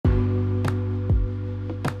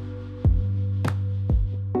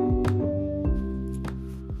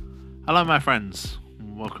Hello, my friends.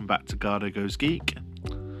 Welcome back to Gardo Goes Geek.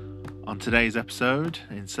 On today's episode,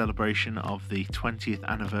 in celebration of the 20th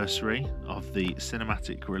anniversary of the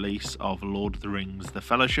cinematic release of Lord of the Rings: The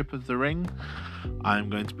Fellowship of the Ring, I'm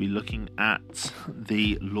going to be looking at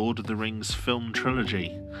the Lord of the Rings film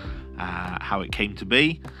trilogy, how it came to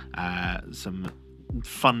be, some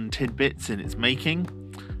fun tidbits in its making,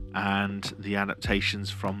 and the adaptations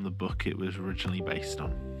from the book it was originally based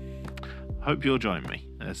on. Hope you'll join me.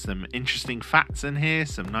 There's some interesting facts in here,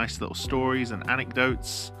 some nice little stories and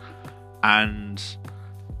anecdotes, and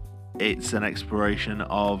it's an exploration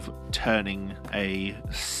of turning a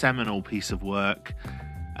seminal piece of work,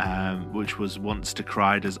 which was once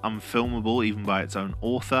decried as unfilmable even by its own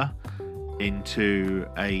author, into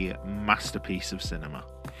a masterpiece of cinema.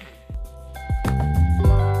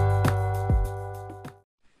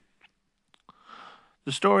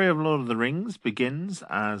 The story of Lord of the Rings begins,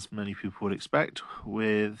 as many people would expect,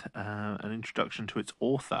 with an introduction to its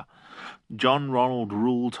author. John Ronald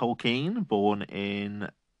Reuel Tolkien, born in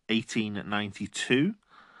 1892,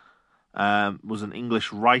 was an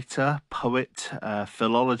English writer, poet,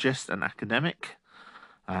 philologist, and academic,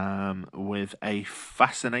 with a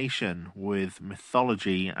fascination with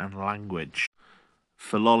mythology and language.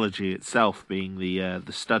 Philology itself being the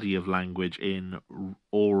study of language in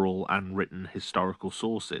oral and written historical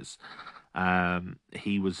sources.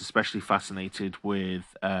 He was especially fascinated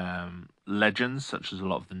with legends, such as a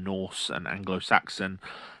lot of the Norse and Anglo-Saxon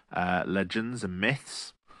legends and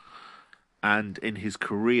myths. And in his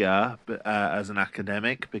career as an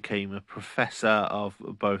academic, became a professor of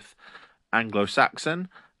both Anglo-Saxon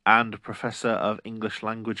and a professor of English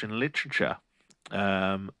language and literature,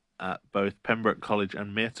 at both Pembroke College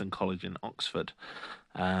and Merton College in Oxford,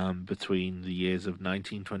 between the years of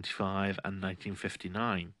 1925 and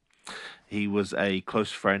 1959. He was a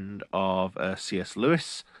close friend of C.S.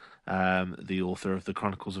 Lewis, the author of the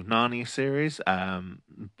Chronicles of Narnia series.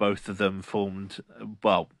 Both of them formed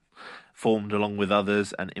along with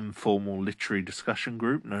others an informal literary discussion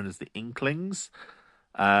group known as the Inklings.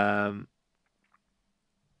 Tolkien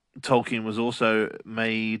was also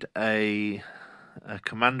made a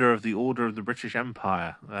commander of the Order of the British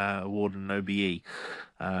Empire, award an OBE,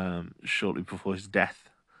 shortly before his death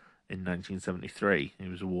in 1973. He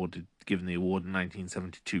was given the award in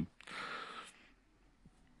 1972.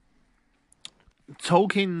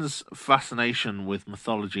 Tolkien's fascination with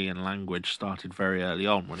mythology and language started very early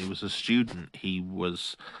on. When he was a student, he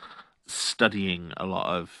was studying a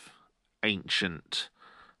lot of ancient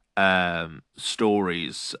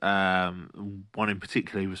stories. One in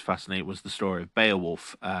particular he was fascinated was the story of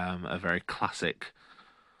Beowulf, a very classic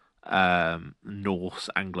Norse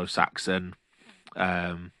Anglo-Saxon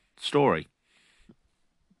story.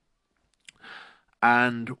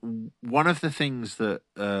 And one of the things that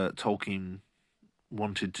Tolkien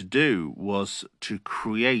wanted to do was to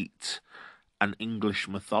create an English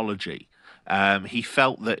mythology. He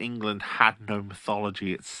felt that England had no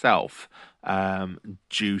mythology itself,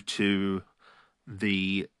 due to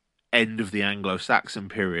the end of the Anglo-Saxon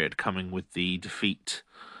period coming with the defeat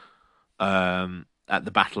at the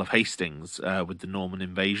Battle of Hastings, with the Norman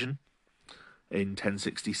invasion in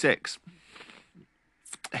 1066.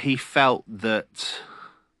 He felt that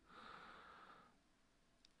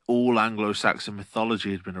all Anglo-Saxon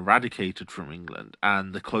mythology had been eradicated from England,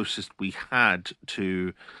 and the closest we had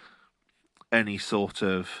to any sort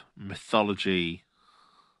of mythology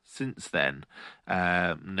since then,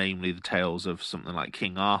 namely the tales of something like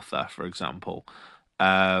King Arthur, for example.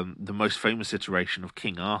 The most famous iteration of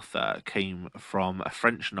King Arthur came from a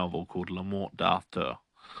French novel called Le Morte d'Arthur.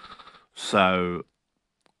 So,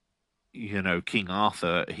 King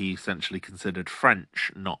Arthur, he essentially considered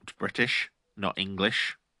French, not British, not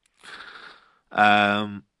English.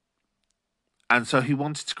 And so he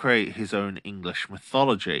wanted to create his own English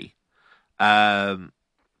mythology.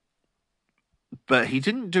 But he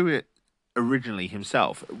didn't do it originally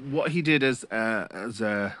himself. What he did as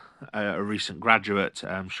a recent graduate,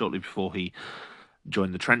 shortly before he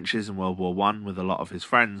joined the trenches in World War I with a lot of his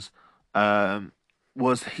friends,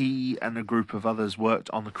 was he and a group of others worked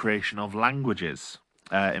on the creation of languages,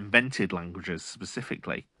 invented languages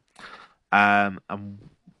specifically. And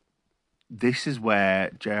this is where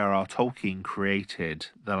J.R.R. Tolkien created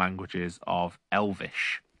the languages of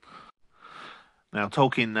Elvish. Now,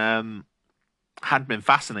 Tolkien had been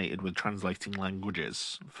fascinated with translating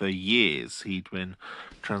languages for years. He'd been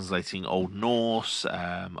translating Old Norse,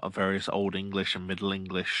 various Old English and Middle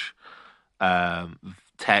English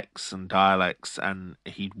texts and dialects, and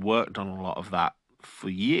he'd worked on a lot of that for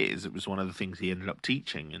years. It was one of the things he ended up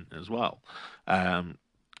teaching as well.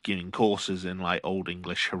 giving courses in like Old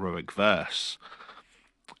English heroic verse.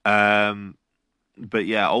 But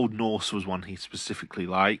yeah, Old Norse was one he specifically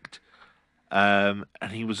liked. And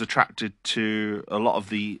he was attracted to a lot of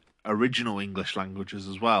the original English languages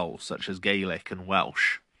as well, such as Gaelic and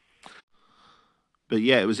Welsh. But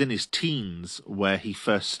yeah, it was in his teens where he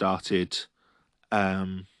first started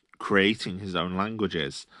creating his own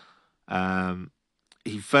languages. Um,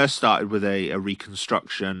 he first started with a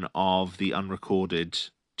reconstruction of the unrecorded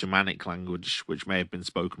Germanic language, which may have been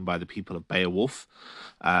spoken by the people of Beowulf.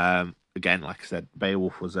 Again, like I said,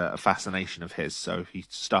 Beowulf was a fascination of his, so he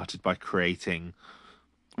started by creating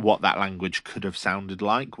what that language could have sounded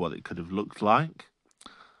like, what it could have looked like.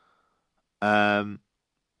 But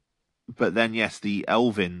then, yes, the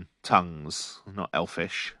Elven tongues, not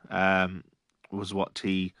Elfish, was what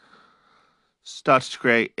he started to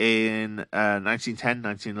create in 1910,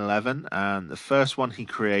 1911. And the first one he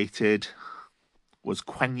created was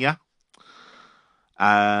Quenya.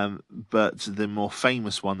 But the more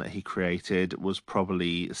famous one that he created was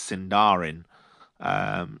probably Sindarin.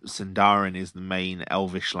 Sindarin is the main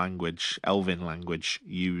Elven language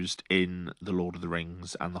used in The Lord of the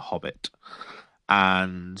Rings and The Hobbit.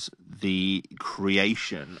 And the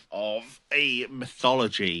creation of a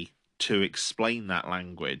mythology to explain that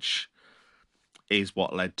language is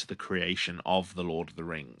what led to the creation of The Lord of the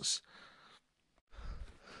Rings.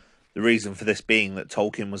 The reason for this being that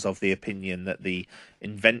Tolkien was of the opinion that the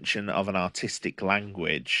invention of an artistic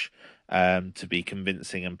language to be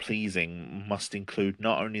convincing and pleasing must include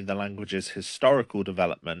not only the language's historical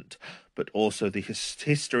development, but also the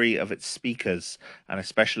history of its speakers, and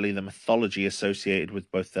especially the mythology associated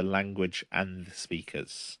with both the language and the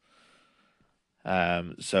speakers.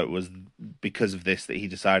 So it was because of this that he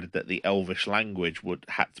decided that the Elvish language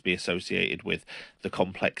had to be associated with the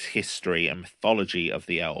complex history and mythology of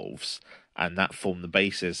the elves, and that formed the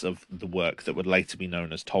basis of the work that would later be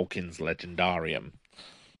known as Tolkien's Legendarium.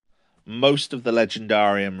 Most of the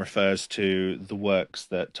Legendarium refers to the works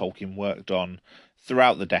that Tolkien worked on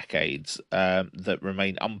throughout the decades that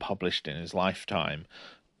remained unpublished in his lifetime,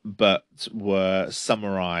 but were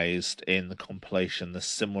summarized in the compilation The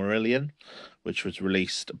Silmarillion, which was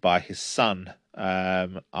released by his son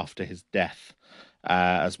after his death,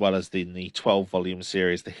 as well as in the 12-volume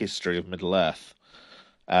series The History of Middle-earth.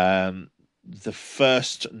 The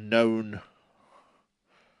first known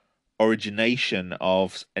origination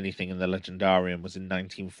of anything in the Legendarium was in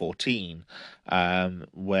 1914,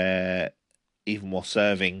 where even while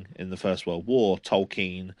serving in the First World War,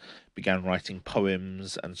 Tolkien began writing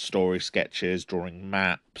poems and story sketches, drawing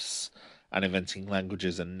maps, and inventing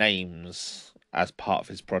languages and names as part of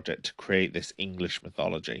his project to create this English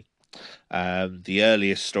mythology. The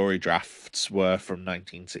earliest story drafts were from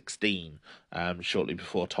 1916, shortly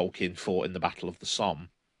before Tolkien fought in the Battle of the Somme.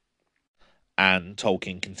 And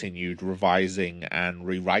Tolkien continued revising and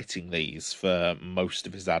rewriting these for most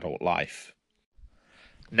of his adult life.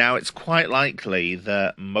 Now, it's quite likely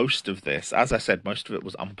that most of this, as I said, most of it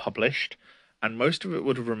was unpublished, and most of it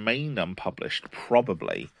would have remained unpublished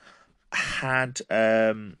probably had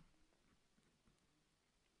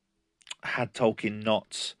Tolkien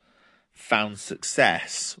not found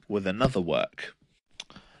success with another work.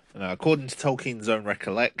 Now, according to Tolkien's own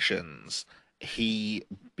recollections, he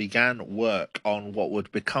began work on what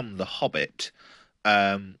would become The Hobbit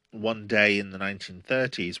one day in the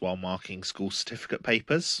 1930s while marking school certificate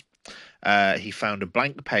papers. He found a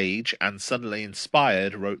blank page and, suddenly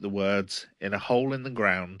inspired, wrote the words, "In a hole in the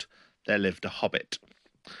ground there lived a hobbit."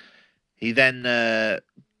 He then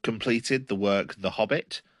completed the work The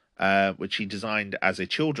Hobbit, which he designed as a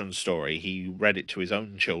children's story. He read it to his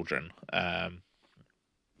own children,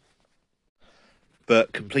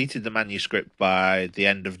 but completed the manuscript by the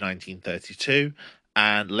end of 1932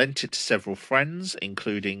 and lent it to several friends,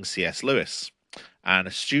 including C.S. Lewis and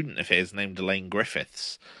a student of his named Elaine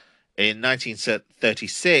Griffiths. In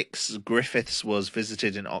 1936, Griffiths was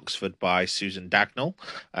visited in Oxford by Susan Dagnall,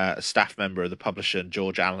 a staff member of the publisher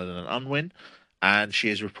George Allen and Unwin, and she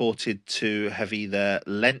is reported to have either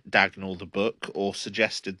lent Dagnall the book or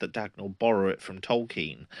suggested that Dagnall borrow it from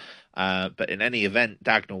Tolkien. But in any event,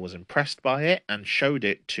 Dagnall was impressed by it and showed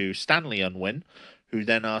it to Stanley Unwin, who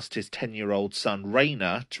then asked his 10-year-old son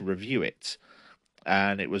Rayner to review it.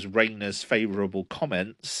 And it was Rayner's favourable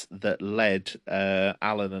comments that led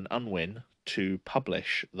Allen and Unwin to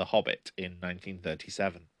publish The Hobbit in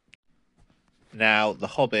 1937. Now, The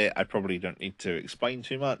Hobbit, I probably don't need to explain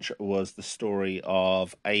too much, was the story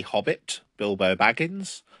of a hobbit, Bilbo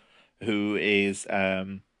Baggins, who is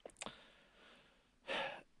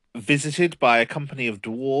visited by a company of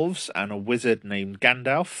dwarves and a wizard named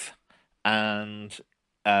Gandalf, and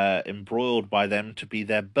embroiled by them to be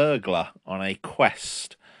their burglar on a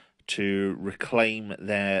quest to reclaim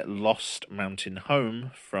their lost mountain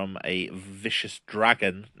home from a vicious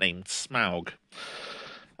dragon named Smaug.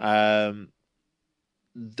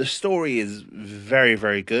 The story is very,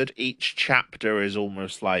 very good. Each chapter is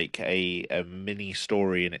almost like a mini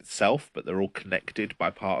story in itself, but they're all connected by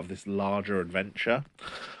part of this larger adventure.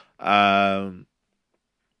 And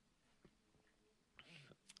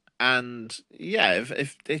yeah,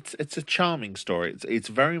 if it's a charming story. It's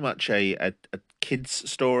very much a kid's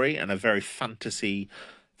story and a very fantasy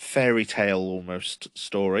fairy tale almost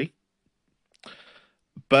story.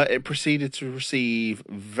 But it proceeded to receive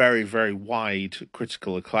very, very wide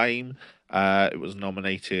critical acclaim. It was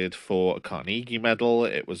nominated for a Carnegie Medal.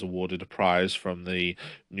 It was awarded a prize from the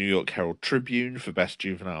New York Herald Tribune for Best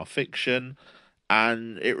Juvenile Fiction.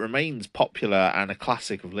 And it remains popular and a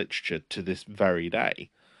classic of literature to this very day.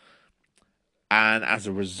 And as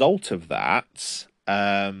a result of that,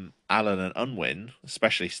 Allen and Unwin,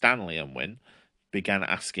 especially Stanley Unwin, began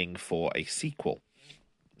asking for a sequel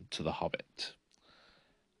to The Hobbit.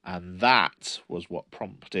 And that was what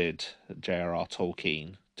prompted J.R.R.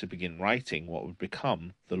 Tolkien to begin writing what would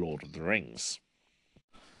become The Lord of the Rings.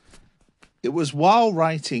 It was while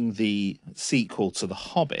writing the sequel to The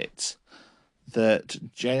Hobbit that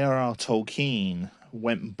J.R.R. Tolkien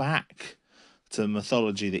went back to the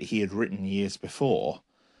mythology that he had written years before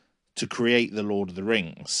to create The Lord of the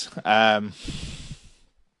Rings. Now,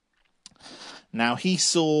 he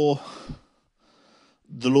saw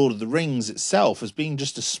The Lord of the Rings itself as being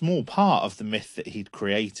just a small part of the myth that he'd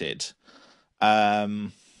created.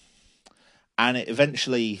 And it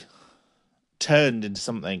eventually turned into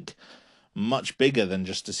something much bigger than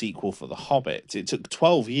just a sequel for The Hobbit. It took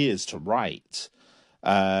 12 years to write,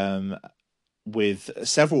 with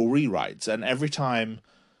several rewrites, and every time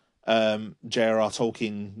J.R.R.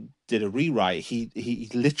 Tolkien did a rewrite, he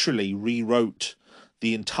literally rewrote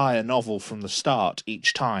the entire novel from the start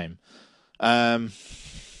each time.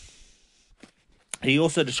 He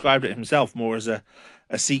also described it himself more as a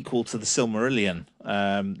sequel to the Silmarillion,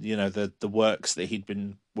 the works that he'd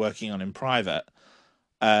been working on in private,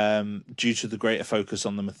 due to the greater focus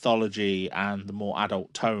on the mythology and the more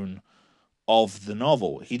adult tone of the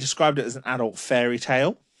novel. He described it as an adult fairy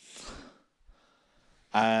tale,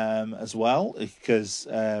 as well, because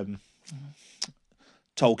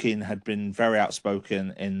Tolkien had been very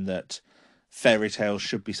outspoken in that fairy tales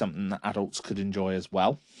should be something that adults could enjoy as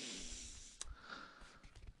well.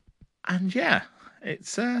 And yeah,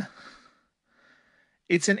 it's an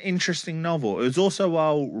interesting novel. It was also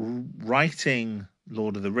while writing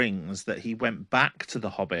Lord of the Rings that he went back to The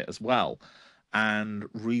Hobbit as well and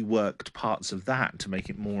reworked parts of that to make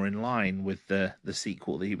it more in line with the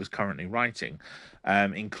sequel that he was currently writing,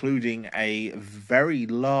 including a very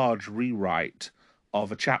large rewrite of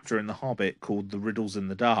a chapter in The Hobbit called The Riddles in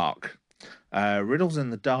the Dark. Riddles in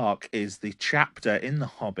the Dark is the chapter in The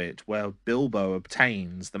Hobbit where Bilbo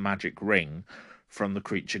obtains the magic ring from the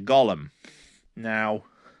creature Gollum. Now,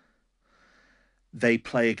 they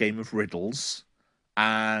play a game of riddles,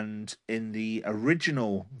 and in the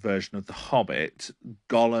original version of The Hobbit,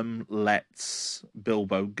 Gollum lets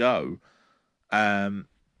Bilbo go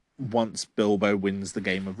once Bilbo wins the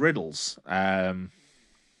game of riddles. And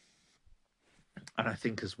I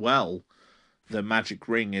think as well, the magic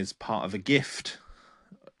ring is part of a gift,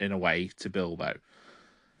 in a way, to Bilbo.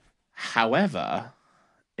 However,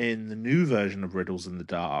 in the new version of Riddles in the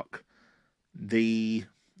Dark, the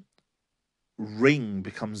ring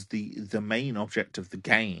becomes the main object of the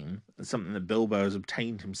game, something that Bilbo has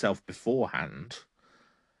obtained himself beforehand,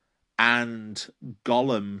 and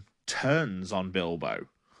Gollum turns on Bilbo,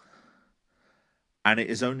 and it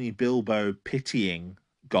is only Bilbo pitying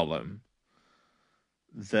Gollum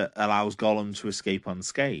that allows Gollum to escape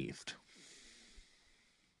unscathed.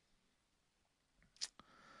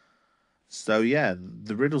 So yeah,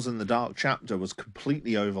 the Riddles in the Dark chapter was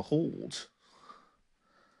completely overhauled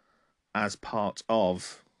as part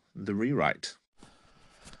of the rewrite.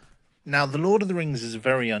 Now, The Lord of the Rings is a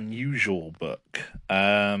very unusual book.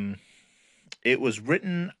 It was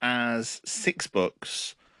written as 6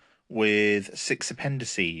 books with 6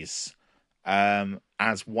 appendices,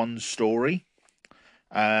 as one story.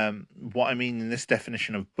 What I mean in this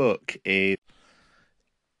definition of book is...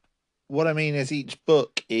 What I mean is each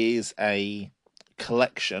book is a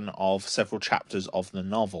collection of several chapters of the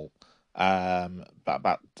novel.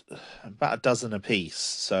 About a dozen a piece,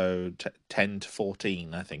 so 10 to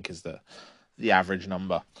 14, I think, is the average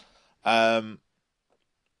number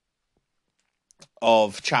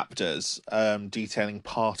of chapters, detailing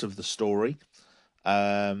part of the story.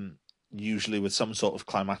 usually with some sort of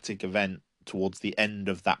climatic event towards the end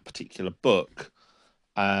of that particular book.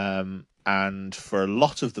 And for a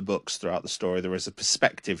lot of the books throughout the story, there is a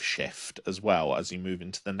perspective shift as well as you move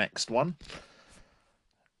into the next one.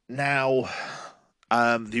 Now,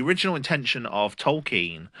 the original intention of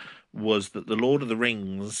Tolkien was that The Lord of the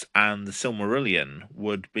Rings and The Silmarillion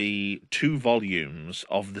would be 2 volumes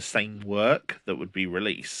of the same work that would be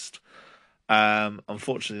released.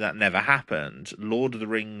 Unfortunately, that never happened. Lord of the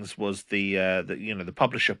Rings was the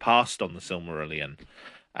publisher passed on The Silmarillion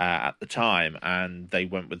at the time, and they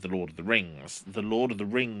went with The Lord of the Rings. The Lord of the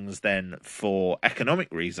Rings then, for economic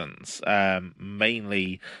reasons,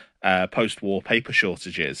 mainly post-war paper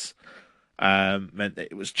shortages, meant that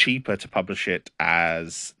it was cheaper to publish it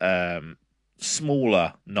as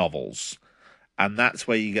smaller novels. And that's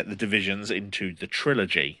where you get the divisions into the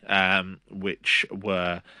trilogy, which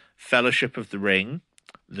were Fellowship of the Ring,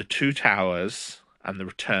 The Two Towers, and The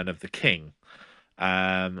Return of the King.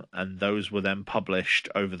 And those were then published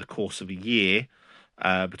over the course of a year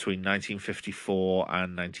between 1954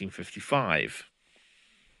 and 1955.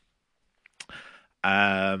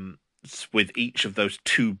 With each of those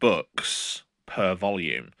 2 books per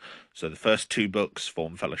volume. So the first 2 books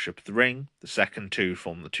form Fellowship of the Ring, the second 2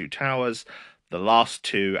 form The Two Towers, the last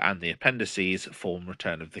 2 and the appendices form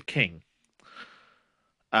Return of the King.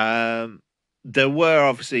 There were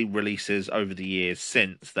obviously releases over the years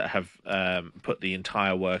since that have put the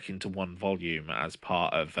entire work into 1 volume as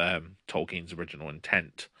part of Tolkien's original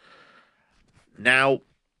intent. Now,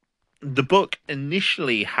 the book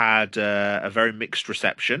initially had a very mixed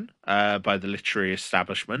reception by the literary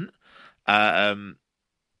establishment.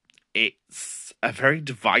 It's a very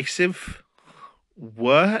divisive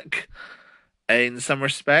work in some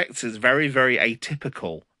respects. It's very, very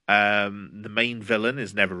atypical. The main villain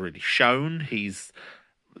is never really shown.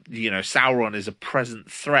 Sauron is a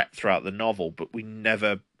present threat throughout the novel, but we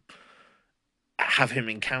never have him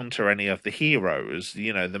encounter any of the heroes.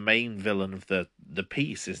 The main villain of the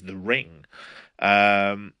piece is the ring.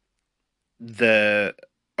 The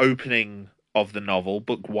opening of the novel,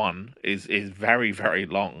 book 1, is very, very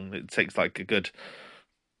long. It takes like a good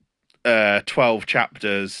 12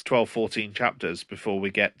 chapters, 14 chapters before we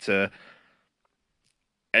get to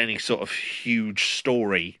any sort of huge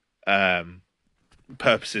story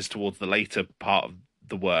purposes towards the later part of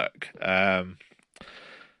the work.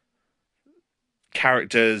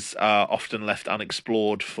 Characters are often left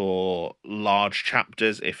unexplored for large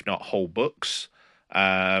chapters, if not whole books.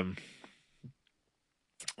 For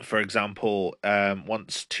example,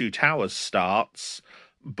 once Two Towers starts,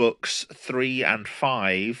 books 3 and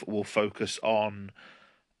 5 will focus on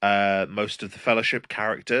most of the Fellowship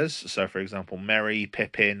characters. So, for example, Merry,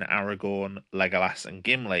 Pippin, Aragorn, Legolas, and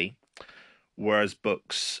Gimli. Whereas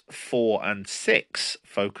books 4 and 6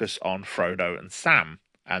 focus on Frodo and Sam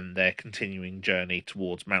and their continuing journey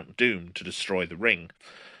towards Mount Doom to destroy the ring.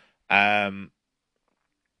 I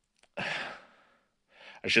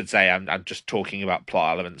should say I'm just talking about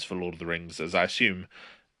plot elements for Lord of the Rings, as I assume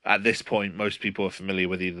at this point most people are familiar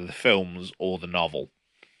with either the films or the novel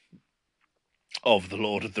of the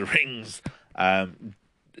Lord of the Rings,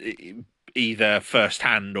 either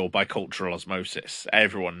first-hand or by cultural osmosis.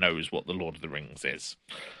 Everyone knows what the Lord of the Rings is.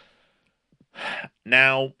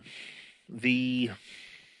 Now,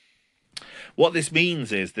 what this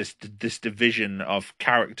means is this division of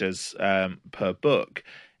characters per book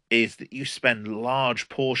is that you spend large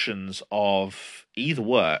portions of either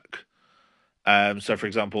work. So, for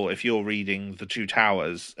example, if you're reading The Two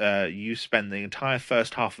Towers, you spend the entire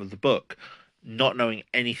first half of the book not knowing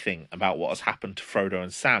anything about what has happened to Frodo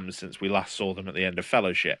and Sam since we last saw them at the end of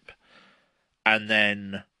Fellowship. And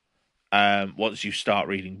then once you start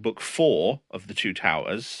reading book 4 of The Two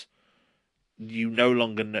Towers, you no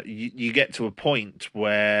longer know, you get to a point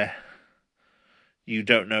where you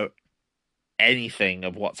don't know anything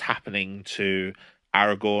of what's happening to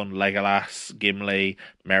Aragorn, Legolas, Gimli,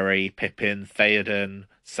 Merry, Pippin, Theoden,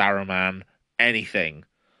 Saruman, anything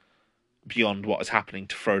beyond what is happening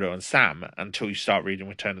to Frodo and Sam until you start reading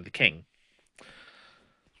Return of the King.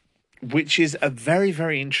 Which is a very,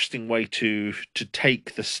 very interesting way to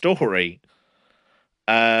take the story.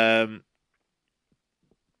 Not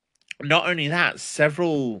only that,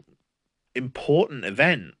 several important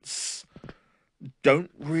events don't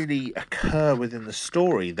really occur within the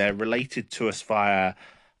story. They're related to us via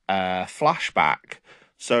flashback.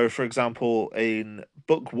 So, for example, in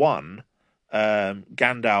book 1,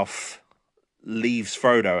 Gandalf leaves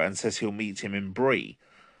Frodo and says he'll meet him in Bree.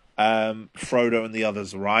 Frodo and the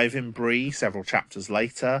others arrive in Bree several chapters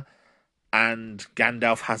later, and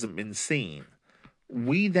Gandalf hasn't been seen.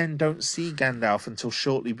 we then don't see Gandalf until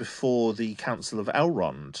shortly before the Council of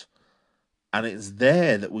Elrond. And it's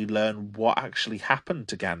there that we learn what actually happened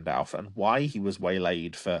to Gandalf and why he was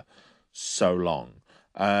waylaid for so long.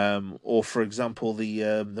 Or, for example,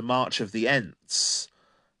 the March of the Ents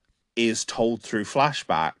is told through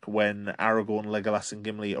flashback when Aragorn, Legolas, and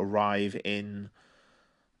Gimli arrive in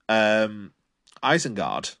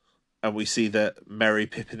Isengard, and we see that Merry,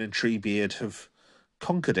 Pippin, and Treebeard have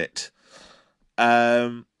conquered it.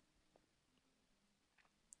 So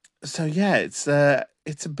yeah, it's a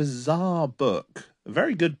bizarre book, a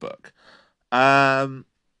very good book. But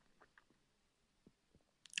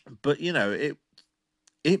you know,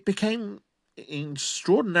 it became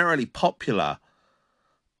extraordinarily popular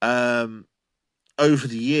over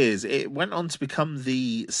the years. It went on to become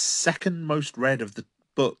the second most read of the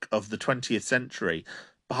book of the 20th century,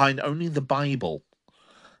 behind only the Bible.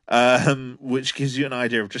 Which gives you an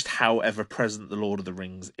idea of just how ever present the Lord of the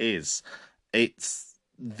Rings is. It's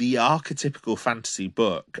the archetypical fantasy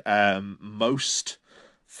book. Most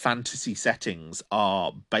fantasy settings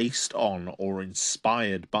are based on or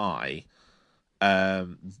inspired by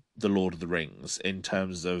the Lord of the Rings, in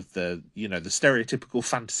terms of the stereotypical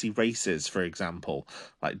fantasy races, for example,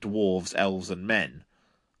 like dwarves, elves, and men,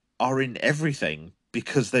 are in everything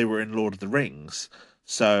because they were in Lord of the Rings.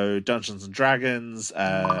 So Dungeons and Dragons,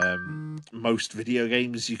 most video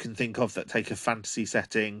games you can think of that take a fantasy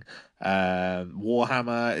setting,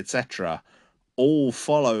 Warhammer, etc., all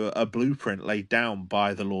follow a blueprint laid down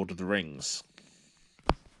by the Lord of the Rings.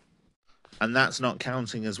 And that's not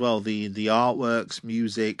counting as well the artworks,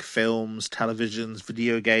 music, films, televisions,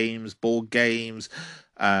 video games, board games,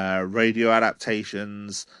 radio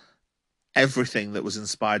adaptations, everything that was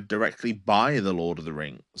inspired directly by the Lord of the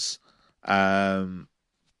Rings.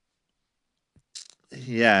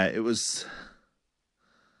 Yeah, it was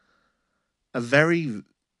a very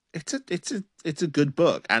it's a good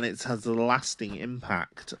book, and it has a lasting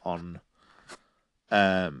impact on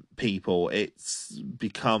people. It's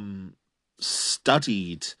become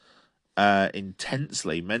studied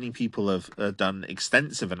intensely. Many people have done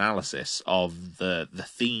extensive analysis of the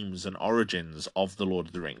themes and origins of the Lord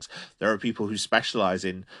of the Rings. There are people who specialize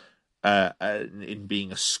in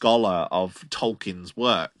being a scholar of Tolkien's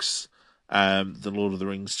works, the Lord of the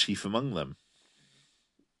Rings chief among them.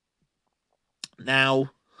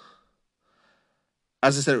 Now,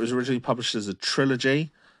 as I said, it was originally published as a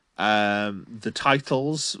trilogy. The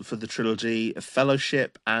titles for the trilogy,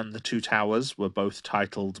 Fellowship and The Two Towers, were both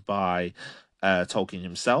titled by Tolkien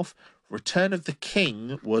himself. Return of the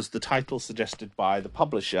King was the title suggested by the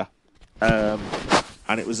publisher,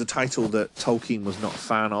 and it was a title that Tolkien was not a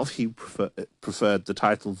fan of. He preferred the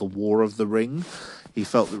title The War of the Ring. He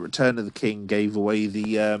felt that Return of the King gave away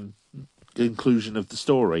the conclusion of the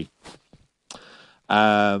story.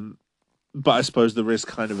 But I suppose there is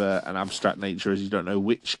kind of an abstract nature, as you don't know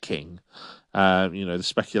which king. The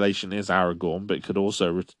speculation is Aragorn, but it could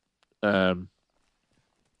also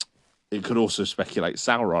speculate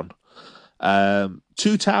Sauron.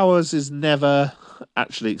 Two Towers is never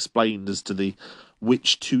actually explained as to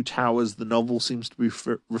which Two Towers the novel seems to be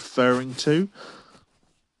referring to.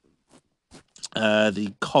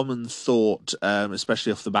 The common thought,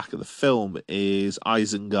 especially off the back of the film, is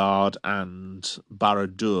Isengard and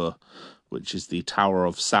Barad-dûr, which is the Tower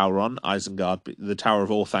of Sauron. Isengard, the Tower of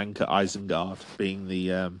Orthanc at Isengard, being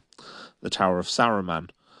the Tower of Saruman.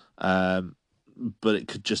 But it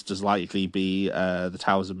could just as likely be the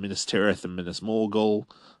Towers of Minas Tirith and Minas Morgul,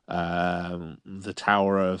 the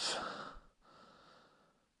Tower of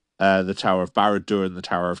Barad-dûr and the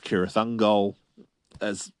Tower of Cirith Ungol.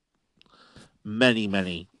 There's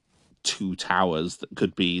many Two Towers that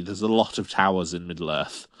could be. There's a lot of towers in Middle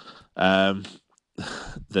Earth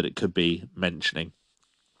that it could be mentioning.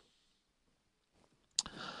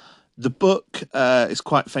 The book is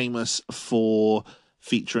quite famous for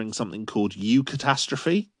featuring something called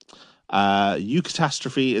eucatastrophe.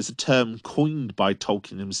 Eucatastrophe is a term coined by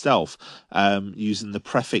Tolkien himself, using the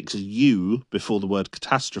prefix "eu" before the word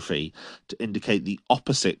catastrophe to indicate the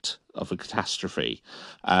opposite of a catastrophe,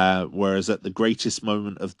 whereas at the greatest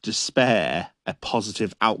moment of despair, a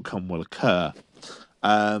positive outcome will occur.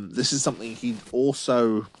 This is something he'd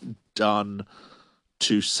also done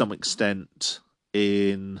to some extent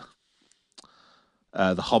in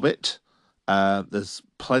The Hobbit. There's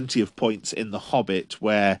plenty of points in The Hobbit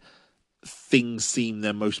where things seem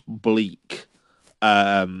their most bleak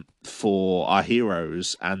for our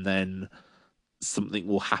heroes, and then something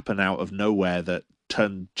will happen out of nowhere that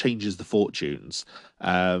changes the fortunes.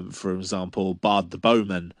 For example, Bard the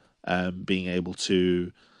Bowman being able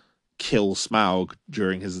to kill Smaug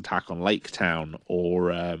during his attack on Lake Town,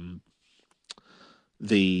 or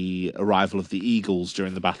the arrival of the Eagles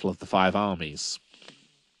during the Battle of the Five Armies.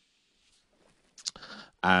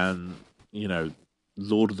 And, you know,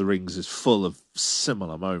 Lord of the Rings is full of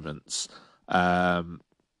similar moments. And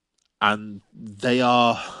they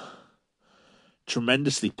are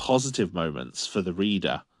tremendously positive moments for the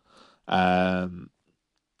reader.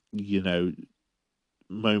 You know,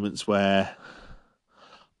 moments where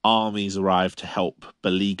armies arrive to help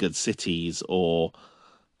beleaguered cities, or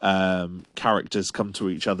characters come to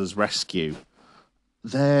each other's rescue.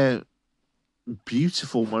 They're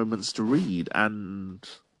beautiful moments to read and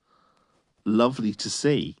lovely to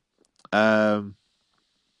see. Lord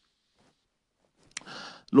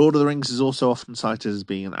of the Rings is also often cited as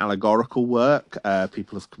being an allegorical work.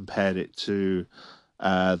 People have compared it to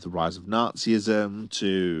the rise of Nazism,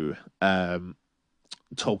 to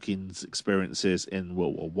Tolkien's experiences in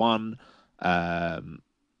World War One,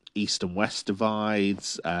 East and West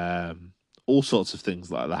divides, all sorts of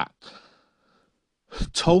things like that.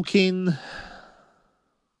 Tolkien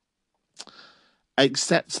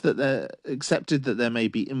accepted that there may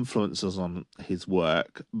be influences on his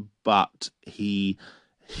work, but he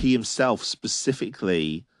himself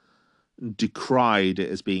specifically decried it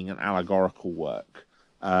as being an allegorical work.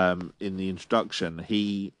 In the introduction,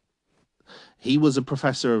 he was a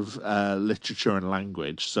professor of literature and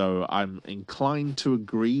language, so I'm inclined to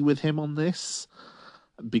agree with him on this,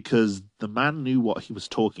 because the man knew what he was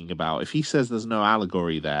talking about. If he says there's no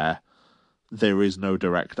allegory there, there is no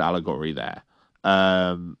direct allegory there.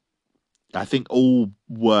 I think all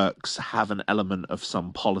works have an element of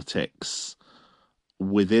some politics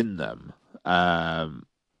within them,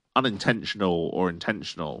 unintentional or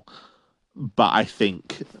intentional. But I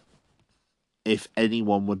think if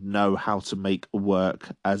anyone would know how to make a work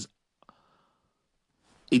as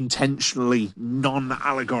intentionally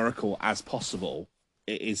non-allegorical as possible,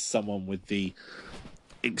 it is someone with the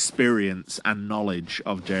experience and knowledge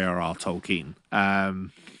of J.R.R. Tolkien.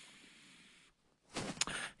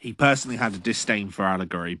 He personally had a disdain for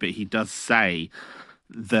allegory, but he does say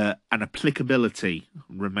that an applicability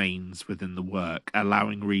remains within the work,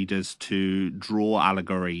 allowing readers to draw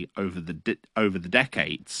allegory over the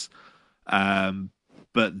decades.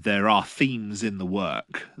 But there are themes in the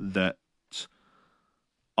work that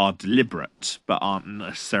are deliberate but aren't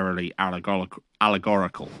necessarily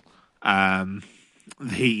allegorical.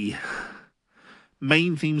 The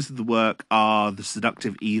main themes of the work are the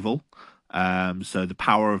seductive evil, so the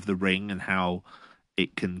power of the ring and how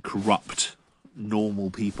it can corrupt normal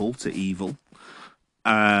people to evil.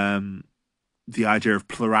 The idea of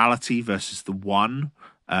plurality versus the one.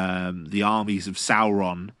 The armies of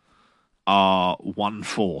Sauron are one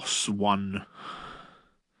force, one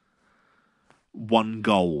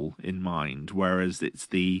goal in mind, whereas it's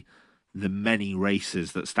the many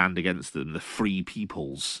races that stand against them, the free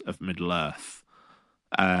peoples of Middle-earth,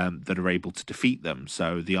 that are able to defeat them.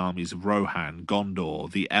 So the armies of Rohan, Gondor,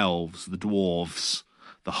 the elves, the dwarves,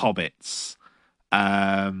 the hobbits,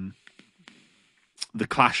 the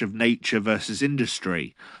clash of nature versus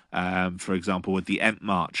industry, for example, with the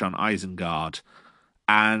Entmarch on Isengard.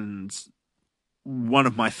 And one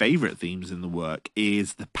of my favourite themes in the work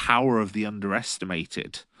is the power of the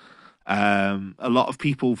underestimated. A lot of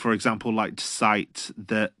people, for example, like to cite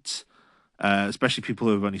that, especially people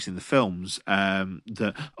who have only seen the films,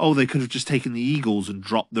 that, they could have just taken the Eagles and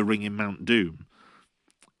dropped the ring in Mount Doom,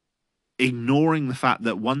 ignoring the fact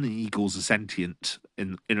that, one, the Eagles are sentient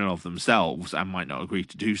in and of themselves and might not agree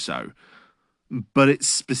to do so, but it's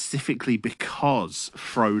specifically because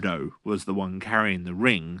Frodo was the one carrying the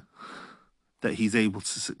ring that he's able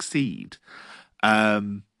to succeed.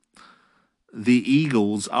 The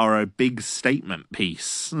Eagles are a big statement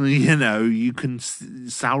piece. You know,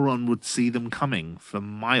 Sauron would see them coming for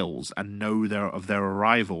miles and know of their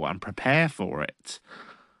arrival and prepare for it.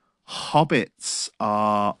 Hobbits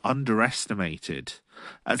are underestimated.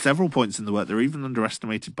 At several points in the work, they're even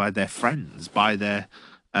underestimated by their friends, by their,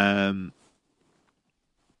 by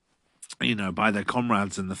their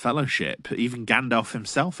comrades in the Fellowship. Even Gandalf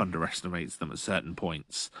himself underestimates them at certain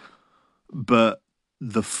points. But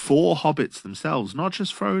the four hobbits themselves, not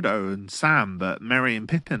just Frodo and Sam, but Merry and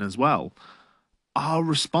Pippin as well, are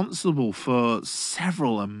responsible for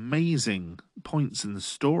several amazing points in the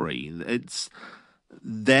story. It's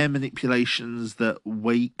their manipulations that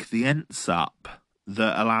wake the Ents up,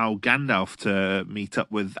 that allow Gandalf to meet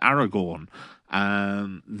up with Aragorn,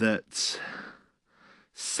 that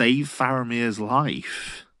save Faramir's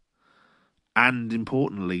life, and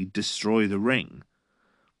importantly, destroy the ring.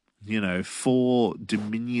 4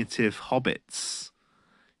 diminutive hobbits,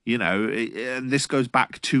 And this goes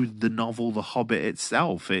back to the novel The Hobbit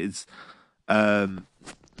itself. It's Bilbo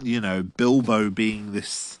being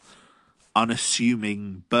this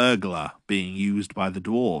unassuming burglar being used by the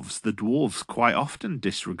dwarves. The dwarves quite often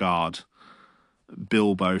disregard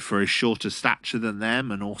Bilbo for his shorter stature than them,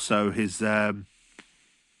 and also his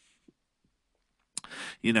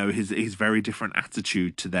his very different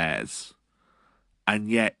attitude to theirs. And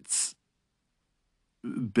yet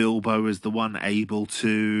Bilbo is the one able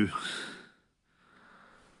to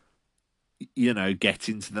get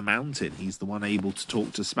into the mountain. He's the one able to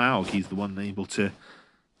talk to Smaug. He's the one able to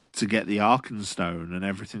get the Arkenstone and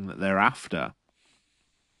everything that they're after.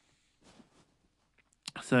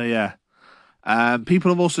 So yeah,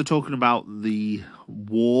 people are also talking about the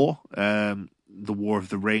War of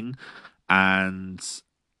the Ring, and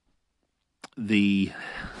the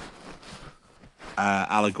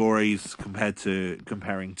allegories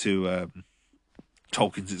comparing to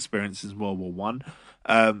Tolkien's experiences in World War One.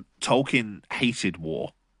 Tolkien hated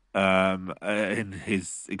war. In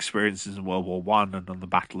his experiences in World War One and on the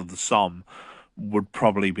Battle of the Somme would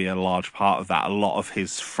probably be a large part of that. A lot of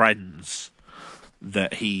his friends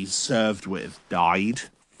that he served with died.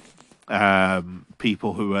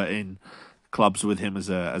 People who were in clubs with him as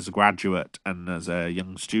a graduate and as a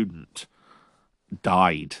young student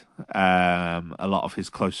died. A lot of his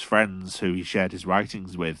close friends who he shared his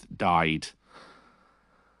writings with died.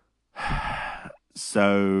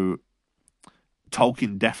 So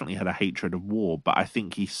Tolkien definitely had a hatred of war, but I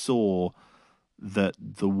think he saw that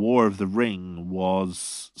the War of the Ring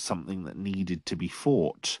was something that needed to be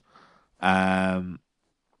fought. In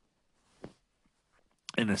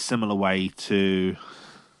a similar way to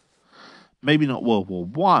maybe not World War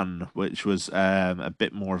One, which was a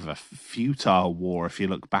bit more of a futile war if you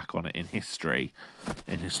look back on it in history,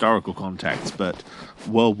 in historical context, but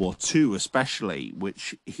World War Two especially,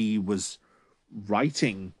 which he was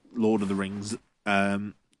writing Lord of the Rings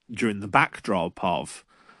during the backdrop of.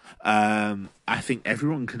 I think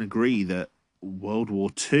everyone can agree that World War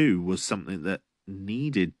Two was something that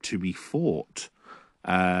needed to be fought.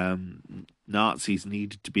 Nazis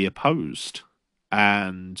needed to be opposed,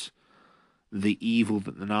 and the evil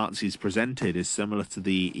that the Nazis presented is similar to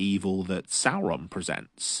the evil that Sauron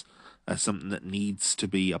presents as something that needs to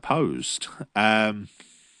be opposed.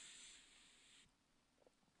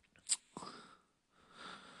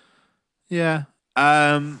 Yeah.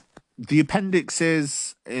 The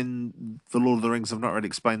appendixes in The Lord of the Rings, I've not really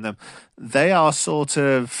explained them. They are sort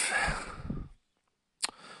of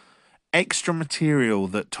extra material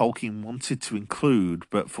that Tolkien wanted to include,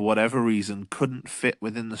 but for whatever reason couldn't fit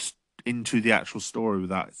into the actual story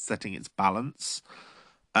without setting its balance.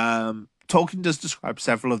 Tolkien does describe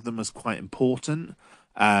several of them as quite important.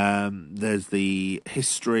 There's the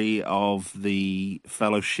history of the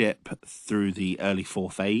Fellowship through the early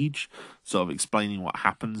Fourth Age, sort of explaining what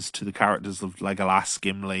happens to the characters of Legolas,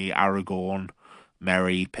 Gimli, Aragorn,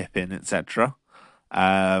 Merry, Pippin, etc.,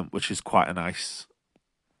 which is quite a nice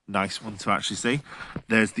one to actually see.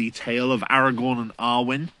 There's the tale of Aragorn and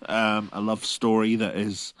Arwen, a love story that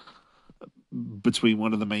is between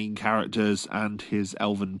one of the main characters and his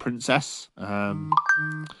elven princess,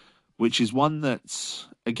 which is one that,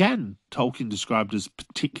 again, Tolkien described as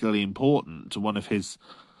particularly important to one of his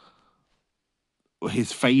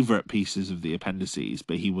favourite pieces of the appendices,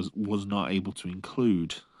 but he was not able to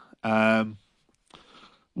include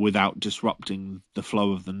without disrupting the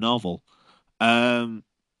flow of the novel.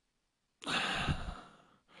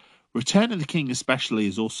 Return of the King especially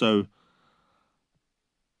is also,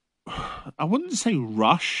 I wouldn't say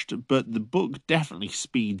rushed, but the book definitely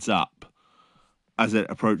speeds up as it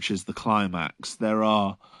approaches the climax. There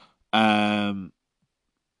are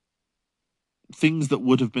things that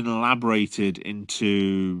would have been elaborated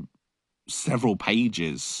into several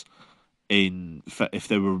pages if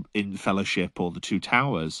they were in Fellowship or the Two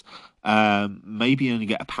Towers. Maybe only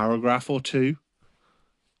get a paragraph or two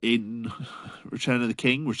in Return of the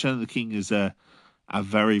King. Return of the King is a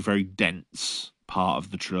very, very dense part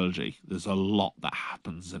of the trilogy. There's a lot that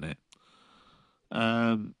happens in it.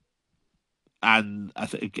 And I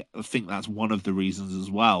think that's one of the reasons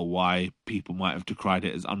as well why people might have decried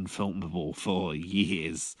it as unfilmable for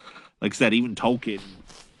years. Like I said, even Tolkien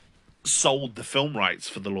sold the film rights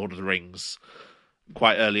for The Lord of the Rings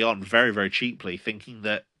quite early on, very, very cheaply, thinking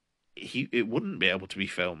that it wouldn't be able to be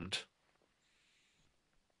filmed.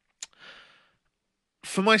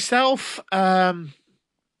 For myself, I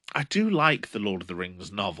do like the Lord of the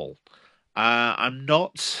Rings novel. I'm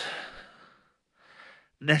not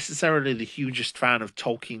necessarily the hugest fan of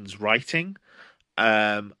Tolkien's writing.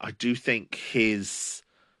 I do think his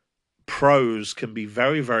prose can be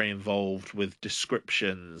very, very involved with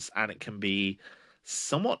descriptions, and it can be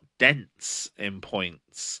somewhat dense in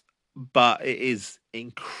points, but it is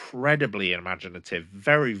incredibly imaginative,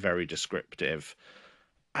 very, very descriptive.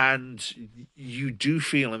 And you do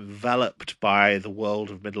feel enveloped by the world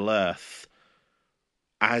of Middle Earth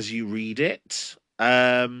as you read it.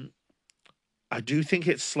 I do think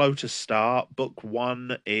it's slow to start. Book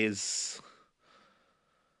one is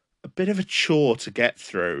a bit of a chore to get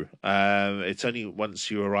through. It's only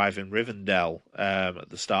once you arrive in Rivendell at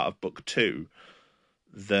the start of book two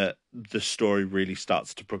that the story really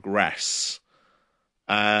starts to progress.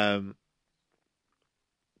 Um,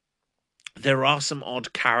 there are some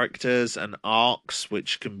odd characters and arcs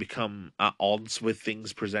which can become at odds with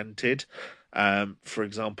things presented. For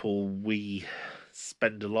example, we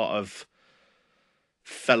spend a lot of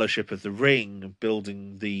Fellowship of the Ring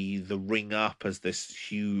building the ring up as this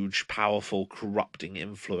huge, powerful, corrupting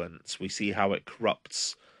influence. We see how it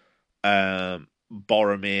corrupts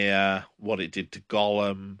Boromir, what it did to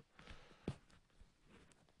Gollum,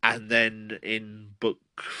 and then in book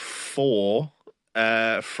four,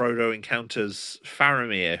 Frodo encounters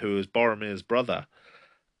Faramir, who is Boromir's brother,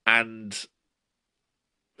 and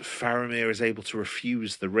Faramir is able to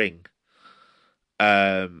refuse the ring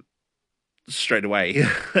straight away.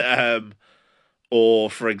 Or,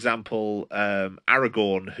 for example,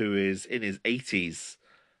 Aragorn, who is in his 80s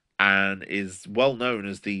and is well known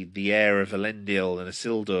as the heir of Elendil and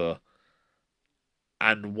Isildur,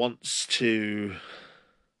 and wants to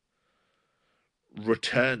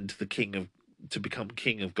return to to become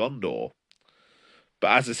king of Gondor.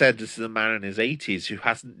 But as I said, this is a man in his 80s who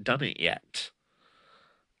hasn't done it yet.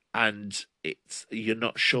 And you're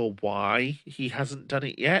not sure why he hasn't done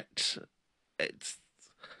it yet. It's,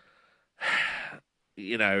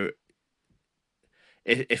 you know,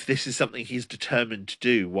 if this is something he's determined to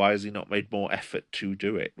do, why has he not made more effort to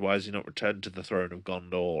do it? Why has he not returned to the throne of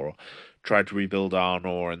Gondor or tried to rebuild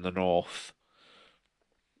Arnor in the north?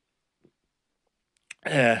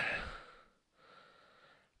 I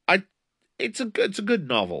it's a good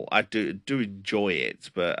novel. I do enjoy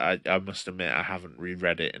it, but I must admit I haven't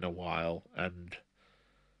reread it in a while, and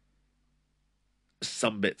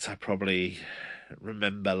some bits I probably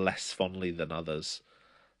remember less fondly than others.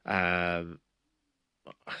 Um,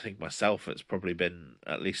 I think myself, it's probably been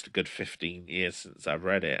at least a good 15 years since I've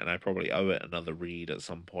read it, and I probably owe it another read at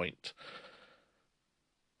some point.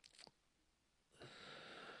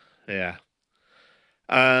 Yeah.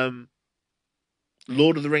 Um,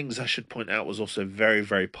 Lord of the Rings, I should point out, was also very,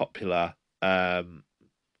 very popular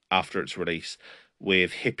after its release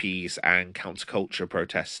with hippies and counterculture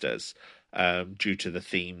protesters due to the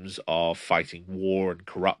themes of fighting war and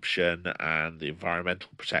corruption and the environmental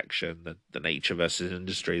protection, the nature versus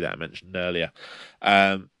industry that I mentioned earlier.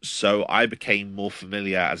 So I became more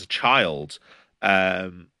familiar as a child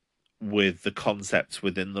with the concepts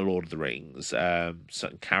within the Lord of the Rings,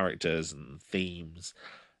 certain characters and themes,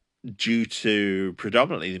 due to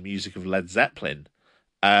predominantly the music of Led Zeppelin.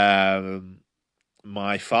 Um,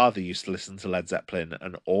 my father used to listen to Led Zeppelin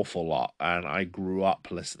an awful lot, and I grew up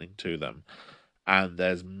listening to them. And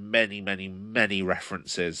there's many, many, many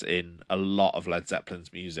references in a lot of Led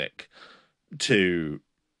Zeppelin's music to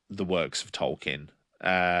the works of Tolkien.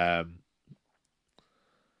 And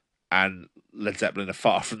Led Zeppelin are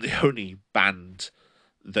far from the only band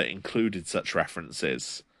that included such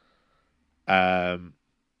references. Um,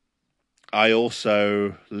 I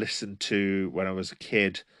also listened to, when I was a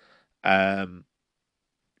kid, um,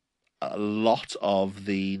 a lot of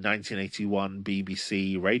the 1981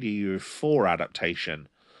 BBC Radio 4 adaptation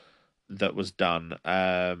that was done,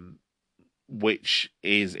 which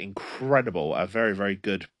is incredible. A very, very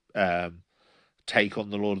good take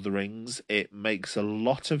on The Lord of the Rings. It makes a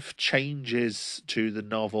lot of changes to the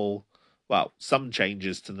novel. Well, some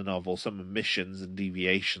changes to the novel, some omissions and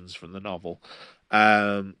deviations from the novel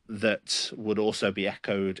that would also be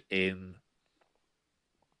echoed in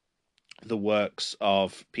the works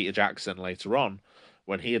of Peter Jackson later on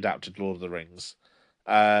when he adapted Lord of the Rings.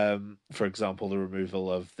 For example, the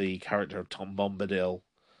removal of the character of Tom Bombadil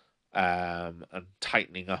and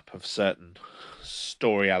tightening up of certain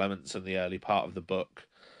story elements in the early part of the book,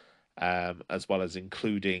 as well as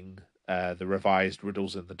including the revised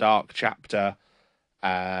Riddles in the Dark chapter,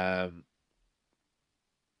 and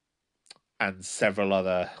several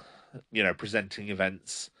other, presenting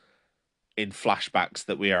events in flashbacks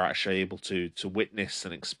that we are actually able to witness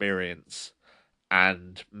and experience,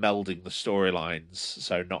 and melding the storylines,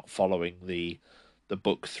 so not following the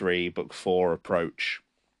book 3, book 4 approach.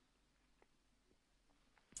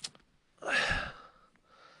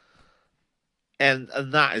 And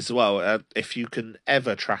that as well. If you can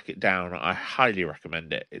ever track it down, I highly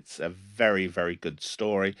recommend it. It's a very, very good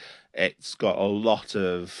story. It's got a lot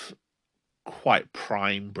of quite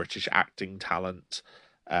prime British acting talent.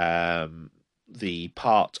 The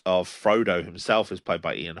part of Frodo himself is played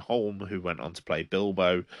by Ian Holm, who went on to play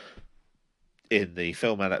Bilbo in the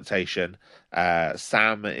film adaptation.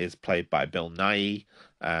 Sam is played by Bill Nighy,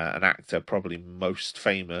 an actor probably most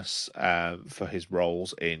famous for his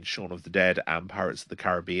roles in Shaun of the Dead and Pirates of the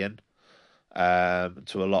Caribbean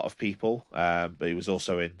to a lot of people. But he was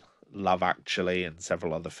also in Love Actually and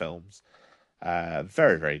several other films.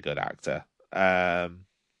 Very, very good actor.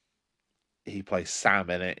 He plays Sam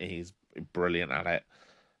in it. He's brilliant at it.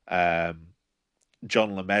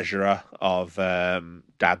 John LeMessurier of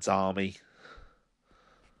Dad's Army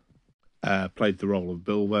played the role of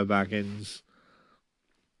Bilbo Baggins.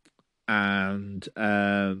 And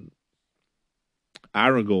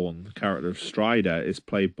Aragorn, the character of Strider, is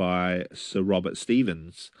played by Sir Robert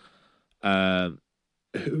Stevens,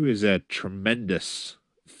 who is a tremendous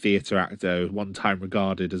theatre actor, one time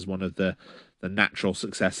regarded as one of the natural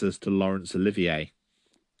successors to Laurence Olivier.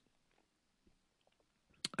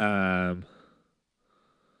 And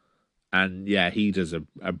yeah, he does a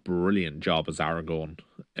brilliant job as Aragorn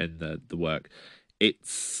in the work.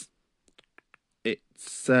 It's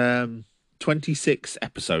 26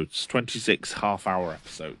 episodes, 26 half-hour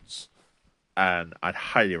episodes, and I'd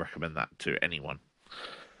highly recommend that to anyone.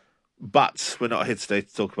 But we're not here today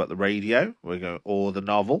to talk about the radio, or the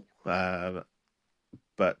novel, but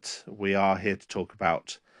we are here to talk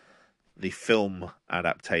about the film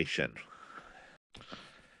adaptation.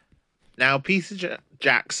 Now, Peter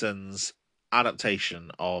Jackson's adaptation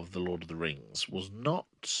of The Lord of the Rings was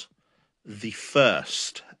not the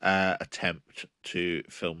first attempt to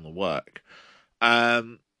film the work.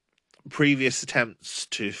 Previous attempts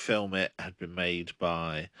to film it had been made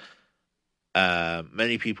by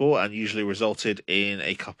many people and usually resulted in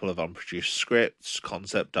a couple of unproduced scripts,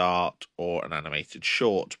 concept art, or an animated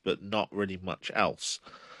short, but not really much else.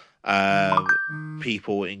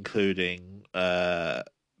 People including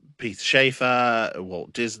Peter Shaffer,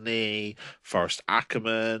 Walt Disney, Forrest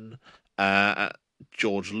Ackerman,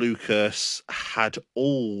 George Lucas had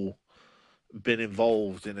all been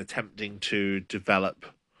involved in attempting to develop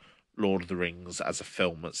Lord of the Rings as a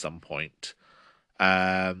film at some point.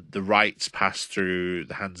 The rights passed through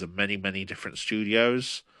the hands of many, many different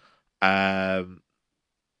studios before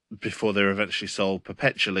they were eventually sold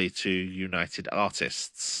perpetually to United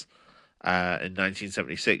Artists. In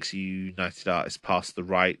 1976, United Artists passed the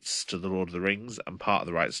rights to The Lord of the Rings and part of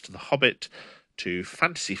the rights to The Hobbit to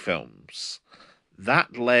Fantasy Films.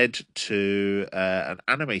 That led to an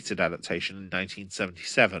animated adaptation in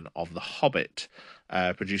 1977 of The Hobbit,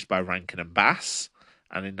 produced by Rankin and Bass.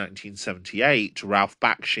 And in 1978, Ralph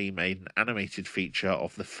Bakshi made an animated feature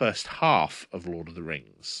of the first half of Lord of the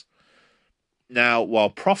Rings. Now,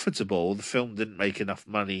 while profitable, the film didn't make enough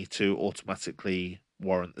money to automatically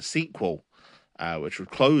warrant the sequel, which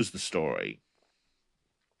would close the story.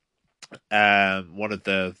 One of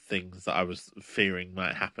the things that I was fearing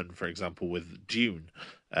might happen, for example, with Dune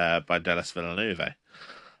by Denis Villeneuve.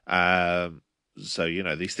 So,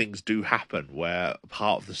 these things do happen where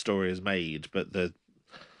part of the story is made, but the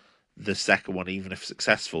second one, even if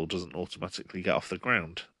successful, doesn't automatically get off the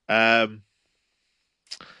ground.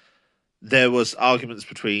 There was arguments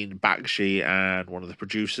between Bakshi and one of the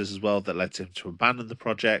producers as well that led him to abandon the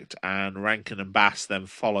project, and Rankin and Bass then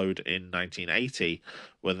followed in 1980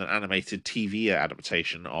 with an animated TV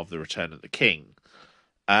adaptation of The Return of the King.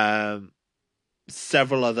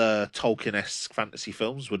 Several other Tolkien-esque fantasy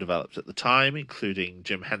films were developed at the time, including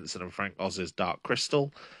Jim Henson and Frank Oz's Dark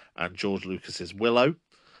Crystal and George Lucas's Willow.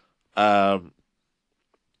 But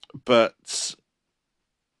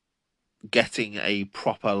getting a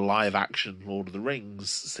proper live-action Lord of the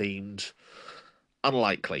Rings seemed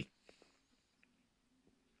unlikely.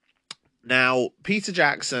 Now, Peter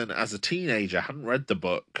Jackson, as a teenager, hadn't read the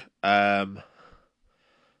book, but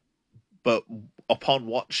upon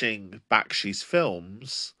watching Bakshi's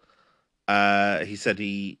films, he said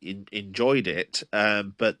he enjoyed it,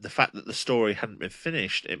 but the fact that the story hadn't been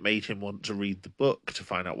finished, it made him want to read the book to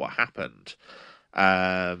find out what happened.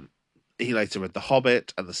 He later read The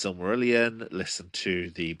Hobbit and The Silmarillion, listened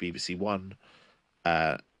to the BBC One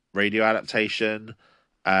radio adaptation.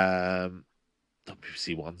 Not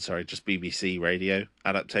BBC One, sorry, just BBC radio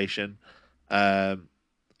adaptation.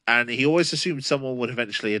 And he always assumed someone would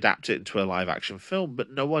eventually adapt it into a live-action film,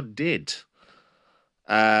 but no one did.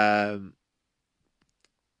 Now,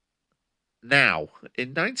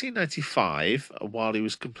 in 1995, while he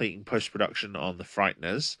was completing post-production on The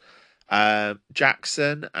Frighteners,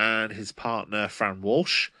 Jackson and his partner Fran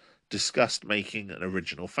Walsh discussed making an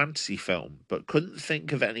original fantasy film, but couldn't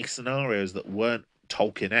think of any scenarios that weren't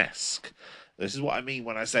Tolkien-esque. This is what I mean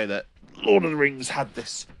when I say that Lord of the Rings had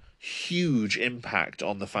this huge impact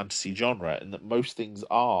on the fantasy genre, and that most things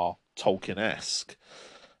are Tolkien-esque,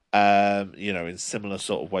 in similar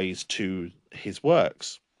sort of ways to his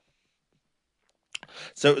works.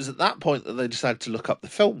 So it was at that point that they decided to look up the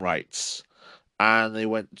film rights, and they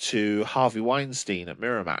went to Harvey Weinstein at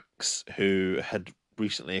Miramax, who had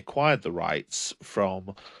recently acquired the rights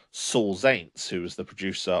from Saul Zaentz, who was the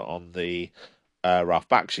producer on the Ralph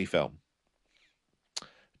Bakshi film.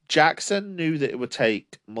 Jackson knew that it would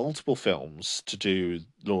take multiple films to do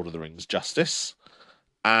Lord of the Rings justice,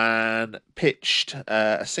 and pitched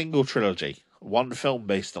a single trilogy, one film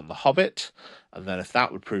based on The Hobbit, and then if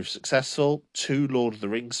that would prove successful, 2 Lord of the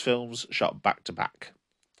Rings films shot back to back.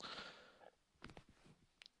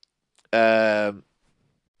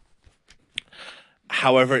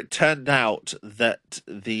 However, it turned out that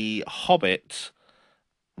the Hobbit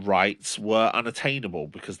rights were unattainable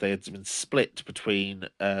because they had been split between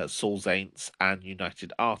Saul Zaentz and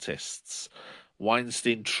United Artists.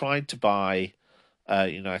 Weinstein tried to buy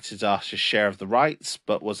United Artists' share of the rights,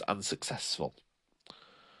 but was unsuccessful.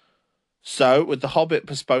 So, with The Hobbit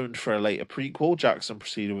postponed for a later prequel, Jackson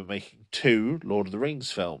proceeded with making 2 Lord of the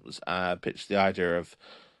Rings films. Pitched the idea of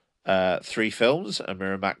 3 films, and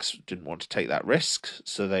Miramax didn't want to take that risk,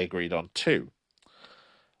 so they agreed on 2.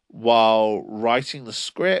 While writing the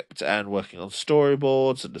script and working on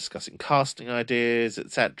storyboards and discussing casting ideas,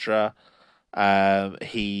 etc.,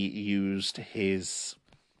 he used his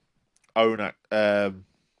own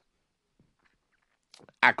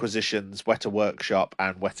acquisitions, Weta Workshop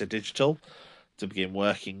and Weta Digital, to begin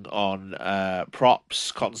working on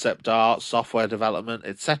props, concept art, software development,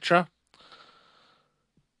 etc.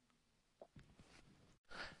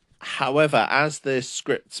 However, as the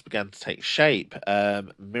scripts began to take shape,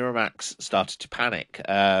 Miramax started to panic.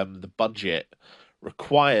 The budget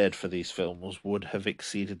required for these films would have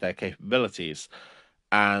exceeded their capabilities,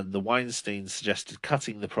 and the Weinstein suggested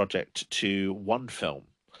cutting the project to 1 film.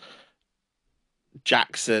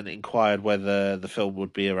 Jackson inquired whether the film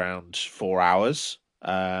would be around 4 hours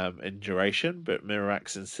in duration, but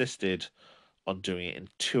Miramax insisted on doing it in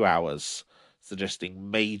 2 hours,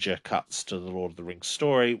 suggesting major cuts to the Lord of the Rings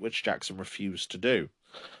story, which Jackson refused to do.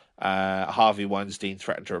 Harvey Weinstein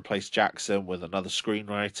threatened to replace Jackson with another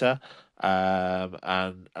screenwriter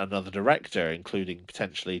and another director, including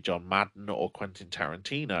potentially John Madden or Quentin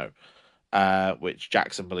Tarantino, which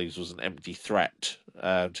Jackson believes was an empty threat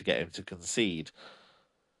to get him to concede.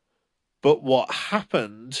 But what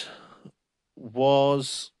happened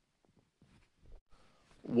was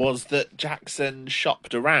that Jackson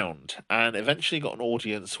shopped around and eventually got an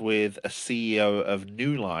audience with a CEO of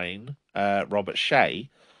New Line, Robert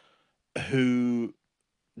Shea, who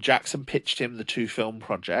Jackson pitched him the 2-film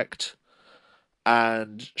project,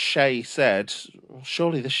 and Shea said,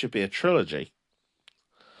 surely this should be a trilogy.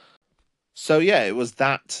 So yeah, it was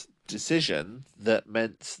that decision that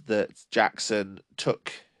meant that Jackson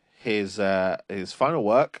took his final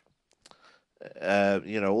work,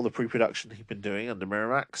 all the pre-production he'd been doing under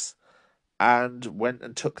Miramax, and went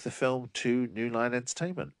and took the film to New Line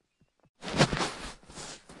Entertainment.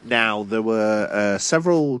 Now, there were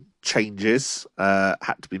several changes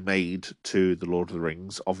had to be made to The Lord of the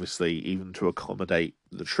Rings, obviously, even to accommodate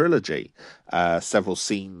the trilogy. Several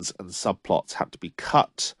scenes and subplots had to be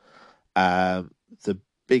cut. One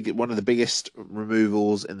of the biggest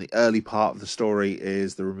removals in the early part of the story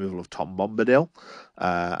is the removal of Tom Bombadil.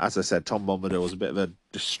 As I said, Tom Bombadil was a bit of a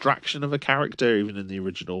distraction of a character, even in the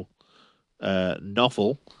original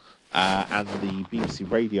novel. And the BBC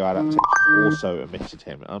radio adaptation also omitted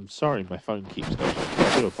him. I'm sorry, my phone keeps going.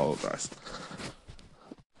 I do apologise.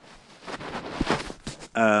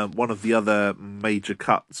 One of the other major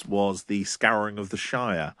cuts was the Scouring of the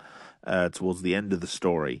Shire. Towards the end of the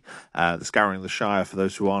story. The Scouring of the Shire, for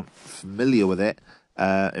those who aren't familiar with it,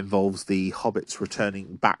 involves the hobbits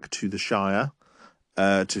returning back to the Shire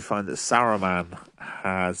to find that Saruman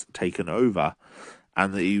has taken over,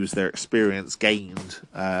 and they use their experience gained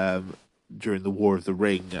during the War of the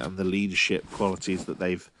Ring and the leadership qualities that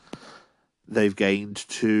they've gained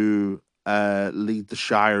to lead the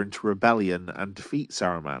Shire into rebellion and defeat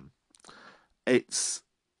Saruman. It's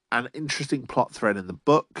an interesting plot thread in the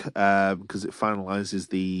book because it finalizes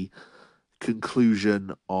the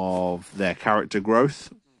conclusion of their character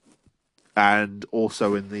growth, and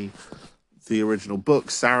also in the original book,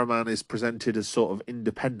 Saruman is presented as sort of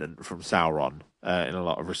independent from Sauron in a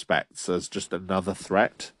lot of respects, as just another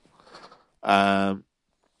threat.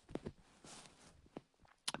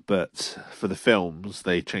 but for the films,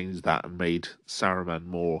 they changed that and made Saruman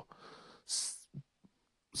more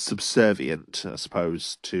subservient, I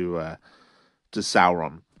suppose, to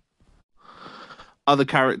Sauron. Other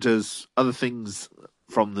characters, other things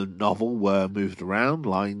from the novel were moved around.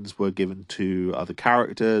 Lines were given to other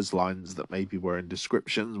characters. Lines that maybe were in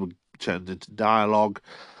descriptions were turned into dialogue.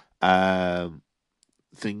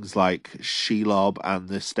 Things like Shelob and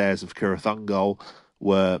the Stairs of Cirith Ungol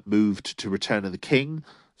were moved to Return of the King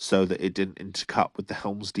so that it didn't intercut with the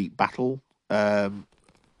Helm's Deep battle in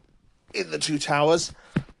the Two Towers.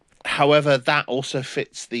 However, that also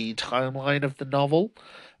fits the timeline of the novel,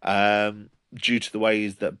 due to the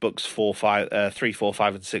ways that books 3, 4,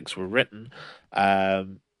 5, and 6 were written.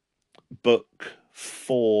 Book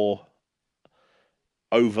 4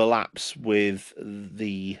 overlaps with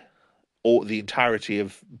the entirety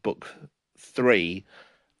of book 3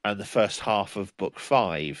 and the first half of book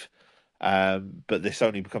 5. But this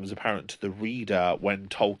only becomes apparent to the reader when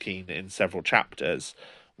Tolkien, in several chapters,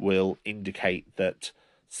 will indicate that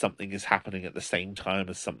something is happening at the same time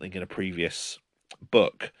as something in a previous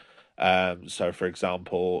book. So, for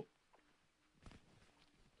example,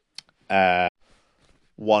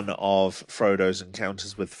 one of Frodo's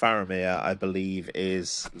encounters with Faramir, I believe,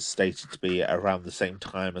 is stated to be around the same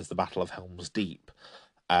time as the Battle of Helm's Deep.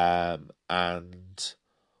 And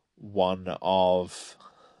one of,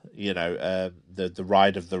 the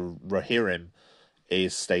Ride of the Rohirrim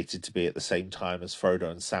is stated to be at the same time as Frodo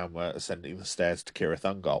and Sam were ascending the stairs to Cirith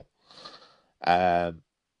Ungol.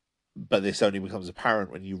 But this only becomes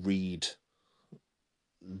apparent when you read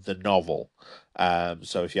the novel.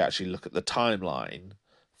 So if you actually look at the timeline,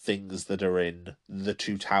 things that are in the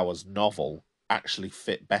Two Towers novel actually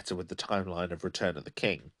fit better with the timeline of Return of the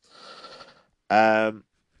King. There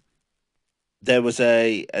was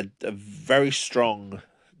a very strong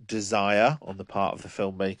desire on the part of the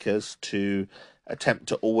filmmakers to attempt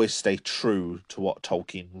to always stay true to what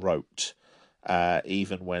Tolkien wrote,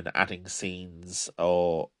 even when adding scenes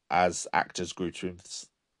or as actors grew to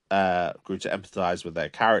empathize with their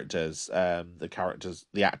characters.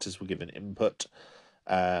 The actors were given input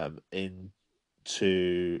into,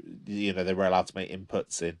 they were allowed to make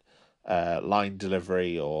inputs in line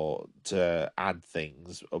delivery or to add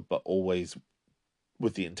things, but always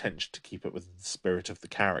with the intention to keep it within the spirit of the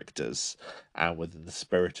characters and within the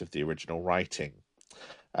spirit of the original writing.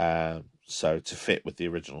 So to fit with the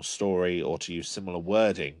original story or to use similar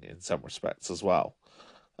wording in some respects as well,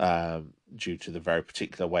 due to the very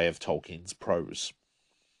particular way of Tolkien's prose.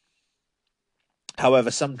 However,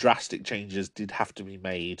 some drastic changes did have to be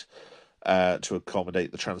made to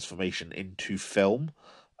accommodate the transformation into film.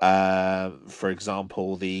 For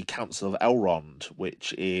example, the Council of Elrond,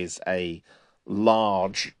 which is a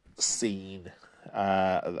large scene,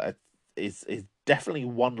 is definitely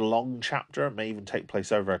one long chapter. It may even take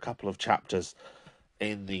place over a couple of chapters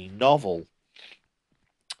in the novel,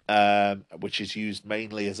 which is used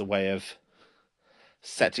mainly as a way of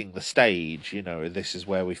setting the stage. This is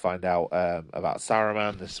where we find out about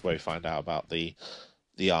Saruman. This is where we find out about the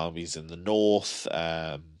armies in the north,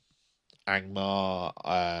 Angmar,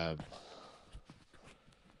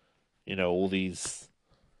 all these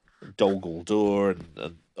Dol Guldur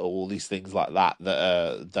and all these things like that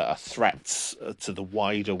are threats to the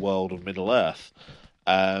wider world of Middle Earth,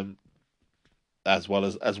 as well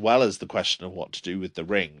as the question of what to do with the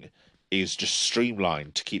ring is just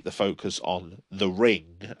streamlined to keep the focus on the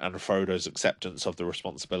ring and Frodo's acceptance of the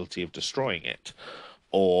responsibility of destroying it.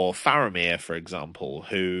 Or Faramir, for example,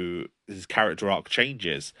 who his character arc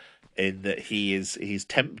changes in that he's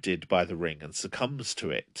tempted by the ring and succumbs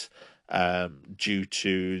to it, due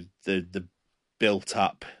to the built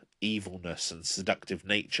up evilness and seductive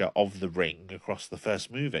nature of the ring across the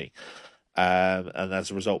first movie, and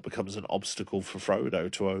as a result becomes an obstacle for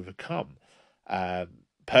Frodo to overcome.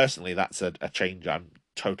 Personally, that's a change I'm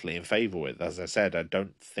totally in favour with. As I said, I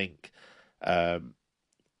don't think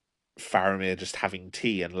Faramir just having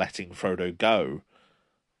tea and letting Frodo go,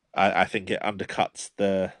 I think it undercuts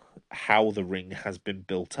how the ring has been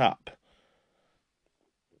built up,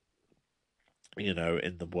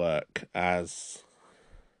 in the work, as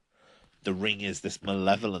the ring is this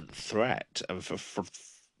malevolent threat, and for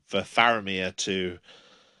Faramir to,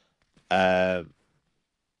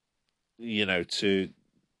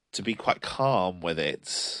 to be quite calm with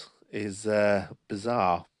it is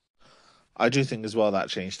bizarre. I do think as well that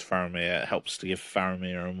change to Faramir helps to give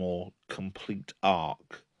Faramir a more complete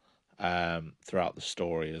arc throughout the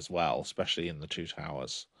story as well, especially in the Two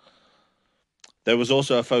Towers. There was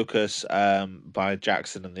also a focus by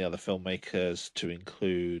Jackson and the other filmmakers to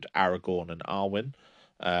include Aragorn and Arwen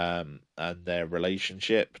and their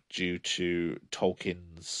relationship due to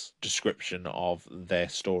Tolkien's description of their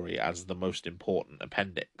story as the most important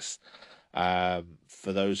appendix. For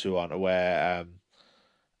those who aren't aware,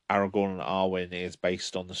 Aragorn and Arwen is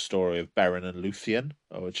based on the story of Beren and Luthien,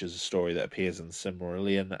 which is a story that appears in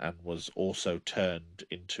Silmarillion and was also turned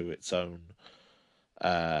into its own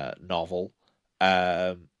novel.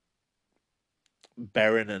 Um,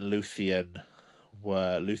 Beren and Luthien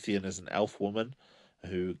is an elf woman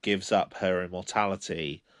who gives up her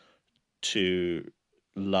immortality to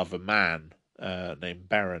love a man named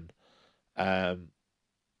Beren. Um,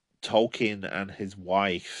 Tolkien and his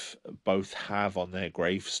wife both have on their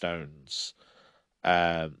gravestones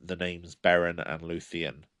the names Beren and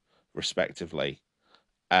Luthien, respectively.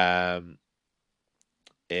 Um,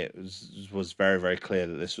 it was very, very clear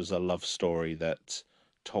that this was a love story that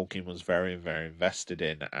Tolkien was very, very invested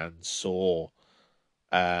in and saw,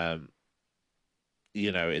 um,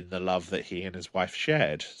 in the love that he and his wife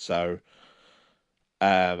shared. So,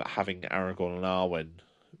 having Aragorn and Arwen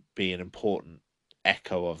be an important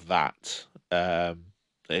echo of that,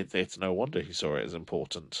 it's no wonder he saw it as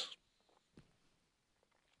important.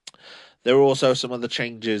 There are also some other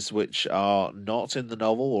changes which are not in the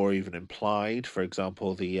novel or even implied. For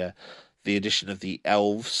example, the addition of the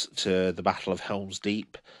elves to the Battle of Helm's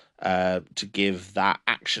Deep to give that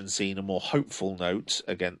action scene a more hopeful note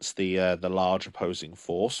against the large opposing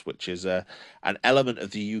force, which is an element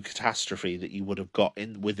of the eucatastrophe that you would have got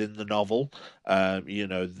in within the novel.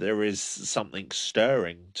 There is something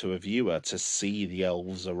stirring to a viewer to see the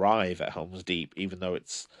elves arrive at Helm's Deep, even though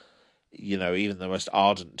it's even the most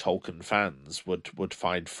ardent Tolkien fans would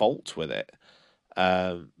find fault with it.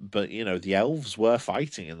 But the elves were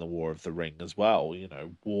fighting in the War of the Ring as well.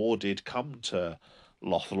 War did come to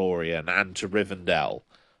Lothlorien and to Rivendell,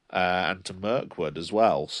 and to Mirkwood as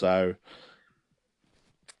well. So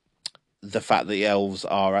the fact that the elves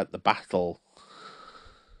are at the battle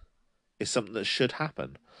is something that should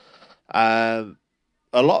happen. Um,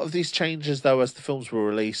 a lot of these changes, though, as the films were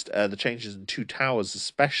released, the changes in Two Towers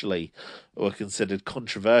especially were considered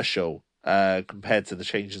controversial compared to the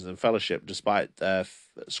changes in Fellowship, despite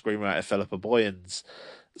screenwriter Philippa Boyens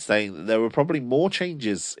saying that there were probably more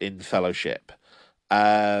changes in Fellowship.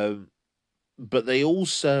 But they all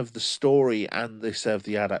serve the story and they serve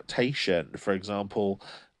the adaptation. For example,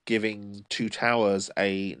 giving Two Towers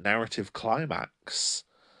a narrative climax.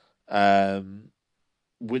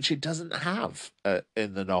 Which it doesn't have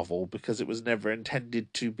in the novel because it was never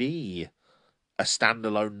intended to be a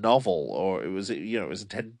standalone novel, or it was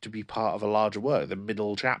intended to be part of a larger work, the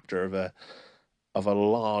middle chapter of a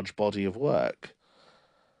large body of work.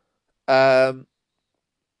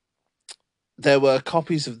 There were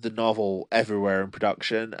copies of the novel everywhere in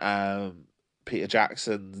production. Peter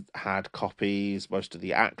Jackson had copies. Most of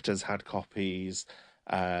the actors had copies.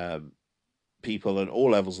 People at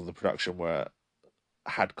all levels of the production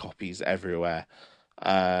had copies everywhere.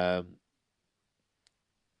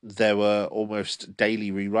 There were almost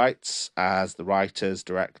daily rewrites as the writers,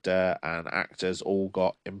 director, and actors all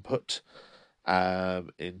got input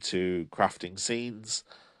into crafting scenes.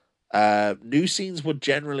 New scenes were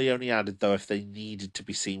generally only added, though, if they needed to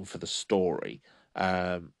be seen for the story.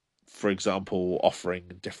 For example, offering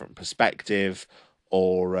a different perspective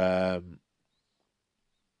or or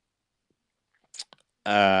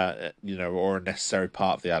a necessary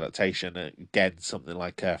part of the adaptation. Again, something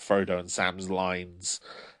like Frodo and Sam's lines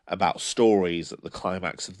about stories at the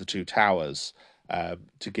climax of the Two Towers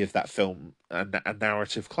to give that film a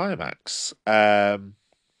narrative climax.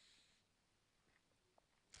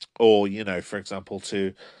 Or for example,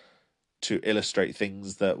 to illustrate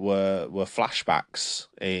things that were flashbacks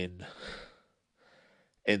in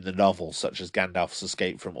the novel, such as Gandalf's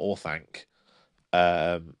escape from Orthanc.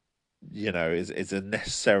 Um, is a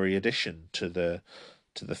necessary addition to the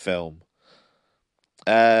film.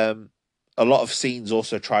 A lot of scenes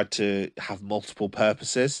also tried to have multiple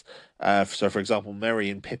purposes. So, for example, Merry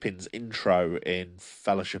and Pippin's intro in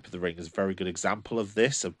Fellowship of the Ring is a very good example of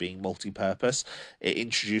this, of being multi-purpose. It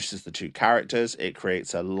introduces the two characters. It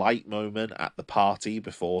creates a light moment at the party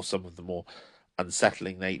before some of the more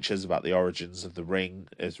unsettling natures about the origins of the ring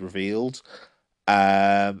is revealed.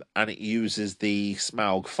 And it uses the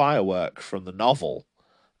Smaug firework from the novel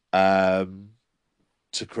to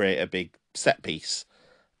create a big set piece.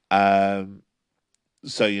 So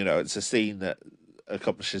it's a scene that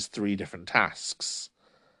accomplishes three different tasks.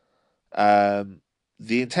 The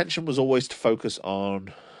intention was always to focus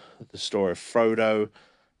on the story of Frodo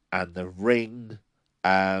and the ring,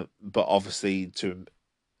 but obviously to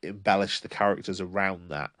embellish the characters around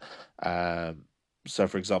that. So,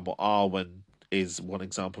 for example, Arwen is one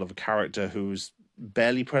example of a character who's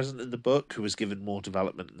barely present in the book, who was given more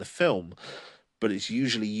development in the film, but it's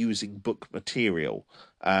usually using book material.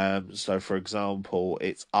 So, for example,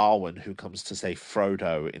 it's Arwen who comes to save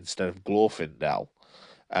Frodo instead of Glorfindel,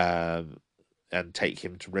 and take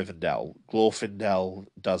him to Rivendell. Glorfindel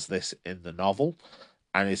does this in the novel,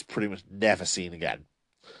 and is pretty much never seen again.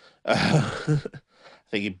 I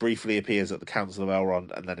think he briefly appears at the Council of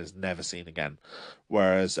Elrond and then is never seen again.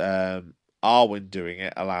 Whereas Arwen doing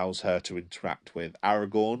it allows her to interact with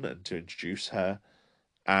Aragorn and to introduce her,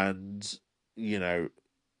 and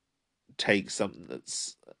take something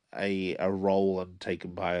that's a role and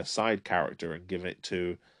taken by a side character and give it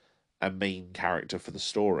to a main character for the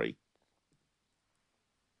story.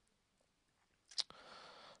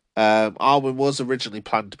 Arwen was originally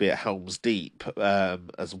planned to be at Helm's Deep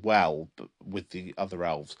as well, but with the other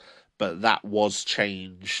elves, but that was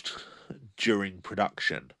changed during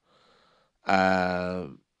production.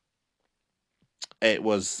 It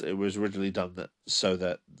was originally done so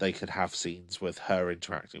that they could have scenes with her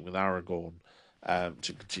interacting with Aragorn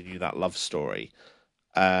to continue that love story.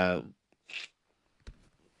 But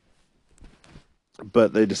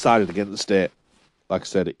they decided against it, like I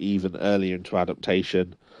said, even earlier into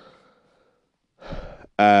adaptation,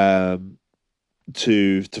 to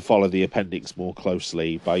follow the appendix more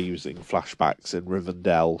closely by using flashbacks in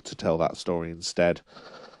Rivendell to tell that story instead.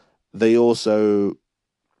 There was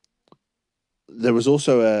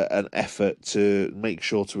also an effort to make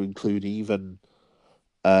sure to include even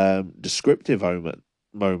descriptive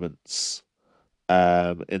moments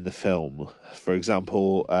in the film. For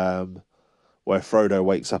example, where Frodo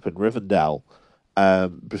wakes up in Rivendell,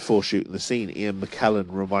 before shooting the scene, Ian McKellen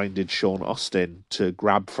reminded Sean Astin to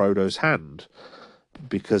grab Frodo's hand,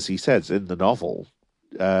 because he says in the novel,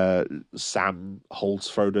 Sam holds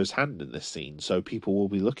Frodo's hand in this scene, so people will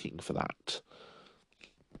be looking for that.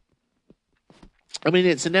 I mean,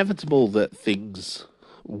 it's inevitable that things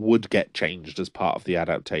would get changed as part of the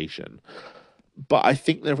adaptation, but I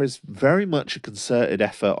think there is very much a concerted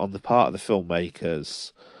effort on the part of the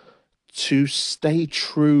filmmakers to stay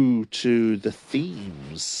true to the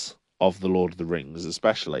themes of The Lord of the Rings,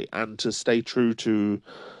 especially, and to stay true to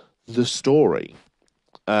the story.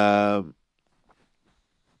 Some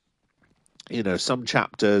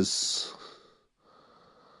chapters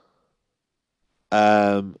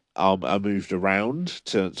are moved around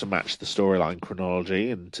to match the storyline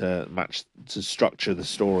chronology and to structure the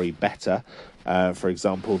story better. For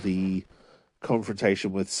example, the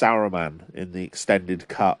confrontation with Saruman in the extended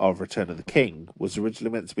cut of Return of the King was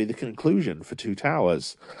originally meant to be the conclusion for Two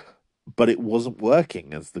Towers, but it wasn't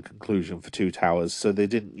working as the conclusion for Two Towers, so they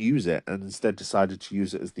didn't use it and instead decided to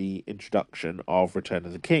use it as the introduction of Return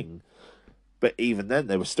of the King. But even then,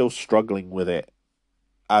 they were still struggling with it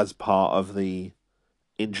as part of the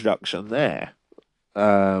introduction there.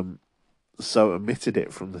 So omitted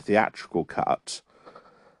it from the theatrical cut.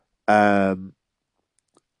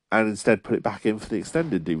 And instead put it back in for the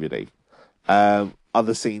extended DVD.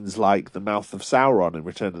 Other scenes like the mouth of Sauron in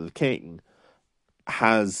Return of the King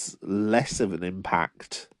has less of an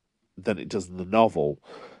impact than it does in the novel,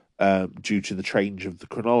 due to the change of the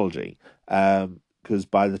chronology. Because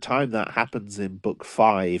by the time that happens in Book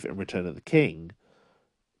 5 in Return of the King,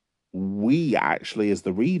 we actually, as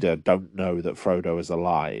the reader, don't know that Frodo is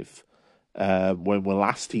alive. When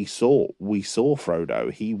we saw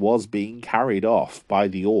Frodo, he was being carried off by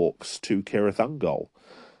the orcs to Cirith Ungol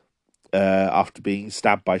after being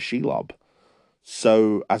stabbed by Shelob.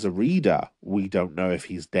 So, as a reader, we don't know if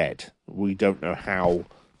he's dead. We don't know how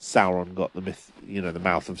Sauron got the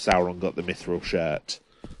mouth of Sauron got the mithril shirt.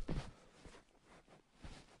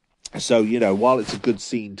 So, while it's a good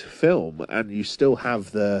scene to film, and you still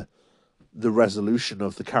have the resolution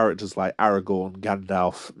of the characters like Aragorn,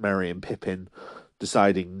 Gandalf, Merry, and Pippin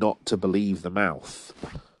deciding not to believe the mouth,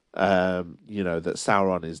 that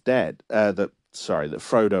Sauron is dead, that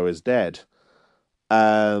Frodo is dead,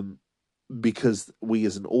 because we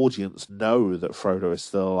as an audience know that Frodo is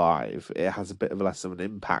still alive. It has a bit of less of an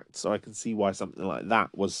impact, so I can see why something like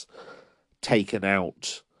that was taken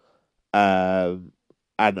out and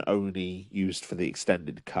only used for the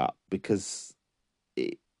extended cut, because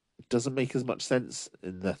it doesn't make as much sense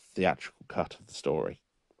in the theatrical cut of the story.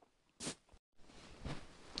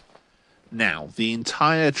 Now, the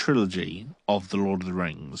entire trilogy of The Lord of the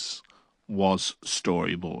Rings was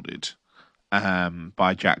storyboarded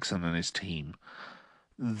by Jackson and his team.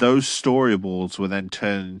 Those storyboards were then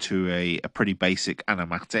turned into a pretty basic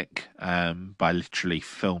animatic by literally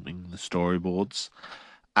filming the storyboards.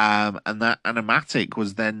 And that animatic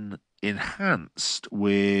was then enhanced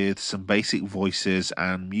with some basic voices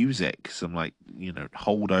and music, some like,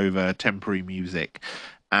 holdover temporary music,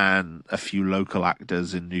 and a few local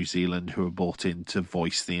actors in New Zealand who were brought in to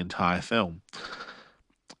voice the entire film.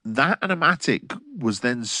 That animatic was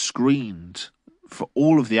then screened for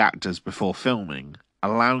all of the actors before filming,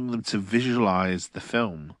 allowing them to visualize the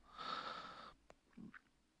film.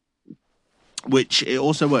 Which it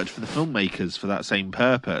also worked for the filmmakers for that same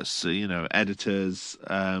purpose. So, editors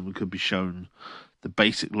could be shown the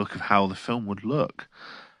basic look of how the film would look.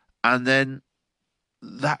 And then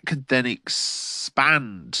that could then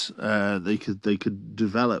expand. They could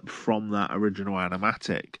develop from that original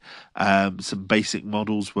animatic. Some basic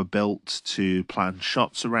models were built to plan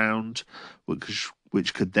shots around,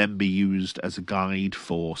 which could then be used as a guide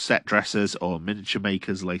for set dressers or miniature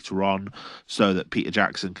makers later on, so that Peter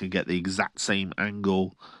Jackson can get the exact same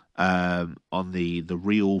angle on the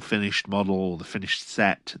real finished model or the finished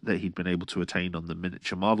set that he'd been able to attain on the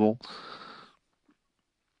miniature model.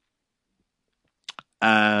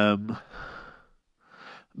 Back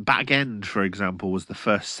End, for example, was the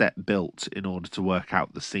first set built in order to work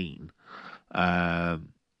out the scene.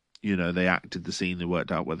 They acted the scene, they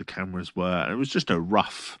worked out where the cameras were, and it was just a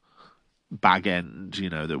rough bag end,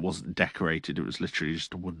 that wasn't decorated. It was literally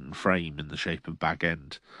just a wooden frame in the shape of Bag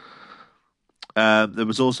End. There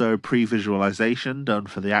was also pre-visualization done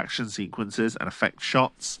for the action sequences and effect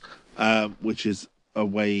shots, which is a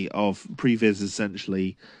way of previs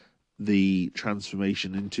essentially the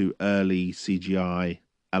transformation into early CGI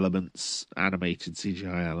elements, animated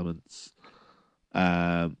CGI elements,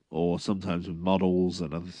 or sometimes with models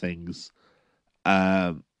and other things.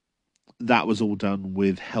 That was all done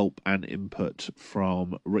with help and input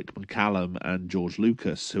from Rick McCallum and George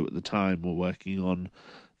Lucas, who at the time were working on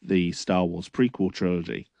the Star Wars prequel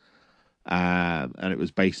trilogy. And it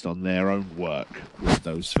was based on their own work with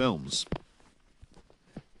those films.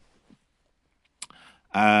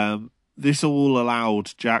 This all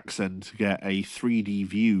allowed Jackson to get a 3D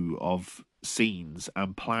view of scenes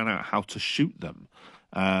and plan out how to shoot them.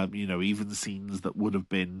 Even the scenes that would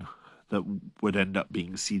end up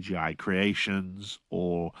being CGI creations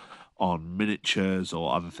or on miniatures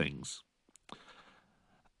or other things.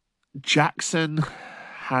 Jackson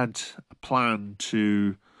had a plan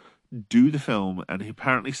to do the film, and he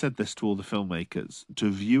apparently said this to all the filmmakers,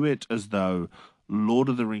 to view it as though Lord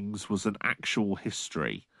of the Rings was an actual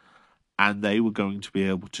history, and they were going to be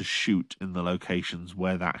able to shoot in the locations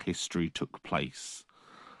where that history took place.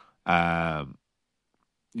 The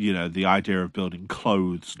idea of building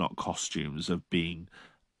clothes, not costumes, of building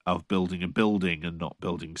a building and not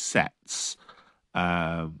building sets.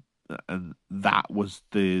 And that was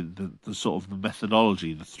the sort of the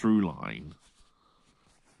methodology, the through line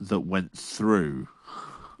that went through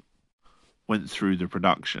the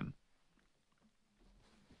production.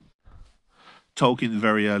 Tolkien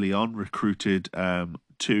very early on recruited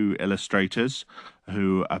two illustrators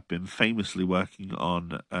who have been famously working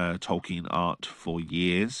on Tolkien art for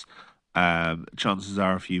years. Chances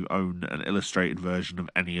are, if you own an illustrated version of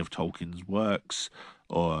any of Tolkien's works,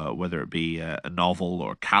 or whether it be a novel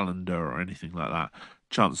or a calendar or anything like that,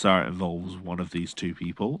 chances are it involves one of these two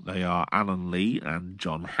people. They are Alan Lee and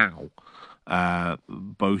John Howe,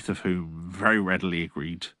 both of whom very readily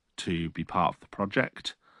agreed to be part of the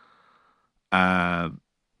project. And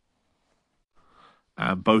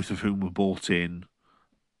both of whom were brought in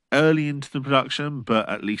early into the production, but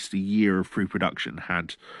at least a year of pre-production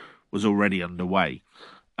was already underway.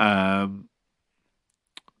 Weta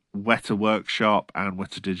Workshop and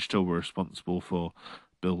Weta Digital were responsible for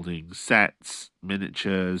building sets,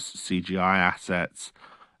 miniatures, CGI assets,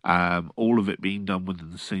 all of it being done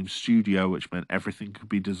within the same studio, which meant everything could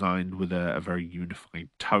be designed with a very unified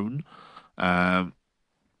tone.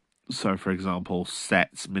 So, for example,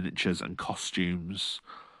 sets, miniatures, and costumes,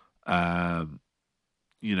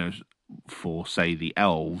 for, say, the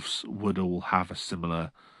elves, would all have a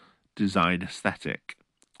similar design aesthetic.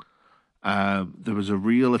 There was a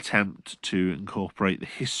real attempt to incorporate the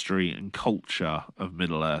history and culture of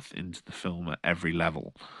Middle-earth into the film at every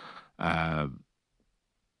level, done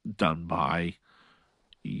by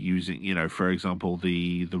using, for example,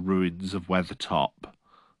 the ruins of Weathertop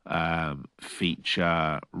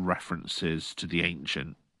feature references to the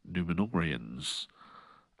ancient Númenóreans.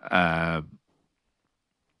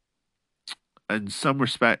 In some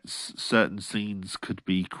respects, certain scenes could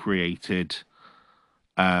be created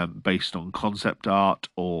based on concept art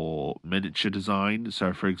or miniature design.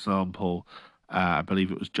 So, for example, I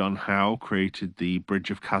believe it was John Howe created the Bridge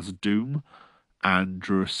of Khazad-dûm and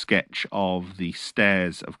drew a sketch of the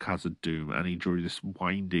stairs of Khazad-dûm, and he drew this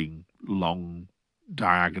winding, long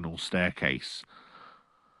diagonal staircase,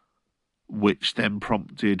 which then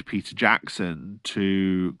prompted Peter Jackson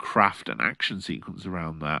to craft an action sequence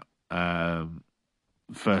around that.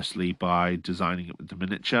 Firstly, by designing it with the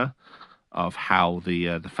miniature of how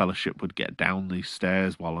the Fellowship would get down these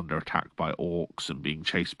stairs while under attack by orcs and being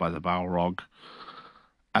chased by the Balrog.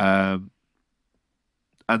 And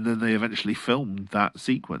then they eventually filmed that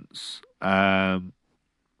sequence. The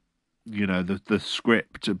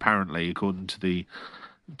script, apparently, according to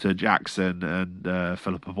Jackson and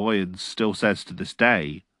Philippa Boyens, still says to this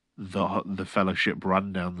day the Fellowship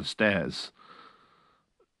run down the stairs.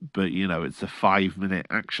 But it's a 5-minute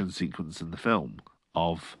action sequence in the film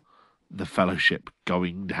of the Fellowship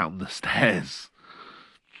going down the stairs.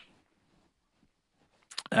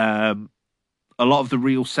 A lot of the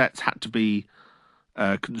real sets had to be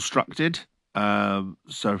constructed.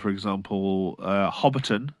 So, for example,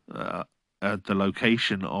 Hobbiton, the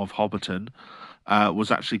location of Hobbiton, was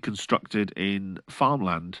actually constructed in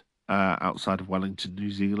farmland outside of Wellington,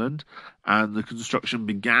 New Zealand, and the construction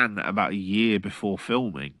began about a year before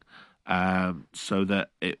filming, so that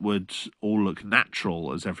it would all look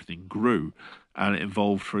natural as everything grew. And it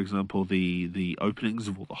involved, for example, the openings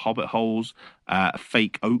of all the hobbit holes, a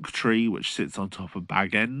fake oak tree which sits on top of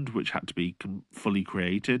Bag End, which had to be fully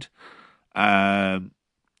created, as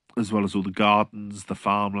well as all the gardens, the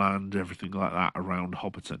farmland, everything like that around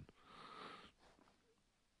Hobbiton.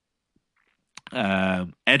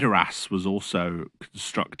 Edoras was also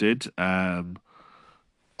constructed.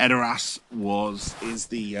 Edoras is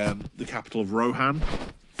the capital of Rohan,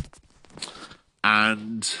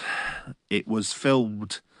 and it was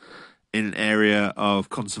filmed in an area of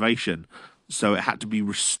conservation, so it had to be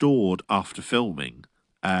restored after filming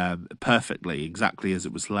perfectly, exactly as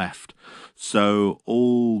it was left. So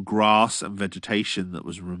all grass and vegetation that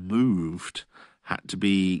was removed had to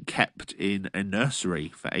be kept in a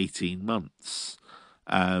nursery for 18 months,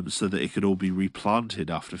 so that it could all be replanted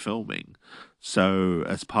after filming. So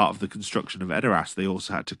as part of the construction of Edoras, they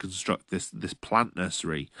also had to construct this plant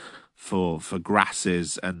nursery for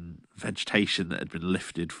grasses and vegetation that had been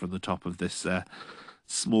lifted from the top of this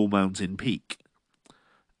small mountain peak.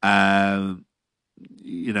 The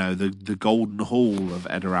Golden Hall of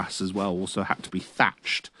Edoras as well also had to be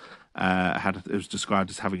thatched. It was described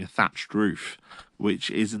as having a thatched roof,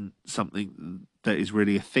 which isn't something that is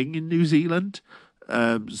really a thing in New Zealand.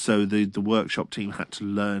 So the workshop team had to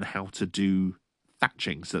learn how to do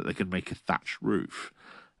thatching so that they could make a thatched roof.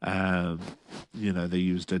 They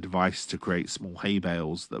used a device to create small hay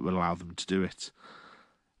bales that would allow them to do it.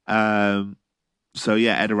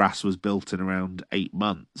 Edoras was built in around 8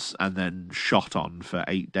 months and then shot on for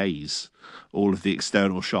 8 days. All of the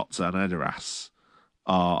external shots on Edoras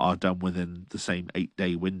are done within the same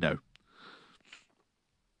 8-day window.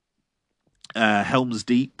 Helm's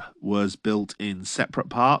Deep was built in separate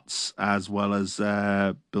parts, as well as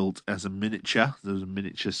built as a miniature. There was a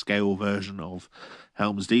miniature scale version of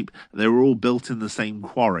Helm's Deep. They were all built in the same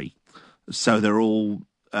quarry, so they're all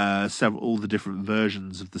all the different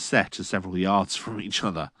versions of the set are several yards from each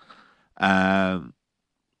other.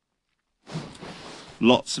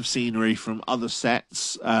 Lots of scenery from other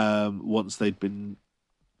sets, once they'd been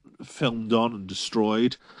filmed on and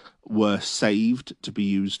destroyed, were saved to be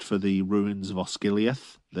used for the ruins of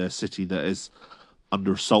Osgiliath, the city that is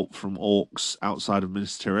under assault from orcs outside of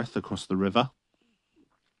Minas Tirith across the river.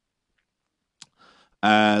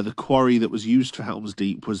 The quarry that was used for Helm's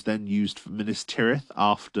Deep was then used for Minas Tirith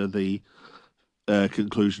after the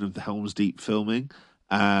conclusion of the Helm's Deep filming.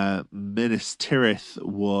 Minas Tirith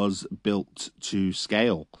was built to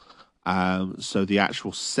scale, so the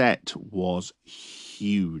actual set was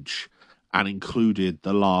huge and included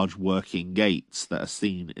the large working gates that are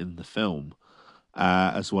seen in the film,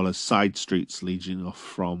 as well as side streets leading off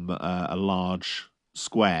from a large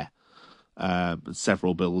square,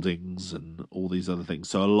 several buildings and all these other things.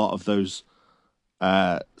 So a lot of those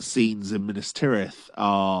scenes in Minas Tirith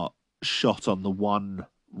are shot on the one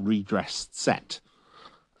redressed set.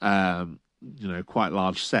 Quite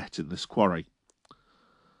large set in this quarry.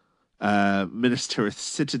 Minas Tirith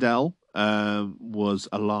Citadel was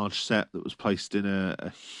a large set that was placed in a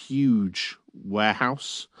huge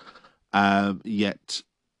warehouse. Yet,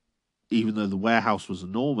 even though the warehouse was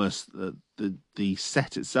enormous, the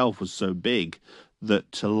set itself was so big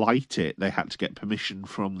that to light it, they had to get permission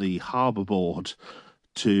from the harbour board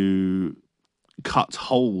to cut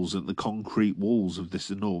holes in the concrete walls of this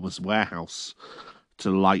enormous warehouse to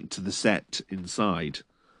light the set inside.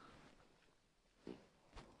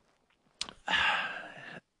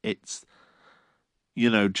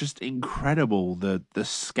 just incredible the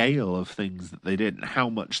scale of things that they did and how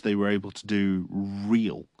much they were able to do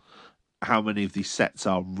real. How many of these sets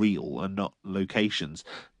are real and not locations?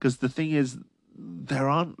 Because the thing is, there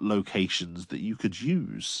aren't locations that you could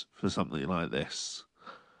use for something like this,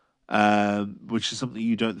 which is something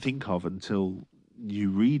you don't think of until you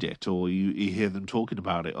read it or you hear them talking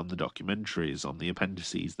about it on the documentaries, on the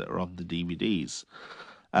appendices that are on the DVDs.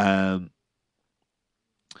 Um,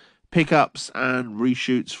 Pickups and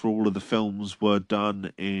reshoots for all of the films were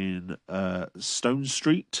done in Stone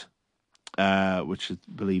Street, which I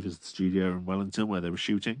believe is the studio in Wellington where they were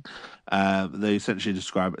shooting. They essentially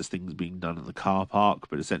describe it as things being done in the car park,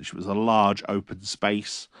 but essentially it was a large open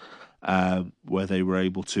space where they were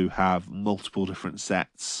able to have multiple different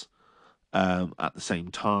sets at the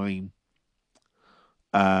same time.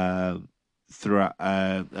 Throughout,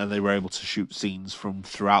 and they were able to shoot scenes from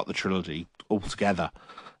throughout the trilogy all together.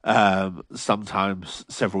 Sometimes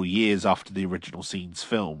several years after the original scenes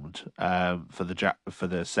filmed for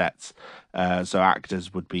the sets, so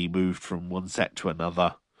actors would be moved from one set to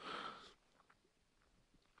another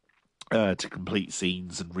to complete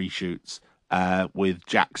scenes and reshoots. With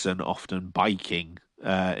Jackson often biking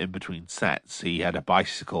in between sets, he had a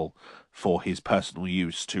bicycle for his personal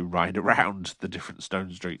use to ride around the different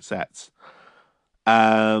Stone Street sets.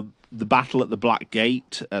 The battle at the Black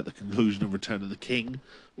Gate at the conclusion of Return of the King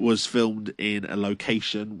was filmed in a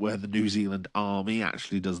location where the New Zealand Army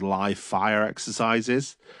actually does live fire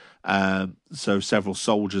exercises. So several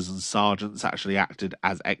soldiers and sergeants actually acted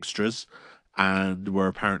as extras and were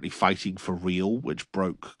apparently fighting for real, which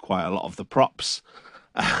broke quite a lot of the props.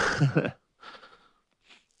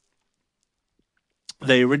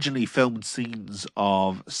 They originally filmed scenes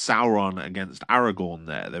of Sauron against Aragorn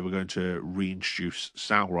there. They were going to reintroduce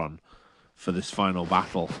Sauron for this final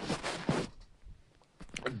battle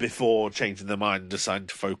before changing their mind and deciding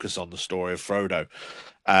to focus on the story of Frodo.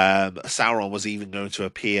 Sauron was even going to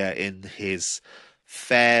appear in his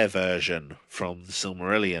fair version from the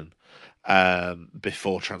Silmarillion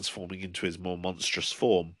before transforming into his more monstrous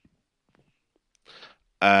form.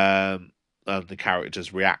 And the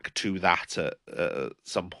characters react to that at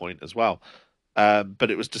some point as well.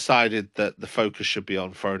 But it was decided that the focus should be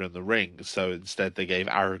on Frodo and the Ring, so instead they gave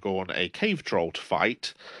Aragorn a cave troll to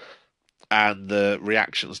fight, and the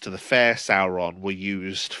reactions to the fair Sauron were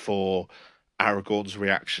used for Aragorn's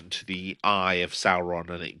reaction to the eye of Sauron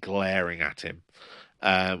and it glaring at him,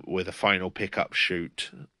 with a final pickup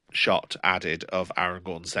shot added of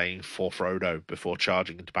Aragorn saying "for Frodo" before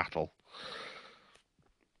charging into battle.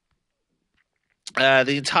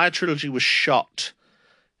 The entire trilogy was shot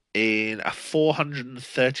in a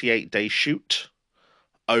 438-day shoot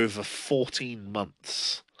over 14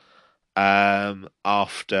 months after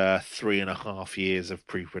 3.5 years of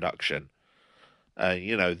pre-production.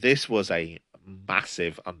 This was a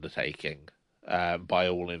massive undertaking by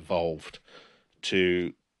all involved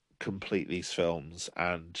to complete these films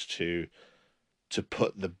and to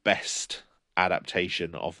put the best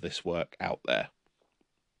adaptation of this work out there.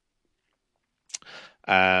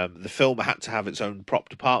 The film had to have its own prop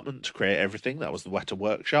department to create everything. That was the Weta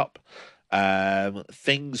Workshop.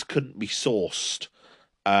 Things couldn't be sourced,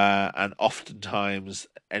 and oftentimes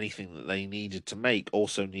anything that they needed to make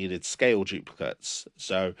also needed scale duplicates.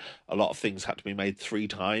 So a lot of things had to be made 3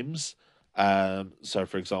 times. So,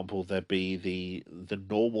 for example, there'd be the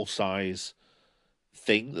normal size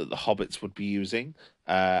thing that the hobbits would be using,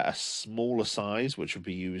 a smaller size which would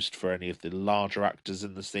be used for any of the larger actors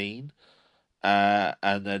in the scene.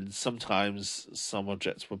 And then sometimes some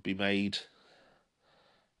objects would be made,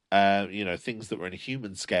 things that were in a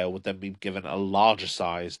human scale would then be given a larger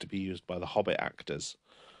size to be used by the Hobbit actors.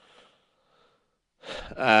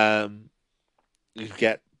 You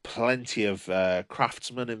get plenty of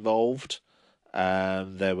craftsmen involved.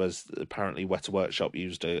 There was apparently Weta Workshop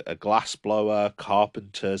used a glass blower,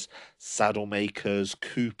 carpenters, saddle makers,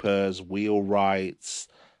 coopers, wheelwrights,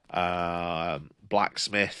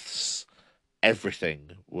 blacksmiths.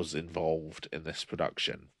 Everything was involved in this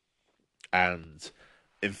production, and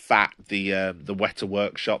in fact, the Weta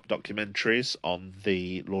Workshop documentaries on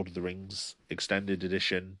the Lord of the Rings extended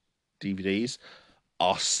edition DVDs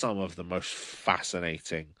are some of the most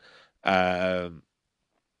fascinating. They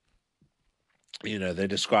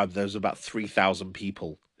described there was about 3,000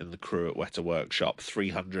 people in the crew at Weta Workshop,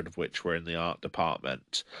 300 of which were in the art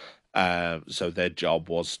department. So their job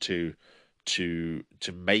was to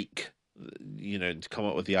make, to come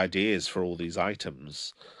up with the ideas for all these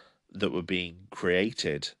items that were being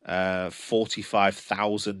created.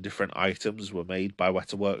 45,000 different items were made by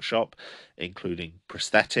Weta Workshop, including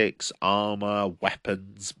prosthetics, armor,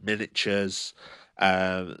 weapons, miniatures,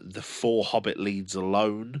 The four Hobbit leads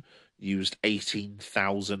alone used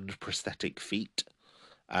 18,000 prosthetic feet.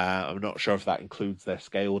 I'm not sure if that includes their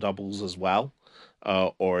scale doubles as well,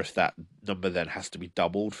 or if that number then has to be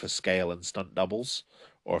doubled for scale and stunt doubles,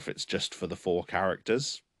 or if it's just for the four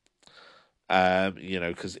characters.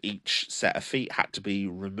 Because each set of feet had to be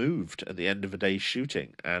removed at the end of a day's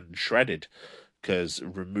shooting and shredded, because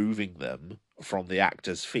removing them from the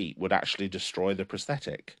actor's feet would actually destroy the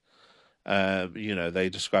prosthetic. They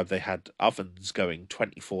described they had ovens going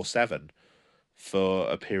 24/7 for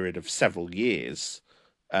a period of several years,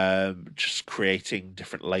 just creating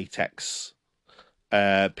different latex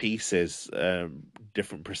pieces,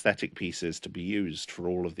 different prosthetic pieces to be used for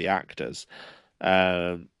all of the actors.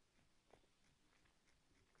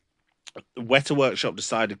 Weta Workshop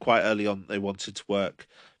decided quite early on that they wanted to work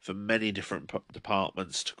for many different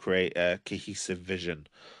departments to create a cohesive vision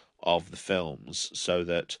of the films, so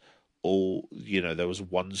that there was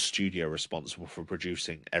one studio responsible for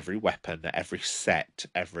producing every weapon, every set,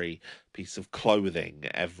 every piece of clothing,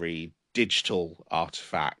 every digital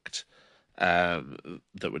artifact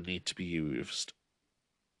that would need to be used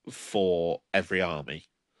for every army,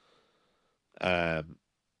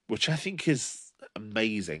 which I think is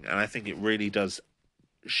amazing, and I think it really does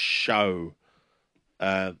show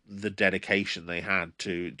the dedication they had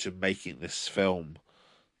to making this film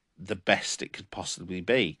the best it could possibly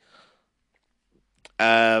be.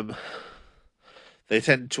 They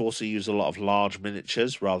tend to also use a lot of large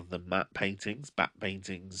miniatures rather than matte paintings. Matte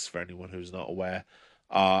paintings, for anyone who's not aware,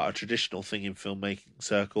 are a traditional thing in filmmaking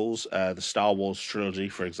circles. The Star Wars trilogy,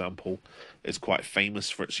 for example, is quite famous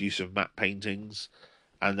for its use of matte paintings,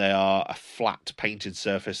 and they are a flat painted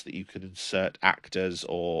surface that you can insert actors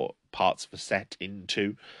or parts of a set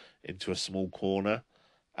into a small corner,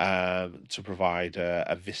 to provide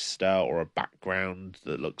a vista or a background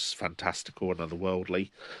that looks fantastical and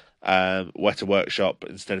otherworldly. Weta Workshop,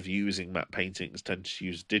 instead of using matte paintings, tend to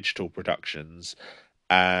use digital productions,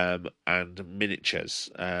 and miniatures.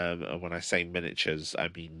 And when I say miniatures, I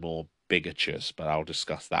mean more bigatures, but I'll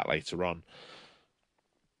discuss that later on.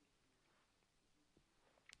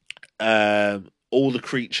 All the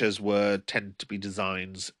creatures tend to be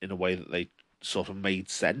designed in a way that they sort of made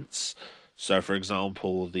sense. So, for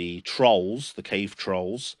example, the trolls, the cave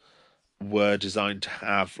trolls, were designed to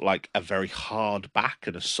have like a very hard back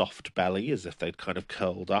and a soft belly, as if they'd kind of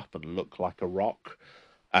curled up and look like a rock.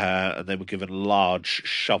 And they were given large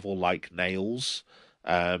shovel-like nails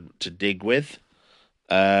to dig with.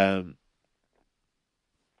 Um,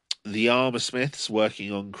 the armor smiths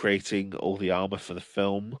working on creating all the armor for the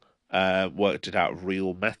film worked it out of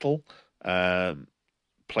real metal,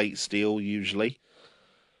 plate steel usually.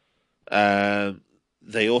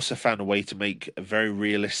 They also found a way to make a very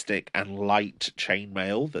realistic and light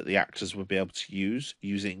chainmail that the actors would be able to use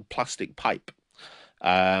using plastic pipe.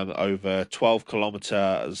 Over 12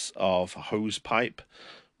 kilometers of hose pipe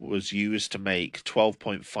was used to make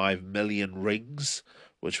 12.5 million rings,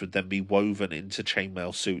 which would then be woven into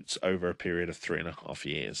chainmail suits over a period of 3.5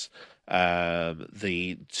 years.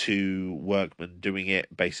 The two workmen doing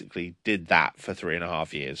it basically did that for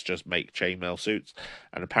 3.5 years, just make chainmail suits,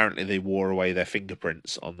 and apparently they wore away their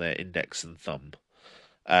fingerprints on their index and thumb.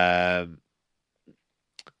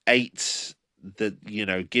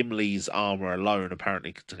 Gimli's armor alone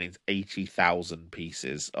apparently contains 80,000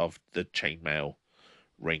 pieces of the chainmail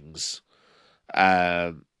rings,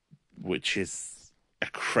 which is a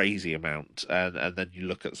crazy amount. And then you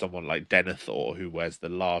look at someone like Denethor, who wears the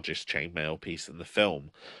largest chainmail piece in the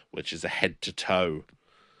film, which is a head to toe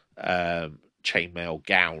chainmail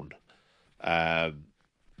gown.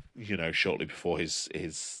 Shortly before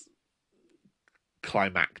his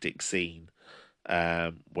climactic scene,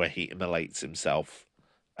 where he immolates himself.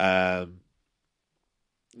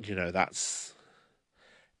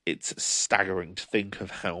 It's staggering to think of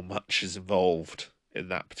how much is involved in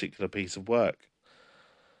that particular piece of work.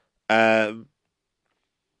 There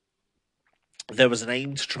was an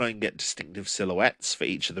aim to try and get distinctive silhouettes for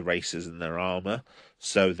each of the races in their armor,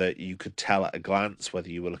 so that you could tell at a glance whether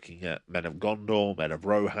you were looking at men of Gondor, men of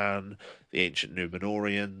Rohan, the ancient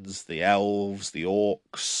Númenóreans, the elves, the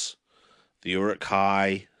orcs, the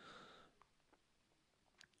Uruk-hai,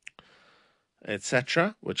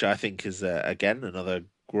 etc., which I think is, again, another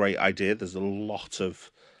great idea. There's a lot of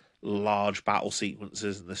large battle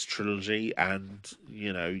sequences in this trilogy, and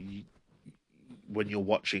when you're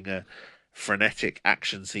watching a frenetic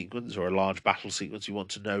action sequence or a large battle sequence, you want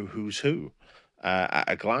to know who's who at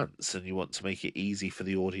a glance, and you want to make it easy for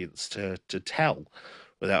the audience to tell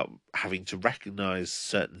without having to recognize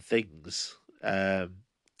certain things.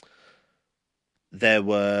 There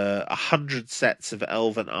were 100 sets of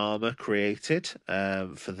elven armor created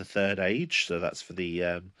for the Third Age, so that's for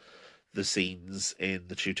the scenes in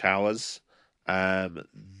the Two Towers. Um,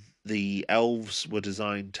 the elves were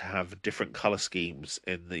designed to have different color schemes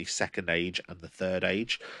in the Second Age and the Third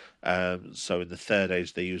Age. So in the Third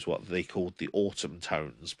Age, they use what they called the autumn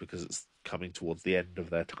tones because it's coming towards the end of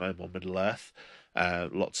their time on Middle Earth.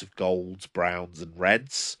 Lots of golds, browns, and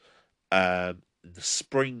reds. The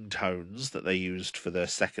spring tones that they used for the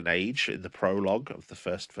Second Age in the prologue of the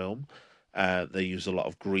first film. They use a lot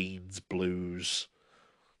of greens, blues,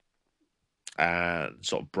 and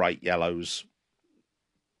sort of bright yellows.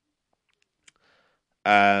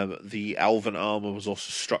 The elven armor was also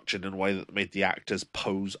structured in a way that made the actors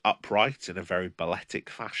pose upright in a very balletic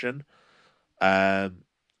fashion,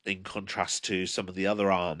 in contrast to some of the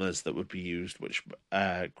other armors that would be used, which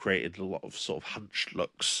created a lot of sort of hunched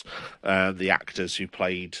looks. The actors who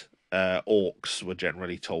played orcs were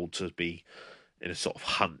generally told to be in a sort of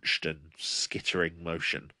hunched and skittering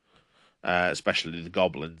motion, especially the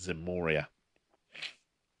goblins in Moria.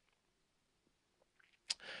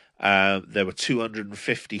 There were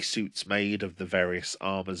 250 suits made of the various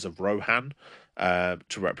armors of Rohan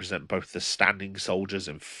to represent both the standing soldiers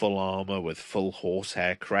in full armor with full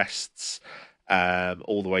horsehair crests,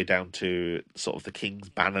 all the way down to sort of the king's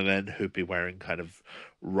bannermen who'd be wearing kind of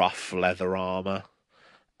rough leather armor.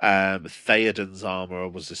 Theoden's armor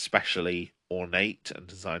was especially ornate and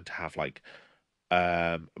designed to have like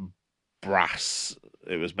um, brass.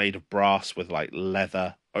 It was made of brass with like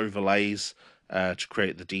leather overlays to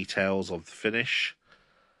create the details of the finish.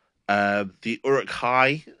 The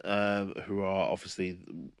Uruk-hai, who are obviously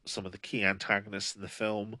some of the key antagonists in the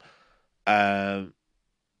film, um,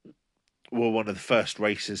 were one of the first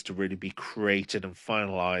races to really be created and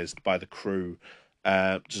finalized by the crew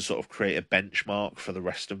to sort of create a benchmark for the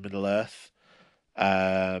rest of Middle Earth.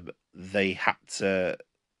 They had to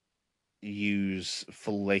use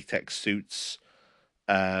full latex suits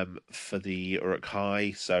for the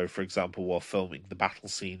Uruk-hai. So, for example, while filming the battle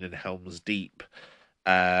scene in Helm's Deep,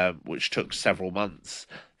 which took several months,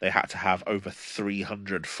 they had to have over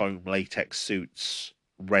 300 foam latex suits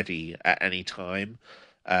ready at any time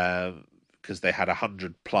because they had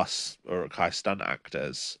 100+ Uruk-hai stunt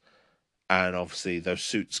actors. And obviously, those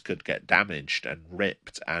suits could get damaged and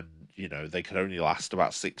ripped, and they could only last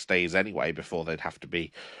about 6 days anyway before they'd have to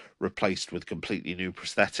be replaced with completely new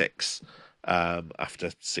prosthetics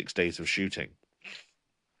after 6 days of shooting.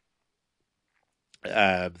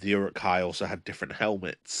 The Uruk-hai also had different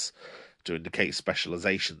helmets to indicate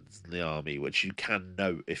specializations in the army, which you can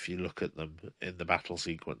note if you look at them in the battle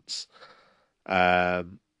sequence. There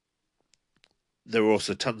were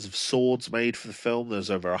also tons of swords made for the film. There's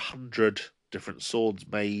over 100 different swords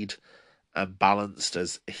made and balanced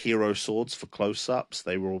as hero swords for close-ups.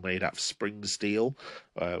 They were all made out of spring steel,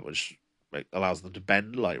 which allows them to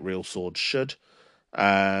bend like real swords should.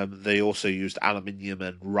 They also used aluminium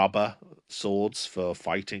and rubber swords for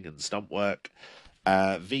fighting and stunt work.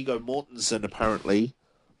 Viggo Mortensen apparently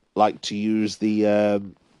liked to use the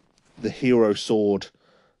hero sword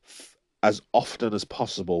as often as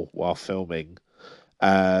possible while filming,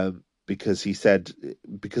 because he said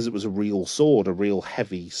because it was a real sword, a real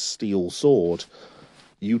heavy steel sword,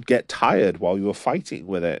 you'd get tired while you were fighting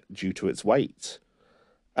with it due to its weight.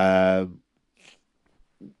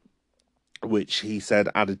 Which he said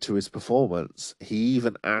added to his performance. He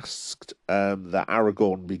even asked that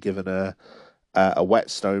Aragorn be given a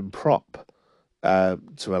whetstone prop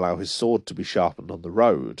to allow his sword to be sharpened on the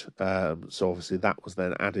road. So obviously that was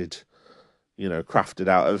then added, crafted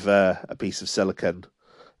out of a piece of silicon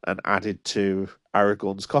and added to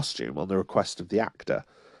Aragorn's costume on the request of the actor.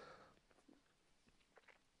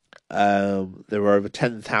 There were over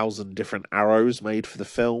 10,000 different arrows made for the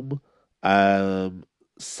film.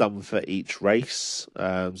 Some for each race.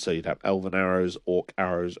 So you'd have elven arrows, orc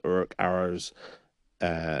arrows, uruk arrows,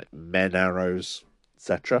 men arrows,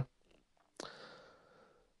 etc.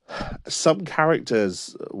 Some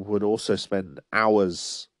characters would also spend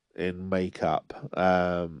hours in makeup.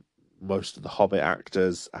 Most of the Hobbit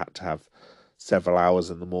actors had to have several hours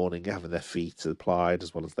in the morning having their feet applied,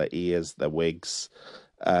 as well as their ears, their wigs.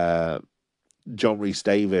 John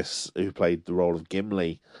Rhys-Davies, who played the role of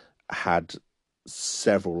Gimli, had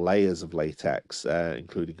several layers of latex,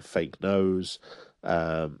 including a fake nose,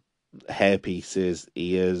 hair pieces,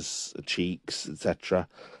 ears, cheeks, etc.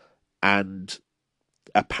 And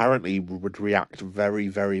apparently would react very,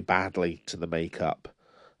 very badly to the makeup.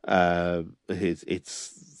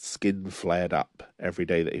 Its skin flared up every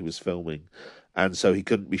day that he was filming, and so he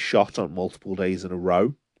couldn't be shot on multiple days in a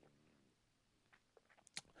row.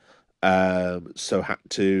 So had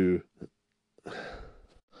to.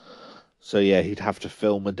 So yeah, he'd have to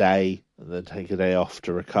film a day and then take a day off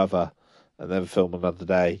to recover, and then film another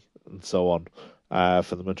day, and so on,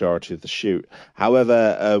 for the majority of the shoot.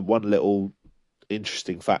 However, one little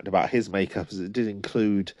interesting fact about his makeup is it did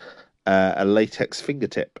include a latex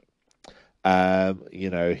fingertip.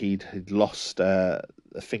 He'd lost a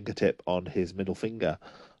fingertip on his middle finger,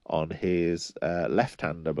 on his left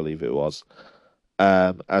hand, I believe it was,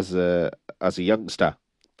 as a youngster,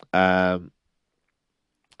 um,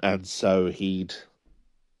 and so he'd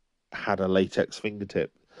had a latex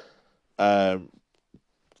fingertip um,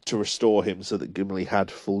 to restore him, so that Gimli had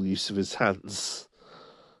full use of his hands,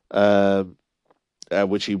 um,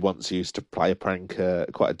 which he once used to play a prank,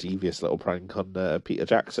 quite a devious little prank on Peter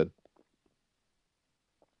Jackson.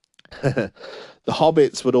 The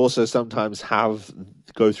hobbits would also sometimes have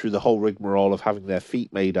go through the whole rigmarole of having their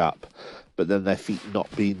feet made up, but then their feet not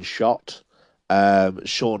being shot.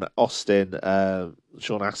 Sean Astin,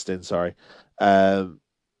 sorry, um,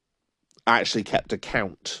 actually kept a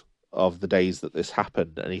count of the days that this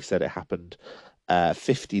happened, and he said it happened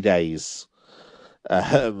 50 days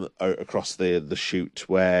across the shoot,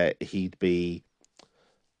 where he'd be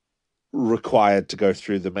required to go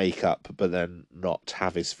through the makeup, but then not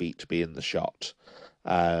have his feet be in the shot.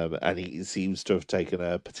 And he seems to have taken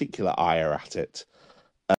a particular ire at it.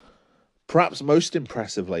 Perhaps most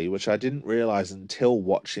impressively, which I didn't realize until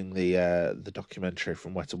watching the documentary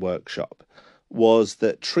from Weta Workshop, was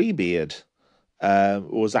that Treebeard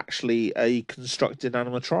was actually a constructed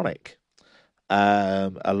animatronic,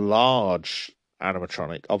 a large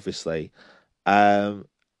animatronic, obviously, um,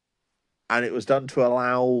 and it was done to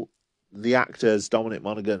allow the actors Dominic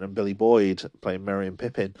Monaghan and Billy Boyd, playing Merry and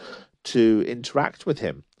Pippin, to interact with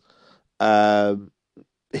him. Um,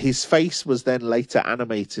 his face was then later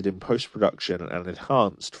animated in post production and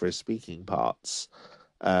enhanced for his speaking parts,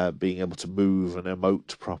 being able to move and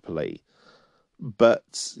emote properly.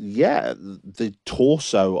 But yeah, the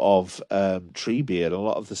torso of Treebeard, a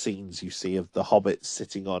lot of the scenes you see of the hobbits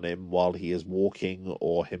sitting on him while he is walking,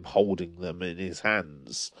 or him holding them in his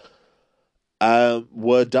hands,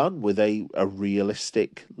 were done with a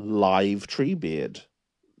realistic live Treebeard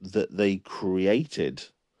that they created.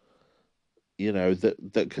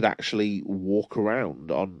 That could actually walk around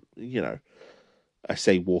on. I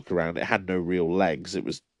say walk around. It had no real legs. It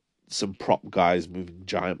was some prop guys moving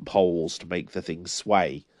giant poles to make the thing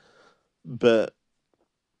sway. But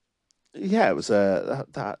yeah, it was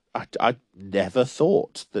that I never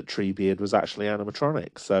thought that Treebeard was actually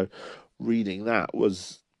animatronic. So reading that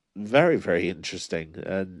was very, very interesting.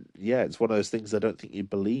 And yeah, it's one of those things I don't think you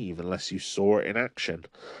believe unless you saw it in action.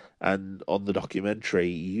 And on the documentary,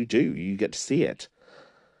 you do. You get to see it.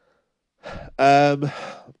 Um,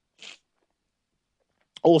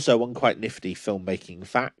 Also, one quite nifty filmmaking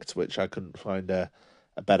fact, which I couldn't find a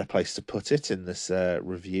better place to put it in this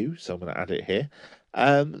review, so I'm going to add it here.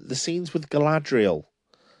 The scenes with Galadriel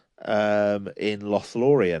in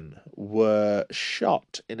Lothlorien were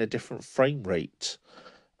shot in a different frame rate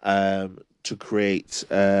to create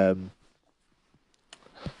a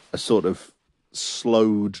sort of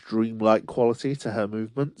slowed, dreamlike quality to her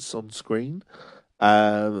movements on screen.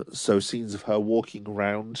 So scenes of her walking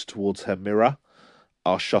around towards her mirror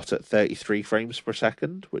are shot at 33 frames per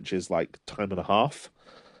second, which is like time and a half.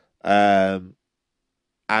 Um,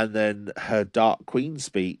 and then her Dark Queen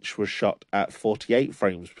speech was shot at 48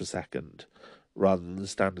 frames per second rather than the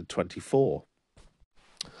standard 24.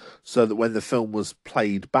 So that when the film was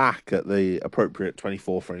played back at the appropriate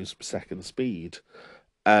 24 frames per second speed,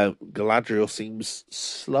 Galadriel seems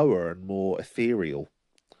slower and more ethereal,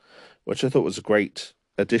 which I thought was a great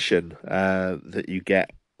addition that you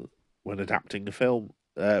get when adapting a film,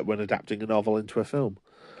 when adapting a novel into a film,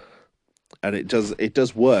 and it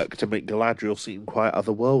does work to make Galadriel seem quite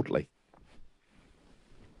otherworldly.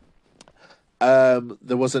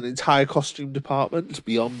 There was an entire costume department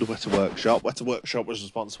beyond Weta Workshop. Weta Workshop was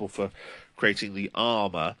responsible for creating the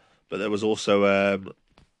armor, but there was also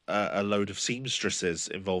a load of seamstresses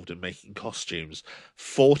involved in making costumes.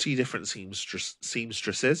 40 different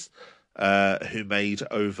seamstresses who made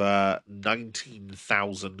over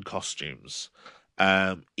 19,000 costumes.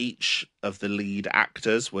 Each of the lead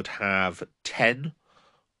actors would have 10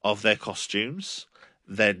 of their costumes,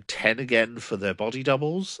 then 10 again for their body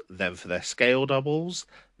doubles, then for their scale doubles,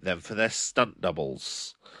 then for their stunt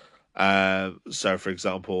doubles. So, for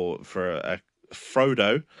example, for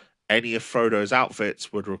Frodo, any of Frodo's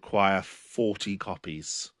outfits would require 40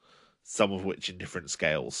 copies, some of which in different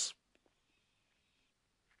scales.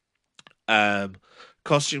 Um,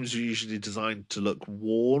 Costumes are usually designed to look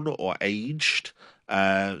worn or aged,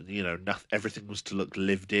 Everything was to look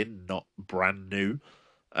lived in, not brand new.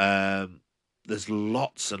 Um, there's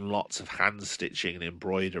lots and lots of hand stitching and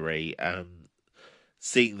embroidery.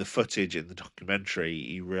 Seeing the footage in the documentary,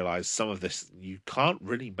 you realize some of this you can't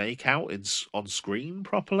really make out on screen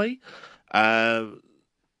properly. Um,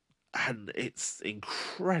 and it's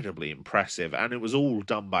incredibly impressive, and it was all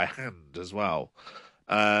done by hand as well.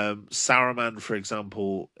 Saruman, for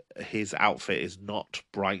example, his outfit is not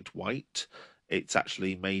bright white. It's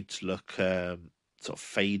actually made to look sort of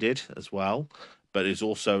faded as well, but is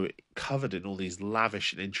also covered in all these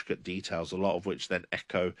lavish and intricate details, a lot of which then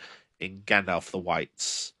echo in Gandalf the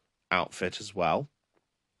White's outfit as well.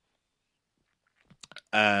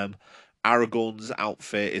 Um, Aragorn's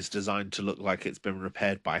outfit is designed to look like it's been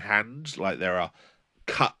repaired by hand, like there are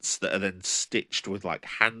cuts that are then stitched with like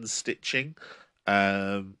hand stitching,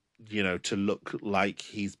 to look like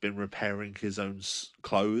he's been repairing his own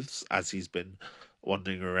clothes as he's been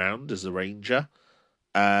wandering around as a ranger.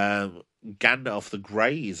 Gandalf the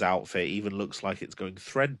Grey's outfit even looks like it's going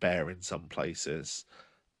threadbare in some places,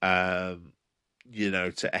 to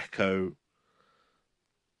echo,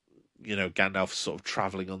 Gandalf sort of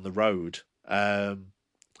traveling on the road.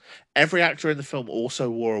 Every actor in the film also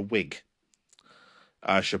wore a wig.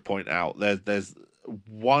 I should point out there's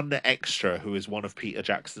one extra who is one of Peter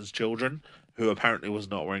Jackson's children who apparently was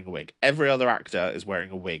not wearing a wig. Every other actor is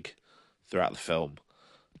wearing a wig throughout the film,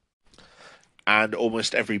 and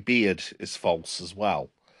almost every beard is false as well.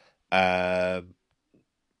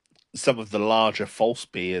 Some of the larger false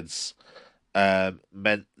beards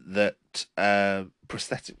meant that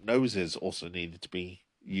prosthetic noses also needed to be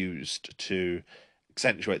used to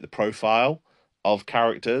accentuate the profile of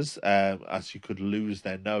characters, as you could lose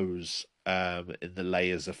their nose in the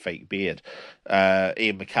layers of fake beard.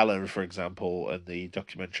 Ian McKellen, for example, in the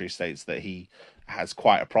documentary states that he has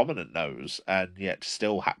quite a prominent nose and yet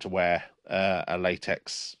still had to wear a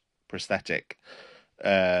latex prosthetic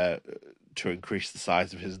to increase the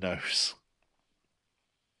size of his nose.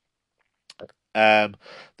 There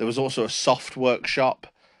was also a soft workshop,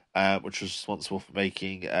 which was responsible for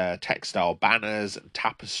making textile banners and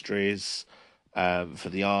tapestries for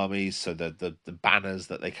the armies. So the banners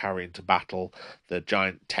that they carry into battle, the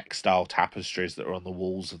giant textile tapestries that are on the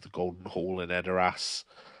walls of the Golden Hall in Edoras.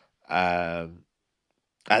 And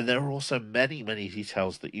there are also many, many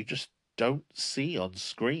details that you just don't see on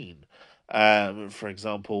screen. For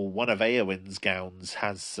example, one of Eowyn's gowns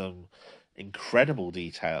has some incredible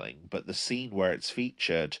detailing, but the scene where it's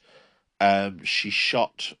featured, she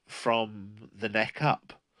shot from the neck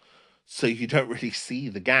up. So you don't really see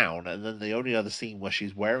the gown, and then the only other scene where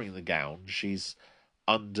she's wearing the gown, she's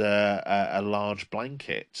under a large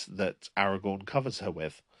blanket that Aragorn covers her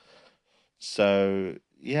with. So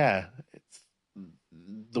yeah,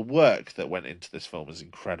 the work that went into this film is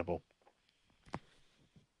incredible.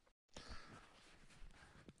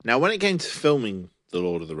 Now, when it came to filming The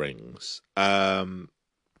Lord of the Rings, one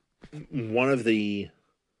of the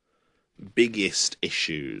biggest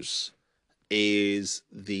issues is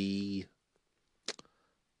the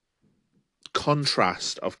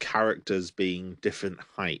contrast of characters being different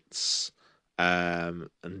heights and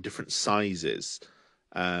different sizes.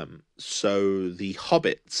 So the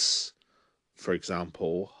hobbits, for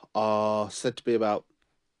example, are said to be about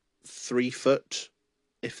 3 foot,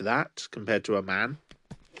 if that, compared to a man.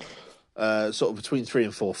 Sort of between 3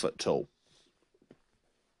 and 4 foot tall,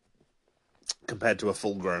 compared to a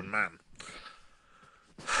full-grown man.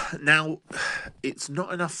 Now, it's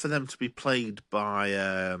not enough for them to be played by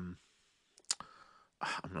I'm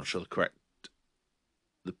not sure the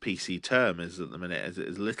PC term is at the minute.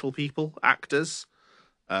 Is little people actors?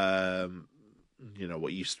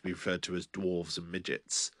 What used to be referred to as dwarves and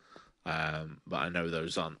midgets. But I know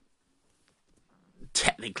those aren't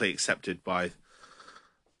technically accepted by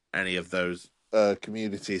any of those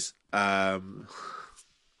communities. But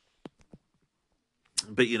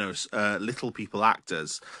little people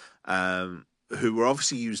actors who were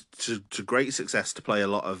obviously used to great success to play a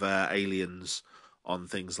lot of aliens on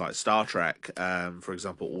things like Star Trek. For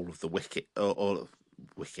example, all of the Wickets,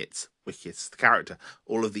 the character,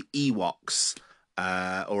 all of the Ewoks,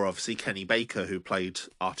 or obviously Kenny Baker, who played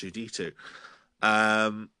R2-D2.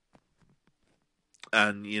 And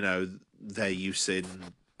their use in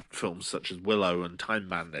films such as Willow and Time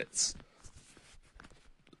Bandits.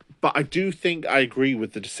 But I do think I agree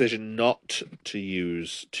with the decision not to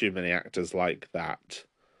use too many actors like that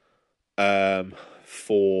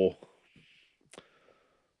for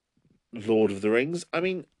Lord of the Rings. I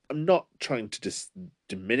mean, I'm not trying to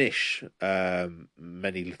diminish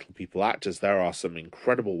many little people actors. There are some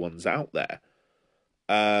incredible ones out there.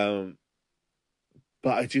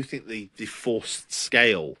 But I do think the forced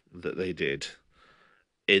scale that they did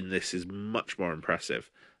in this is much more impressive,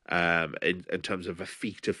 in terms of a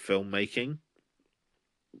feat of filmmaking.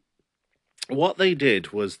 What they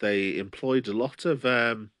did was they employed a lot of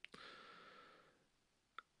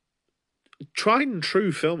tried and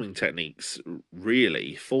true filming techniques.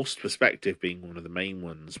 Really, forced perspective being one of the main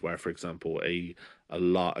ones. Where, for example, a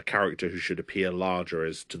character who should appear larger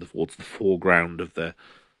is towards the foreground of the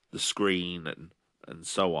screen, and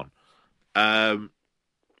so on. Um,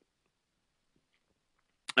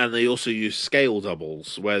 and they also use scale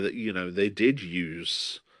doubles, where they did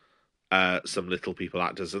use some little people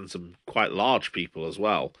actors and some quite large people as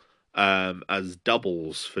well, as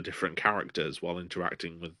doubles for different characters while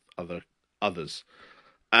interacting with others.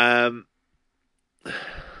 Um,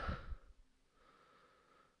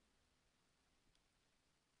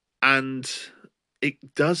 and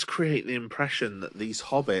it does create the impression that these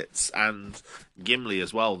hobbits and Gimli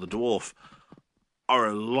as well, the dwarf, are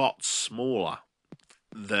a lot smaller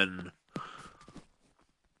than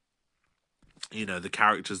the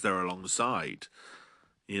characters they're alongside.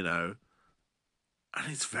 You know,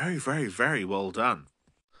 and it's very, very, very well done.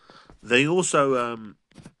 They also,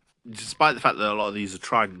 despite the fact that a lot of these are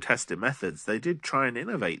tried and tested methods, they did try and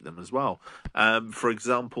innovate them as well. For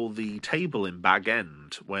example, the table in Bag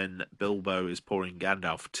End, when Bilbo is pouring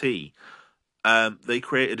Gandalf tea, they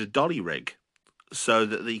created a dolly rig so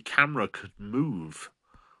that the camera could move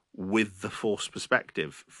with the forced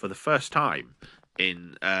perspective for the first time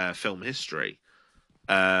in film history.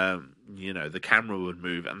 The camera would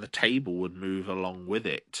move and the table would move along with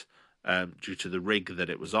it, due to the rig that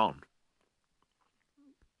it was on.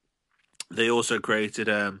 They also created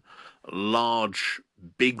large,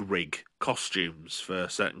 big rig costumes for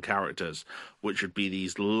certain characters, which would be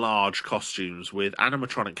these large costumes with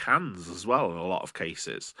animatronic hands as well in a lot of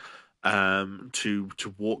cases, to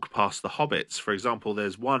walk past the hobbits. For example,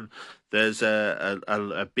 there's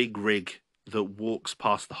a big rig that walks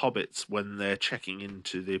past the hobbits when they're checking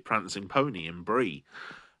into the Prancing Pony in Bree,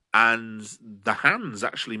 and the hands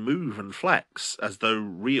actually move and flex as though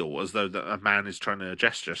real, as though a man is trying to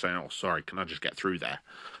gesture, saying, "Oh, sorry, can I just get through there?"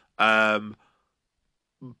 Um,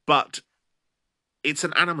 but it's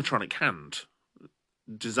an animatronic hand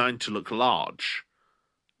designed to look large,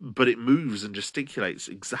 but it moves and gesticulates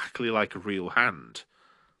exactly like a real hand.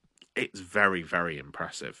 It's very, very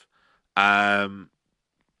impressive. Um,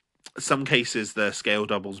 some cases, the scale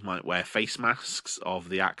doubles might wear face masks of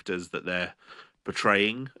the actors that they're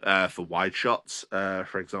portraying, for wide shots.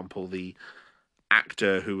 For example, the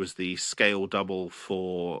actor who was the scale double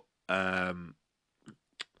for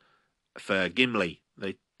Gimli,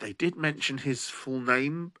 they did mention his full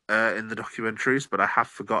name in the documentaries, but I have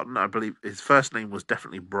forgotten. I believe his first name was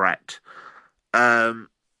definitely Brett. Um,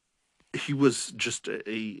 he was just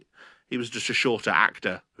he was just a shorter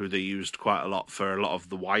actor who they used quite a lot for a lot of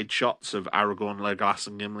the wide shots of Aragorn, Legolas,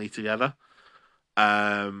 and Gimli together.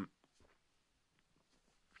 Um,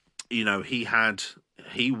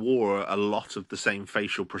 he wore a lot of the same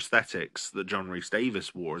facial prosthetics that John Rhys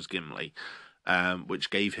Davies wore as Gimli, which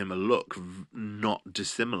gave him a look not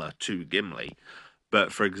dissimilar to Gimli.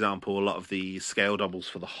 But for example, a lot of the scale doubles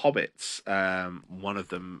for the hobbits, one of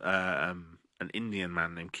them, an Indian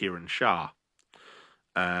man named Kiran Shah,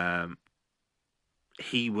 um,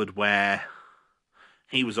 he would wear.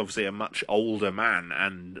 He was obviously a much older man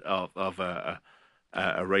and of a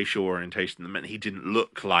racial orientation that meant he didn't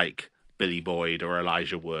look like Billy Boyd or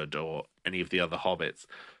Elijah Wood or any of the other hobbits.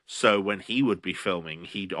 So when he would be filming,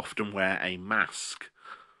 he'd often wear a mask,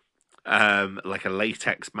 like a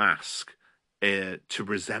latex mask, to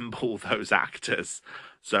resemble those actors.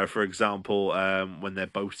 So, for example, when they're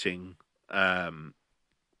boating, they're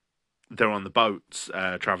on the boats,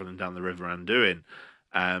 traveling down the River Anduin.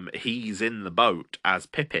 He's in the boat as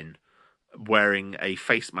Pippin, wearing a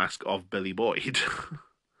face mask of Billy Boyd.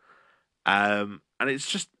 And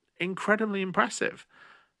it's just incredibly impressive.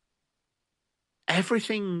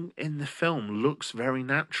 Everything in the film looks very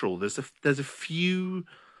natural. There's a few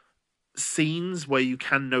scenes where you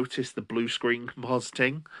can notice the blue screen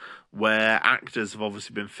compositing, where actors have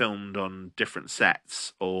obviously been filmed on different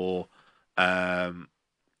sets, or an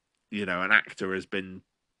actor has been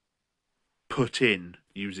put in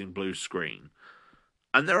using blue screen.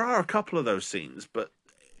 And there are a couple of those scenes, but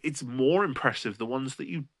it's more impressive the ones that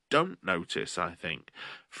you don't notice, I think.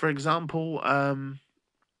 For example,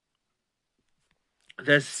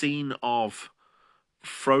 there's a scene of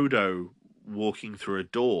Frodo walking through a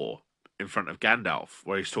door in front of Gandalf,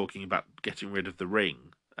 where he's talking about getting rid of the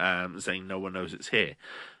ring, saying no one knows it's here.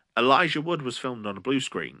 Elijah Wood was filmed on a blue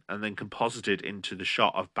screen and then composited into the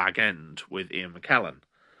shot of Bag End with Ian McKellen.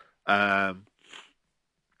 Um,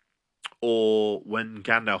 or when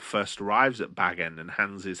Gandalf first arrives at Bag End and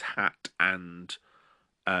hands his hat and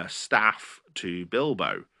staff to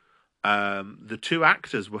Bilbo, the two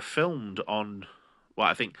actors were filmed on. Well,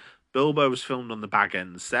 I think Bilbo was filmed on the Bag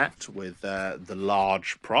End set with the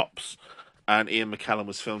large props, and Ian McKellen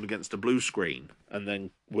was filmed against a blue screen, and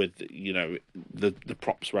then with the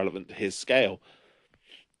props relevant to his scale.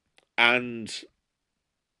 And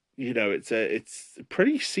it's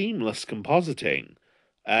pretty seamless compositing.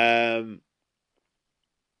 Um,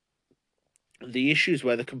 the issues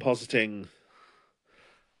where the compositing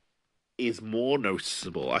is more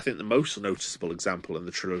noticeable. I think the most noticeable example in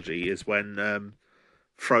the trilogy is when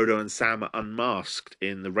Frodo and Sam are unmasked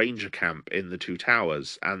in the ranger camp in the Two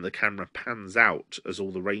Towers, and the camera pans out as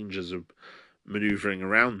all the rangers are maneuvering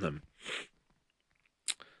around them.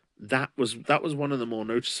 That was one of the more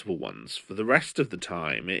noticeable ones. For the rest of the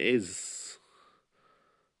time, it is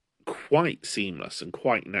quite seamless and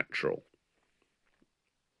quite natural,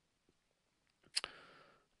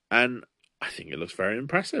 and I think it looks very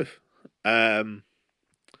impressive. Um,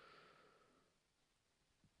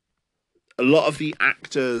 a lot of the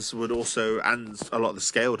actors would also, and a lot of the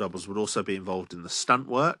scale doubles would also be involved in the stunt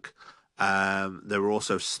work. There were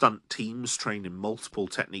also stunt teams trained in multiple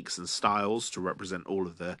techniques and styles to represent all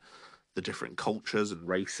of the different cultures and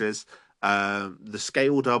races. The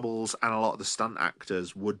scale doubles and a lot of the stunt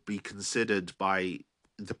actors would be considered by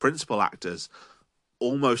the principal actors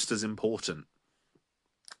almost as important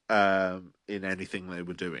in anything they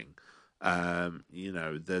were doing.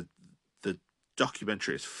 The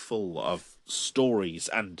documentary is full of stories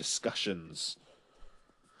and discussions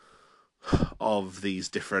of these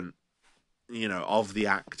different, of the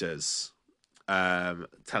actors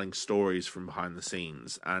telling stories from behind the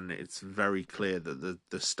scenes, and it's very clear that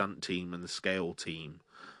the stunt team and the scale team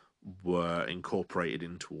were incorporated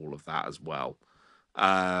into all of that as well.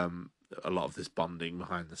 A lot of this bonding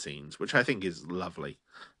behind the scenes, which I think is lovely.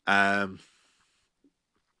 Um,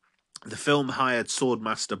 the film hired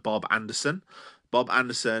swordmaster Bob Anderson. Bob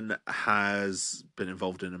Anderson has been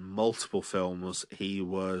involved in multiple films. He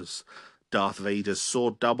was Darth Vader's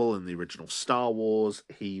sword double in the original Star Wars.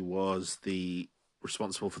 He was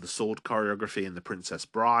responsible for the sword choreography in The Princess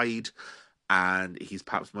Bride, and he's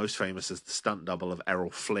perhaps most famous as the stunt double of Errol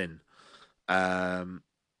Flynn.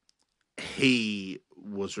 He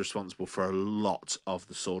was responsible for a lot of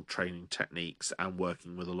the sword training techniques and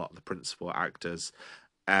working with a lot of the principal actors,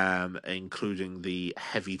 including the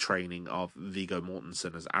heavy training of Viggo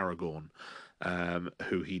Mortensen as Aragorn,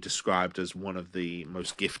 who he described as one of the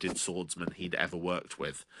most gifted swordsmen he'd ever worked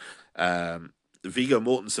with. Viggo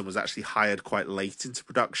Mortensen was actually hired quite late into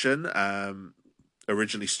production.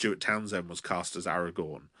 Originally, Stuart Townsend was cast as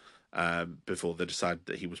Aragorn before they decided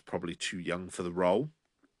that he was probably too young for the role.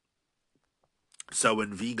 So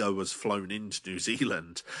when Viggo was flown into New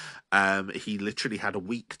Zealand, he literally had a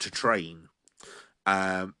week to train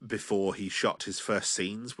before he shot his first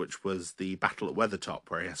scenes, which was the battle at Weathertop,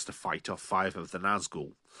 where he has to fight off 5 of the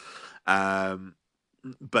Nazgul.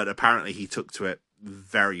 But apparently he took to it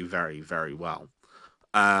very, very, very well.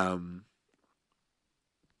 And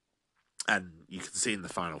you can see in the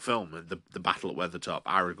final film, the battle at Weathertop,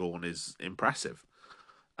 Aragorn is impressive.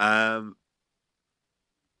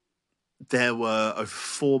 There were over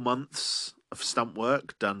 4 months of stunt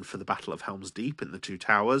work done for the Battle of Helm's Deep in the Two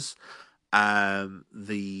Towers.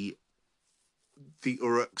 The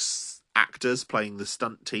Uruks actors playing the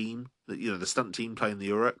stunt team, the stunt team playing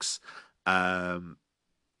the Uruks.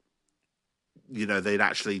 They'd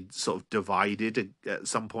actually sort of divided at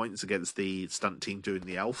some points against the stunt team doing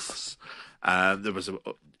the elves. There was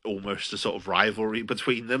almost a sort of rivalry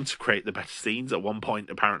between them to create the better scenes. At one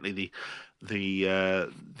point, apparently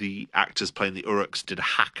the actors playing the Uruks did a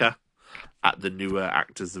haka at the newer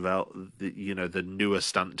actors the newer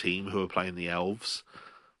stunt team who were playing the elves.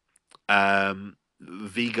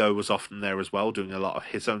 Viggo was often there as well, doing a lot of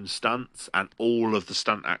his own stunts, and all of the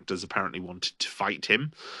stunt actors apparently wanted to fight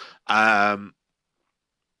him.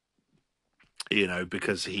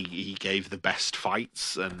 Because he gave the best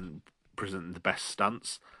fights and presented the best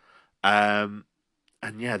stunts. And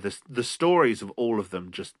yeah, the stories of all of them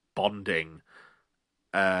just bonding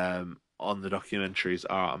on the documentaries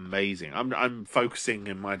are amazing. I'm focusing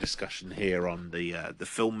in my discussion here on the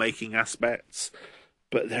filmmaking aspects,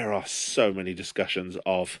 but there are so many discussions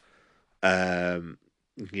of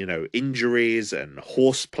injuries and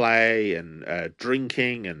horseplay and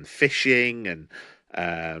drinking and fishing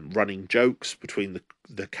and running jokes between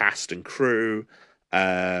the cast and crew.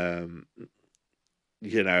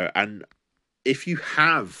 And if you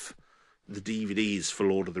have the DVDs for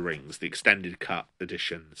Lord of the Rings, the extended cut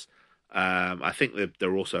editions, I think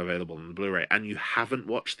they're also available on the Blu-ray, and you haven't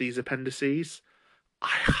watched these appendices,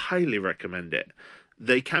 I highly recommend it.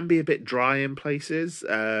 They can be a bit dry in places.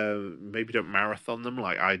 Maybe don't marathon them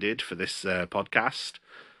like I did for this podcast,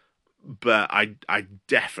 but I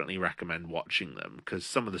definitely recommend watching them because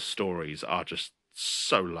some of the stories are just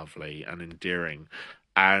so lovely and endearing.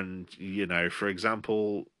 And for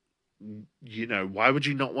example, why would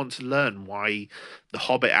you not want to learn why the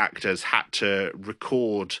Hobbit actors had to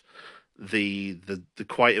record the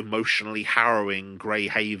quite emotionally harrowing Grey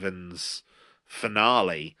Havens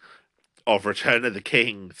finale of Return of the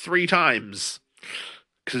King 3 times?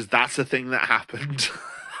 Because that's a thing that happened,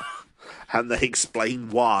 and they explain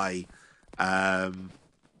why. Um,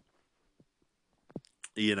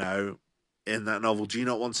 in that novel, do you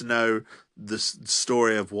not want to know the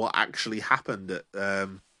story of what actually happened at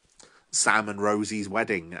Sam and Rosie's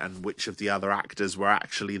wedding and which of the other actors were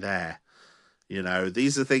actually there?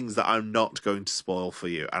 These are things that I'm not going to spoil for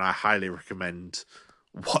you, and I highly recommend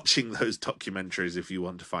watching those documentaries if you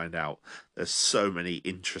want to find out. There's so many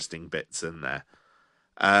interesting bits in there.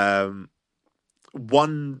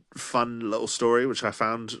 One fun little story which I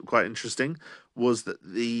found quite interesting was that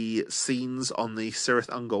the scenes on the Cirith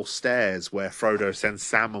Ungol stairs where Frodo sends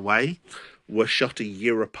Sam away were shot a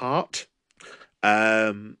year apart.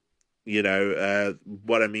 What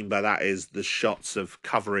I mean by that is the shots of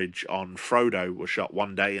coverage on Frodo were shot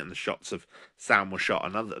one day and the shots of Sam were shot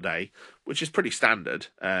another day, which is pretty standard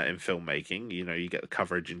in filmmaking. You get the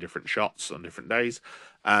coverage in different shots on different days.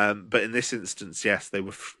 But in this instance, yes, they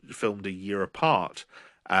were filmed a year apart.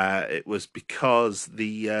 It was because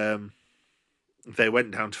they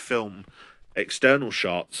went down to film external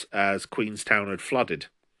shots as Queenstown had flooded.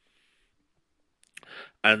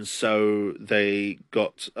 And so they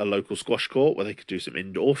got a local squash court where they could do some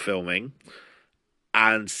indoor filming,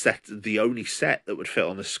 and the only set that would fit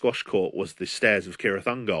on the squash court was the stairs of Cirith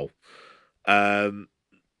Ungol.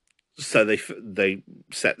 So they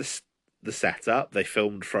set the set up. They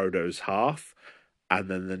filmed Frodo's half, and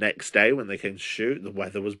then the next day when they came to shoot, the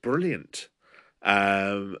weather was brilliant.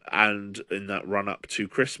 And in that run up to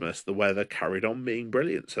Christmas, the weather carried on being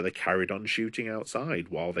brilliant, so they carried on shooting outside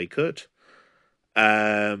while they could.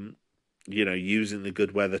 Using the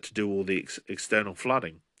good weather to do all the external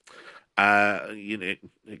flooding.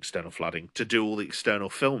 External flooding to do all the external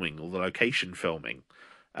filming, all the location filming.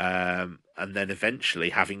 And then eventually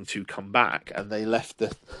having to come back, and they left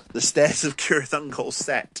the stairs of Cirith Ungol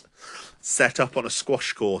set up on a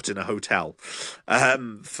squash court in a hotel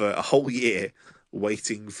for a whole year,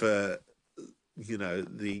 waiting for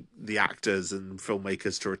the actors and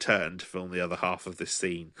filmmakers to return to film the other half of this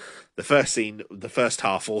scene. The first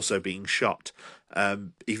half also being shot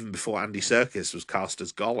even before Andy Serkis was cast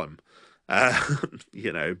as Gollum.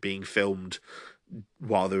 Being filmed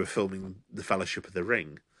while they were filming The Fellowship of the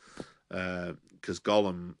Ring. Because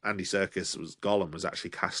Andy Serkis was actually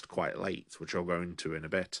cast quite late, which I'll go into in a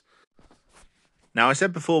bit. Now, I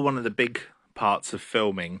said before, one of the big parts of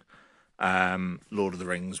filming Lord of the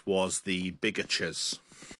Rings was the bigatures,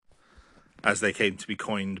 as they came to be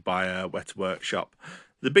coined by Weta Workshop.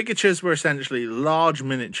 The bigatures were essentially large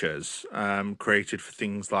miniatures created for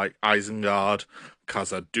things like Isengard,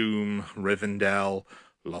 Khazad-dûm, Rivendell,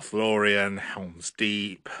 Lothlorien, Helm's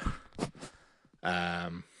Deep,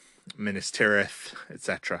 Minas Tirith,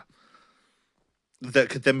 etc. That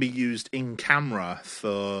could then be used in camera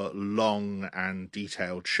for long and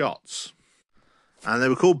detailed shots. And they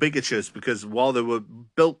were called bigatures because while they were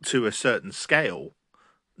built to a certain scale,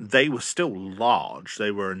 they were still large.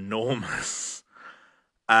 They were enormous.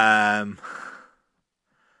 And,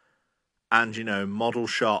 model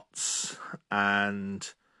shots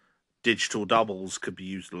and digital doubles could be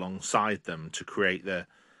used alongside them to create the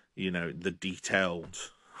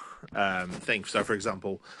detailed thing. So, for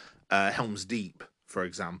example, Helm's Deep, for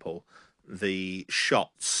example, the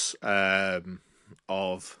shots of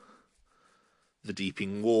the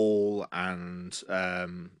Deeping Wall and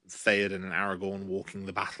Theoden and Aragorn walking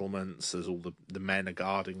the battlements as all the men are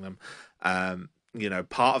guarding them.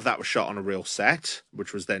 Part of that was shot on a real set,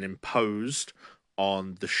 which was then imposed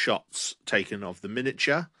on the shots taken of the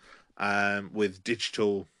miniature, with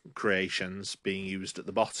digital creations being used at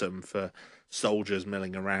the bottom for soldiers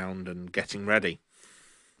milling around and getting ready.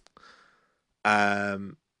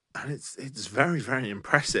 And it's very, very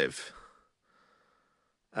impressive.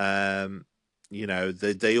 They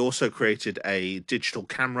also created a digital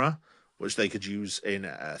camera which they could use in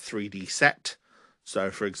a 3D set.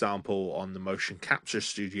 So, for example, on the motion capture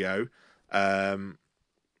studio,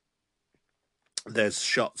 There's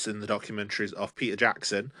shots in the documentaries of Peter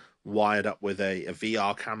Jackson wired up with a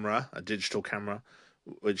VR camera, a digital camera,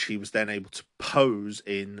 which he was then able to pose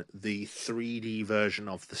in the 3D version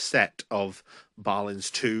of the set of Balin's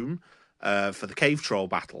tomb for the cave troll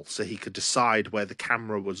battle, so he could decide where the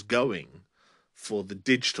camera was going for the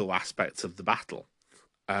digital aspects of the battle.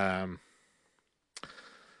 Um,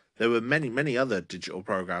 there were many other digital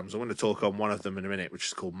programs. I'm going to talk on one of them in a minute, which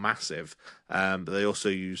is called Massive. But they also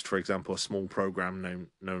used, for example, a small program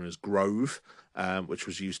known as Grove, which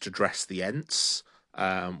was used to dress the Ents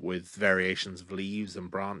with variations of leaves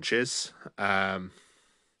and branches. But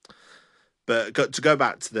to go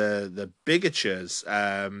back to the bigatures,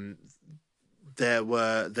 they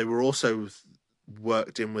were also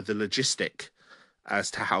worked in with the logistic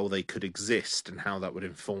as to how they could exist and how that would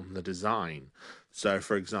inform the design. So,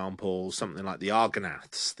 for example, something like the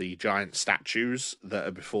Argonaths, the giant statues that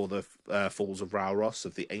are before the Falls of Rauros,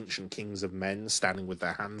 of the ancient kings of men standing with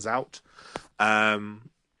their hands out. Their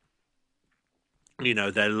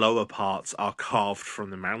lower parts are carved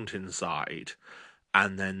from the mountainside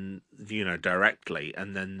and then, directly,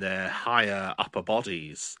 and then their higher upper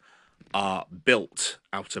bodies are built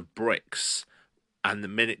out of bricks, and the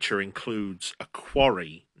miniature includes a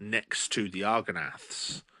quarry next to the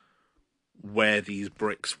Argonaths where these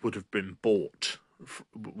bricks would have been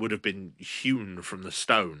would have been hewn from the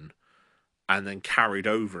stone and then carried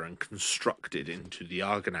over and constructed into the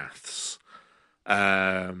Argonaths.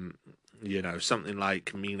 Something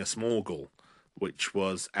like Minas Morgul, which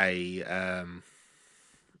was a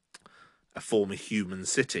former human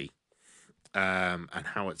city, and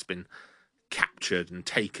how it's been captured and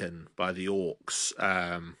taken by the orcs,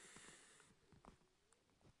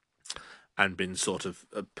 and been sort of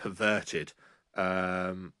perverted.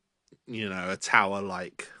 A tower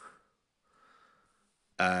like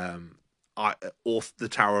the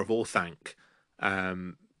Tower of Orthanc,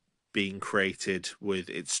 being created with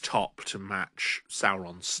its top to match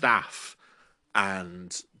Sauron's staff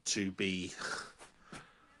and to be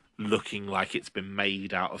looking like it's been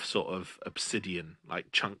made out of sort of obsidian,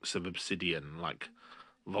 like chunks of obsidian, like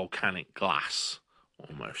volcanic glass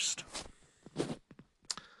almost.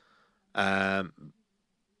 Some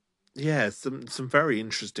very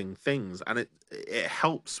interesting things, and it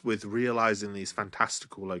helps with realizing these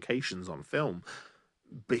fantastical locations on film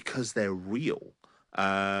because they're real.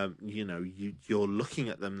 You're looking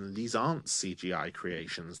at them, and these aren't CGI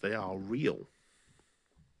creations; they are real.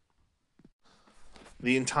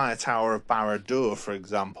 The entire Tower of Barad-dûr, for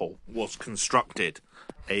example, was constructed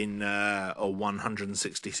in a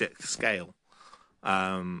 166th scale.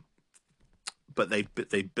 But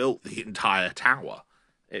they built the entire tower.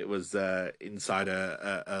 It was inside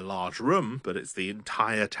a large room, but it's the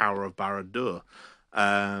entire Tower of Barad-dûr.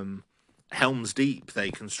 Helm's Deep they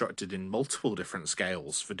constructed in multiple different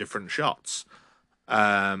scales for different shots.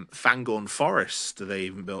 Fangorn Forest they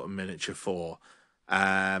even built a miniature for,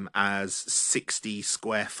 as 60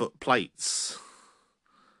 square foot plates.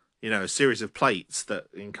 A series of plates that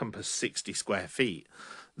encompass 60 square feet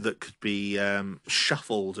that could be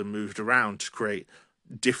shuffled and moved around to create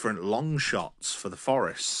different long shots for the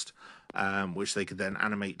forest, which they could then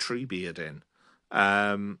animate Treebeard in.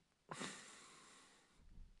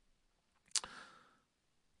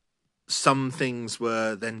 Some things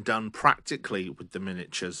were then done practically with the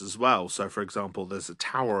miniatures as well. So, for example, there's a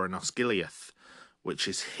tower in Osgiliath, which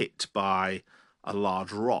is hit by a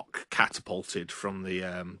large rock catapulted from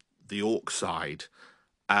the orc side,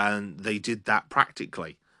 and they did that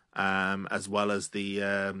practically, as well as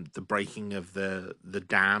the breaking of the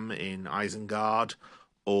dam in Isengard,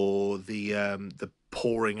 or the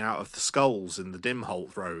pouring out of the skulls in the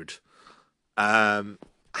Dimholt Road. And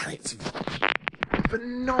it's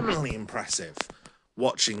phenomenally impressive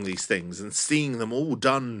watching these things and seeing them all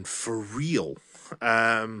done for real.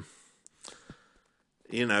 The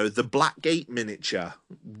Blackgate miniature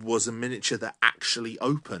was a miniature that actually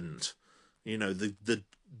opened. The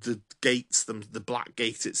gates, the Black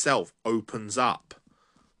Gate itself opens up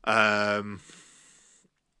on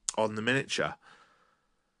the miniature.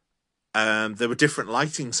 There were different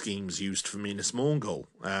lighting schemes used for Minas Morgul.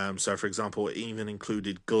 So, for example, it even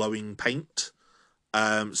included glowing paint,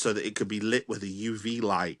 so that it could be lit with a UV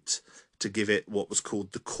light to give it what was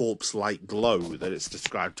called the corpse-like glow that it's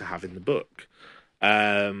described to have in the book.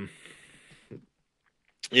 The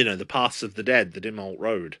Paths of the Dead, the Dimholt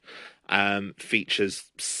Road, features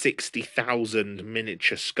 60,000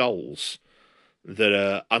 miniature skulls that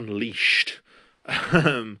are unleashed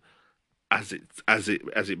as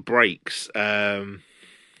it breaks. The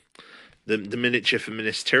miniature for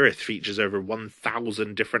Minas Tirith features over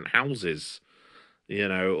 1,000 different houses.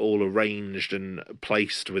 all arranged and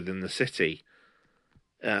placed within the city.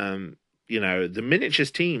 The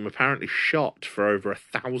miniatures team apparently shot for over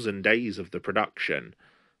 1,000 days of the production.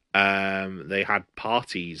 They had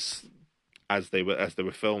parties as they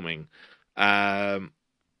were filming. On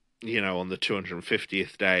the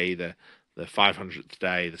 250th day, the 500th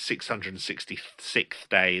day, the 666th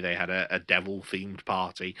day, they had a devil themed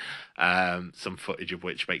party. Some footage of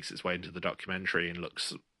which makes its way into the documentary and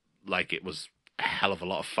looks like it was a hell of a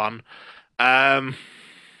lot of fun. And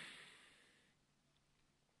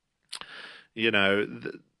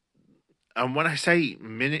when I say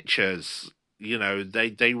miniatures,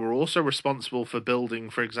 they were also responsible for building,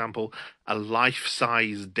 for example, a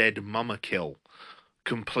life-size dead Mummakill,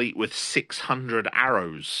 complete with 600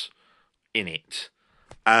 arrows in it,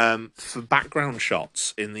 for background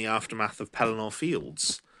shots in the aftermath of Pelennor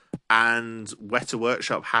Fields. And Weta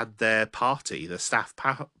Workshop had their party, the staff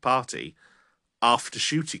party, after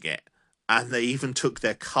shooting it, and they even took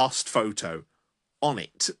their cast photo on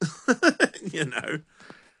it.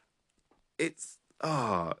 It's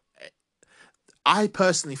I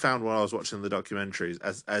personally found, when I was watching the documentaries,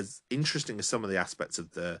 as interesting as some of the aspects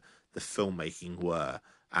of the filmmaking were,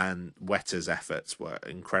 and Weta's efforts were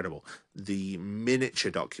incredible, the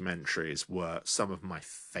miniature documentaries were some of my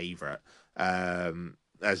favourite.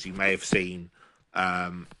 As you may have seen,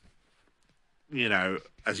 as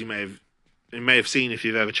you may have seen if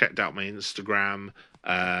you've ever checked out my Instagram,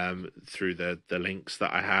 through the links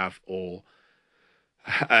that I have, or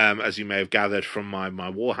as you may have gathered from my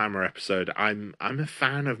Warhammer episode, I'm a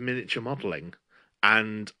fan of miniature modelling,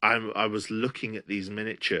 and I was looking at these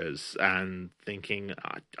miniatures and thinking,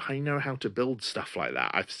 I know how to build stuff like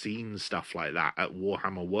that. I've seen stuff like that at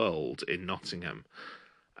Warhammer World in Nottingham.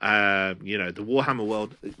 The Warhammer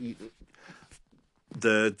World,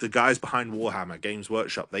 the guys behind Warhammer Games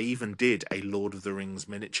Workshop, they even did a Lord of the Rings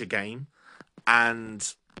miniature game,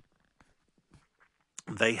 and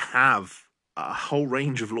they have a whole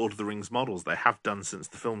range of Lord of the Rings models. They have done since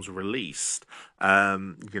the films were released.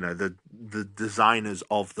 The designers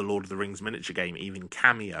of the Lord of the Rings miniature game even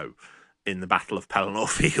cameo in the Battle of Pelennor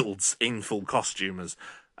Fields in full costume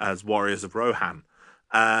as warriors of Rohan.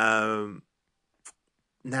 Now,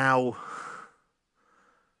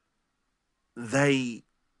 they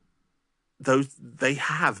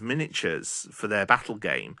have miniatures for their battle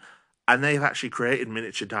game, and they've actually created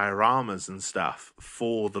miniature dioramas and stuff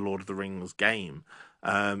for the Lord of the Rings game.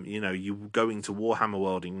 You go into Warhammer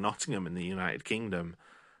World in Nottingham in the United Kingdom,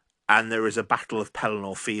 and there is a Battle of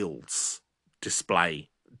Pelennor Fields display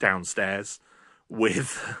downstairs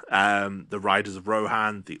with the Riders of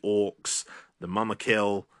Rohan, the Orcs, the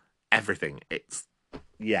Mummakill, everything.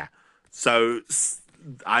 So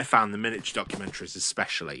I found the miniature documentaries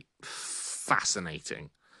especially fascinating.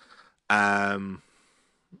 I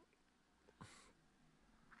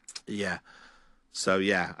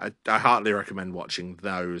heartily recommend watching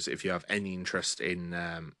those if you have any interest in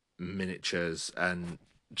miniatures and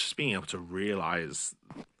just being able to realize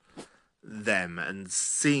them and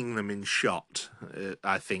seeing them in shot.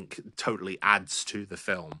 I think totally adds to the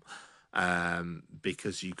film,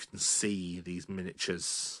 because you can see these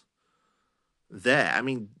miniatures there. I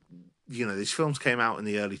mean, these films came out in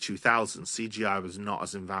the early 2000s. CGI was not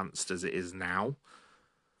as advanced as it is now.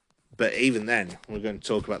 But even then, we're going to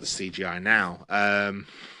talk about the CGI now.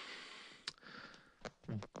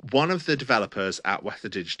 One of the developers at Weta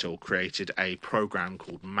Digital created a program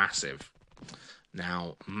called Massive.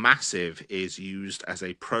 Now, Massive is used as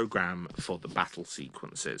a program for the battle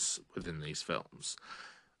sequences within these films.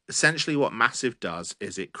 Essentially, what Massive does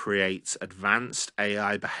is it creates advanced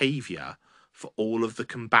AI behavior for all of the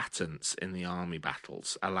combatants in the army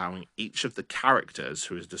battles, allowing each of the characters,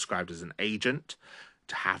 who is described as an agent,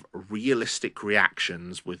 to have realistic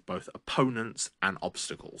reactions with both opponents and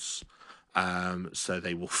obstacles. So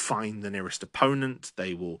they will find the nearest opponent,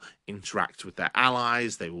 they will interact with their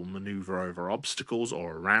allies, they will maneuver over obstacles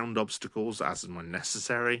or around obstacles as and when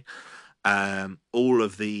necessary. All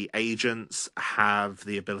of the agents have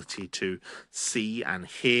the ability to see and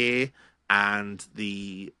hear, and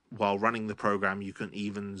while running the program, you can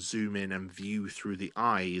even zoom in and view through the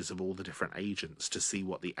eyes of all the different agents to see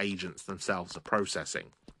what the agents themselves are processing.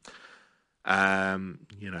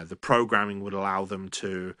 The programming would allow them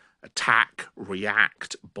to attack,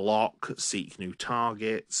 react, block, seek new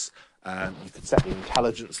targets. You could set the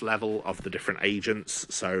intelligence level of the different agents,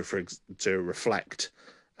 so to reflect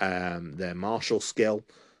their martial skill.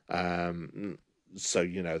 So,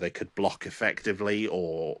 they could block effectively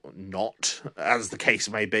or not, as the case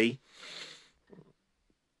may be.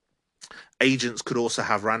 Agents could also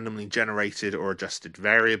have randomly generated or adjusted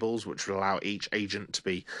variables, which would allow each agent to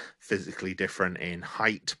be physically different in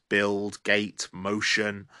height, build, gait,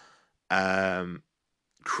 motion,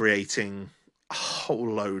 creating a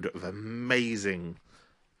whole load of amazing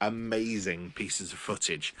pieces of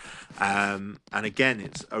footage. And again,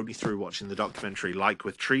 it's only through watching the documentary, like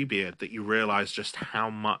with Treebeard, that you realise just how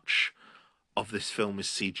much of this film is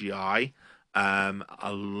CGI.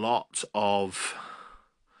 A lot of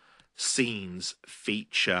scenes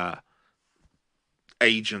feature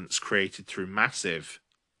agents created through Massive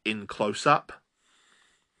in close-up,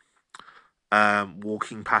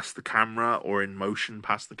 walking past the camera or in motion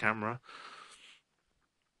past the camera.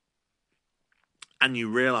 And you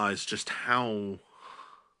realise just how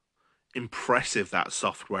impressive that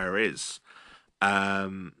software is.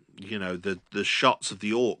 You know, the shots of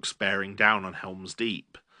the orcs bearing down on Helm's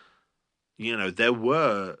Deep. You know, there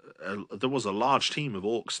was a large team of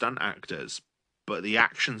orc stunt actors, but the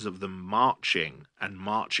actions of them marching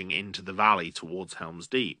into the valley towards Helm's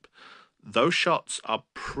Deep, those shots are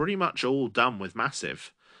pretty much all done with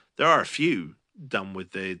Massive. There are a few done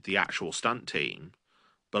with the actual stunt team,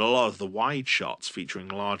 but a lot of the wide shots featuring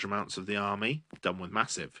large amounts of the army done with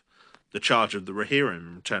Massive. The Charge of the Rohirrim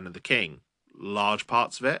in Return of the King, large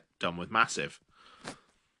parts of it done with Massive.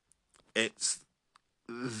 It's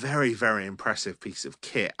very, very impressive piece of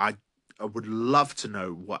kit. I would love to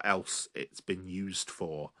know what else it's been used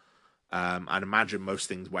for. I'd imagine most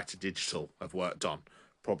things Weta Digital have worked on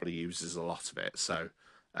probably uses a lot of it. So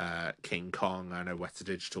King Kong, I know Weta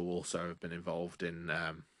Digital also have been involved in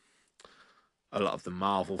a lot of the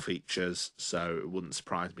Marvel features, so it wouldn't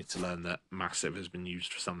surprise me to learn that Massive has been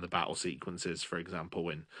used for some of the battle sequences, for example,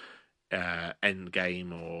 in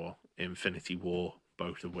Endgame or Infinity War,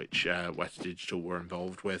 both of which Weta Digital were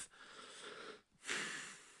involved with.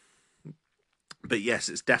 But yes,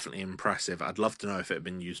 it's definitely impressive. I'd love to know if it had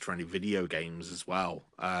been used for any video games as well.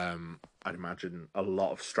 I'd imagine a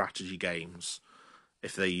lot of strategy games,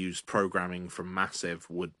 if they used programming from Massive,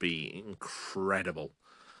 would be incredible.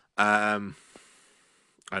 I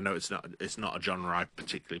know it's not a genre I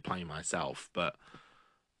particularly play myself, but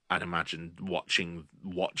I'd imagine watching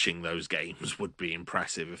those games would be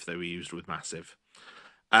impressive if they were used with Massive.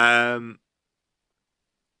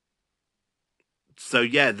 So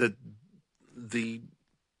yeah, the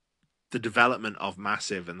development of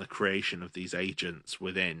Massive and the creation of these agents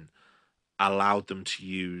within allowed them to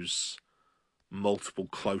use multiple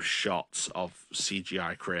close shots of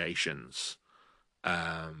CGI creations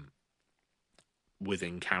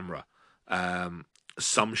within camera.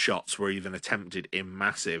 Some shots were even attempted in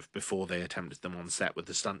Massive before they attempted them on set with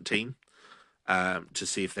the stunt team, to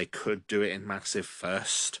see if they could do it in Massive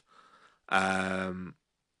first. And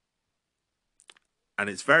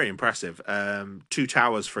it's very impressive. Two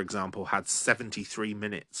Towers, for example, had 73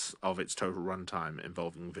 minutes of its total runtime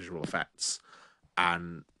involving visual effects,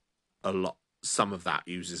 and some of that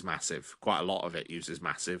uses Massive. Quite a lot of it uses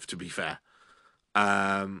Massive, to be fair.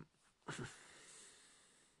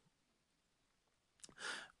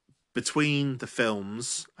 Between the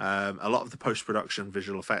films, a lot of the post-production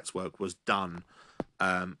visual effects work was done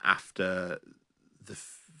after the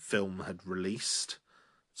film had released.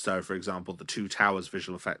 So, for example, the Two Towers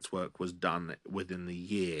visual effects work was done within the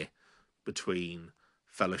year between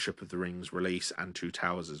Fellowship of the Ring's release and Two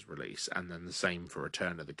Towers' release, and then the same for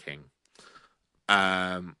Return of the King.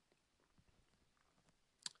 Now,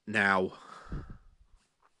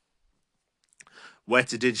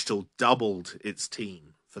 Weta Digital doubled its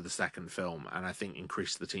team for the second film, and I think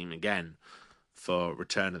increased the team again for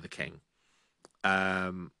Return of the King.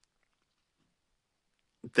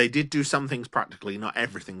 They did do some things practically. Not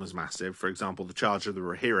everything was Massive. For example, the Charge of the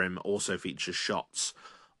Rohirrim also features shots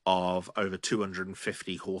of over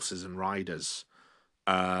 250 horses and riders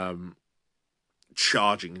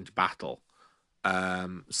charging into battle.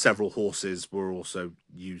 Several horses were also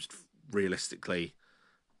used realistically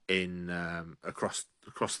in across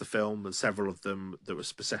the film, and several of them that were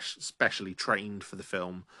specially trained for the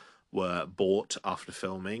film were bought after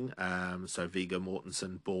filming. So Viggo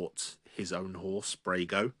Mortensen bought his own horse,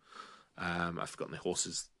 Brago. I've forgotten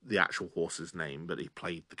the actual horse's name, but he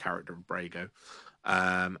played the character of Brago.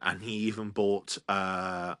 And he even bought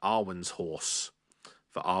Arwen's horse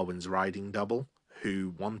for Arwen's riding double,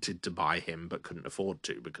 who wanted to buy him but couldn't afford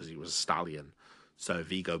to because he was a stallion. So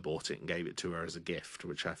Viggo bought it and gave it to her as a gift,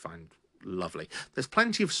 which I find lovely. There's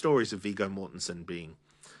plenty of stories of Viggo Mortensen being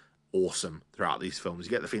awesome throughout these films.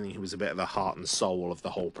 You get the feeling he was a bit of the heart and soul of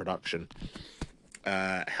the whole production.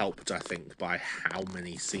 Helped, I think, by how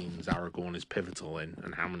many scenes Aragorn is pivotal in,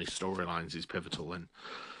 and how many storylines he's pivotal in,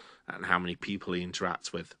 and how many people he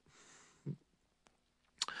interacts with.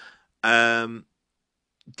 Um,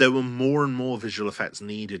 there were more and more visual effects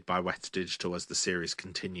needed by Weta Digital as the series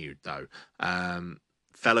continued, though.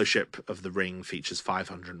 Fellowship of the Ring features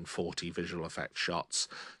 540 visual effects shots.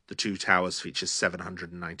 The Two Towers features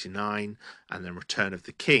 799, and then Return of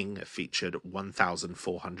the King featured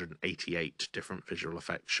 1,488 different visual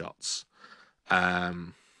effects shots.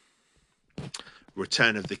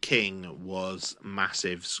 Return of the King was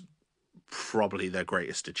Massive's probably their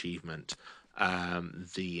greatest achievement.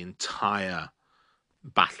 The entire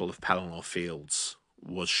Battle of Pelennor Fields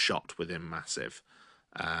was shot within Massive.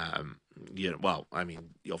 Well, I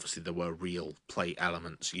mean, obviously there were real play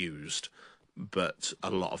elements used, but a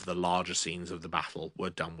lot of the larger scenes of the battle were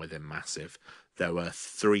done within Massive. There were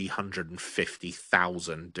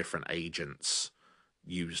 350,000 different agents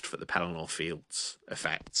used for the Pelennor Fields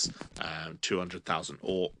effects. 200,000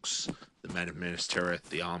 orcs, the men of Minas Tirith,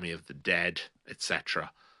 the army of the dead,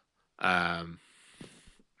 etc.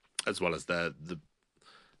 As well as the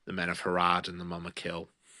men of Harad and the Mumakil.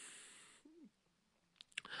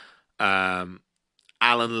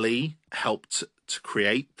 Alan Lee helped to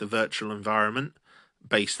create the virtual environment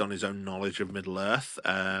based on his own knowledge of Middle-earth.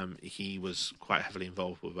 He was quite heavily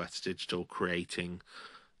involved with Weta Digital creating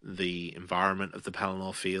the environment of the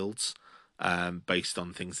Pelennor Fields, based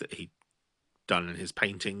on things that he'd done in his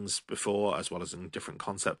paintings before, as well as in different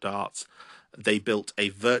concept arts. They built a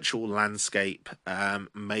virtual landscape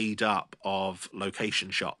made up of location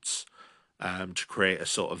shots to create a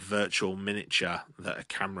sort of virtual miniature that a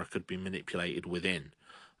camera could be manipulated within,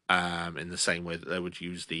 in the same way that they would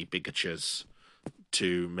use the bigatures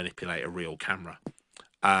to manipulate a real camera.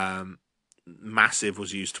 Massive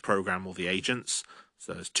was used to program all the agents.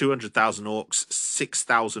 So there's 200,000 orcs,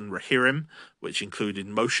 6,000 Rohirrim, which included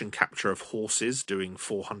motion capture of horses doing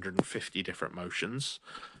 450 different motions,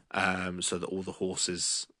 so that all the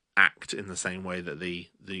horses act in the same way that the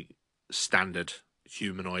standard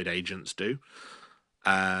humanoid agents do.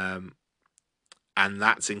 And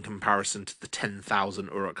that's in comparison to the 10,000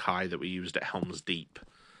 Uruk-hai that we used at Helm's Deep.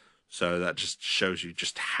 So that just shows you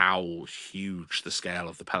just how huge the scale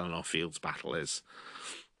of the Pelennor Fields battle is.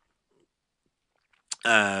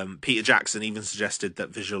 Peter Jackson even suggested that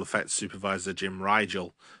visual effects supervisor Jim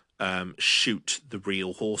Rigel shoot the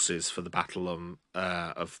real horses for the Battle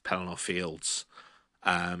of Pelennor Fields,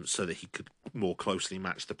 so that he could more closely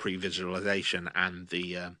match the pre-visualization and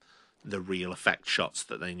the real effect shots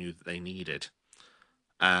that they knew that they needed.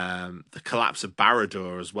 The collapse of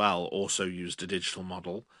Barad-dûr as well also used a digital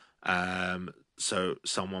model. So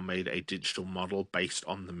someone made a digital model based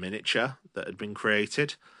on the miniature that had been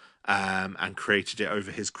created, and created it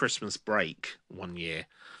over his Christmas break one year,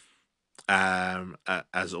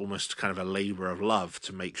 as almost kind of a labour of love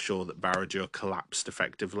to make sure that Barad-dûr collapsed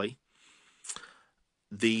effectively.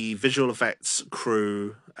 The visual effects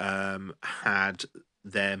crew had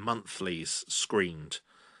their monthlies screened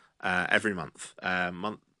every month.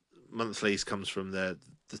 Monthlies comes from the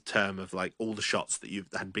term of like all the shots that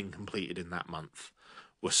had been completed in that month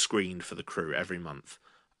were screened for the crew every month,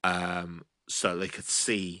 so they could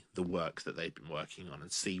see the work that they'd been working on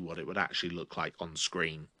and see what it would actually look like on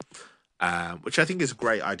screen, which I think is a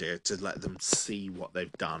great idea, to let them see what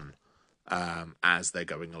they've done as they're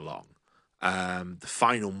going along. The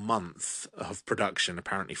final month of production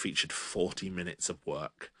apparently featured 40 minutes of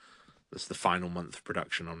work. That's the final month of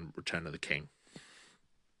production on Return of the King.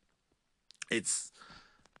 It's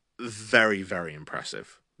very, very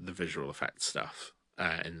impressive, the visual effects stuff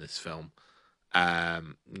in this film.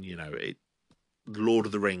 Lord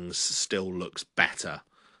of the Rings still looks better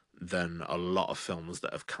than a lot of films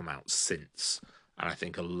that have come out since, and I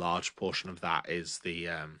think a large portion of that is the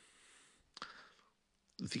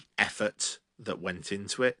effort that went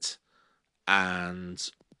into it, and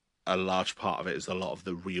a large part of it is a lot of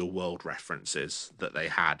the real world references that they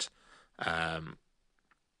had. A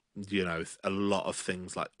lot of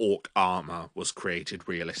things like orc armor was created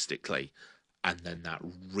realistically, and then that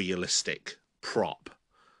realistic prop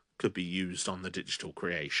could be used on the digital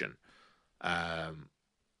creation, and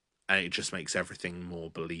it just makes everything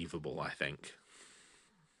more believable, I think.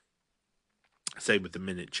 Same with the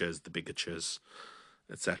miniatures, the bigatures,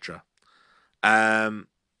 etc.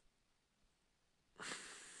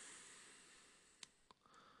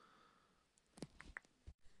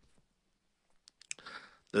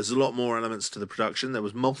 There's a lot more elements to the production. There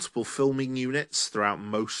was multiple filming units throughout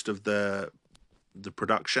most of the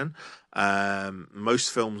production.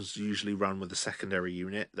 Most films usually run with a secondary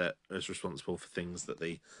unit that is responsible for things that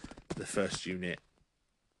the first unit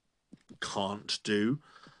can't do.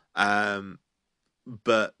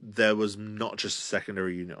 But there was not just a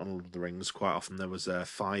secondary unit on Lord of the Rings. Quite often there was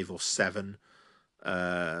 5 or 7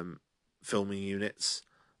 filming units,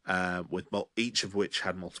 with each of which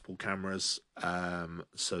had multiple cameras,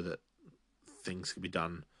 so that things could be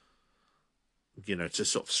done, to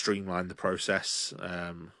sort of streamline the process.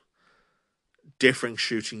 Differing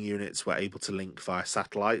shooting units were able to link via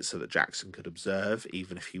satellite so that Jackson could observe,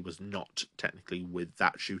 even if he was not technically with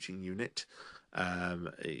that shooting unit,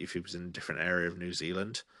 if he was in a different area of New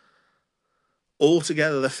Zealand.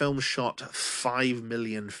 Altogether, the film shot 5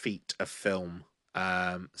 million feet of film,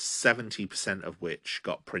 70% of which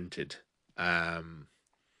got printed.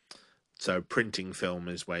 So printing film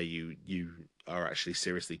is where you are actually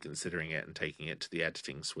seriously considering it and taking it to the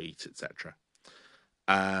editing suite, etc.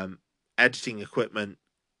 Editing equipment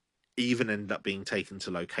even ended up being taken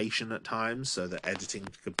to location at times, so that editing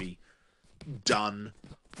could be done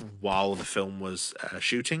while the film was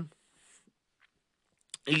shooting.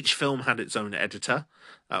 Each film had its own editor.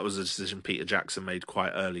 That was a decision Peter Jackson made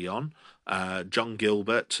quite early on. John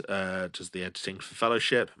Gilbert does the editing for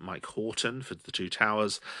Fellowship, Mike Horton for The Two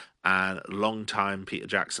Towers, and longtime Peter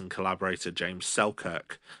Jackson collaborator James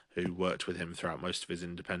Selkirk, who worked with him throughout most of his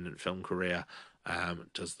independent film career,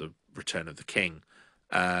 does The Return of the King.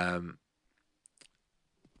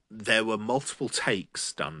 There were multiple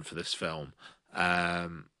takes done for this film,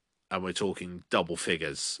 and we're talking double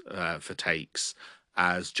figures for takes,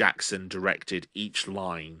 as Jackson directed each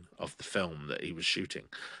line of the film that he was shooting,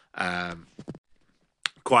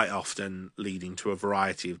 quite often leading to a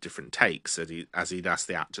variety of different takes, as he'd ask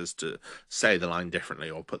the actors to say the line differently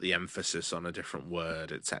or put the emphasis on a different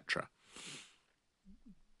word, etc.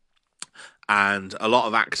 And a lot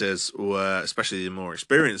of actors were, especially the more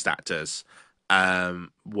experienced actors,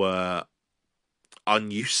 were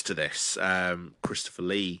unused to this. Christopher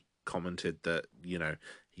Lee commented that,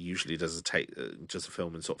 he usually does a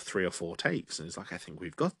film in sort of 3 or 4 takes, and he's like, I think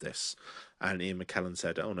we've got this. And Ian McKellen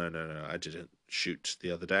said, oh, no, I didn't shoot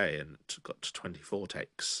the other day, and it got to 24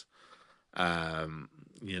 takes.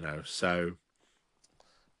 So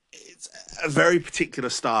it's a very particular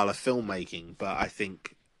style of filmmaking, but I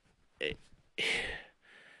think it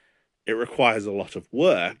requires a lot of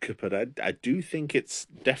work, but I do think it's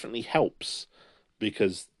definitely helps,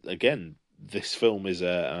 because, again, this film is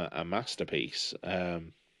a masterpiece.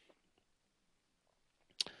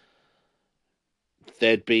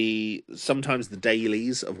 There'd be sometimes the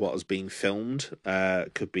dailies of what was being filmed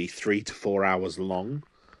could be 3 to 4 hours long.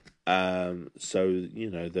 So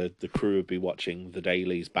the crew would be watching the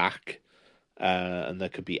dailies back, and there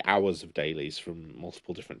could be hours of dailies from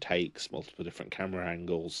multiple different takes, multiple different camera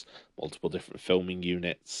angles, multiple different filming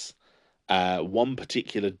units. One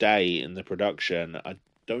particular day in the production, I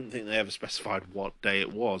don't think they ever specified what day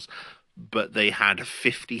it was, but they had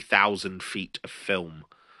 50,000 feet of film,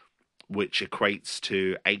 which equates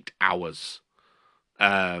to 8 hours.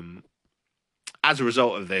 As a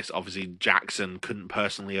result of this, obviously Jackson couldn't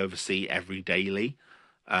personally oversee every daily.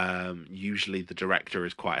 Usually the director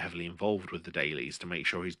is quite heavily involved with the dailies to make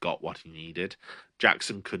sure he's got what he needed.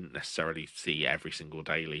 Jackson couldn't necessarily see every single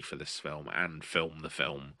daily for this film and film the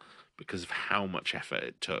film because of how much effort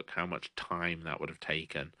it took, how much time that would have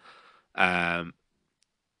taken. So,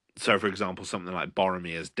 for example, something like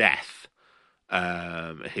Boromir's death,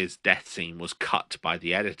 his death scene was cut by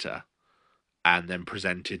the editor and then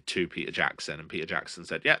presented to Peter Jackson, and Peter Jackson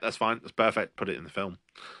said, yeah, that's fine, that's perfect, put it in the film.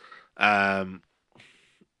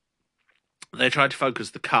 They tried to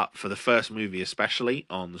focus the cut for the first movie especially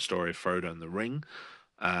on the story of Frodo and the Ring,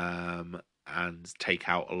 and take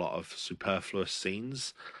out a lot of superfluous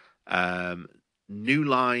scenes. New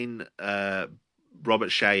Line,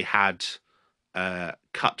 Robert Shea had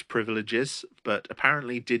cut privileges, but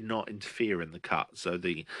apparently did not interfere in the cut. So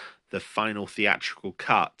the final theatrical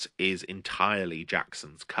cut is entirely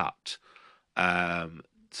Jackson's cut.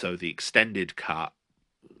 So the extended cut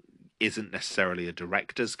isn't necessarily a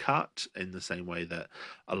director's cut in the same way that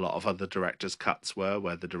a lot of other directors' cuts were,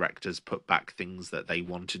 where the directors put back things that they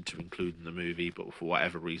wanted to include in the movie, but for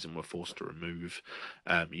whatever reason were forced to remove,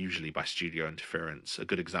 usually by studio interference. A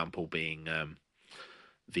good example being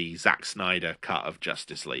the Zack Snyder cut of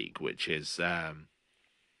Justice League, which is,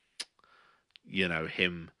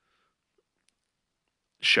 him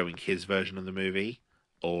showing his version of the movie,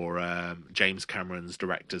 or James Cameron's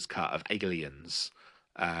director's cut of Aliens,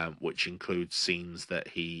 which includes scenes that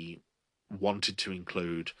he wanted to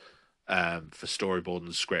include for storyboard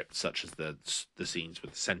and script, such as the scenes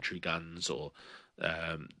with the sentry guns or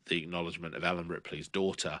the acknowledgement of Ellen Ripley's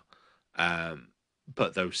daughter.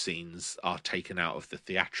 But those scenes are taken out of the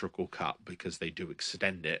theatrical cut because they do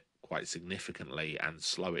extend it quite significantly and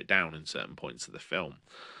slow it down in certain points of the film.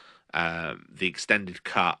 The extended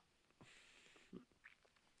cut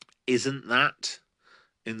isn't that.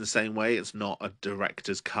 in the same way. It's not a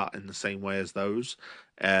director's cut in the same way as those.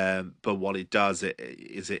 But what it does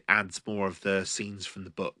it adds more of the scenes from the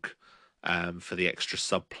book, for the extra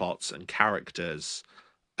subplots and characters,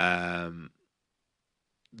 that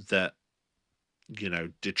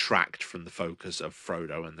detract from the focus of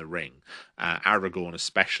Frodo and the Ring. Aragorn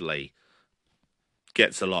especially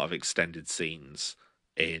gets a lot of extended scenes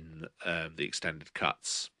in the extended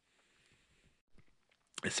cuts,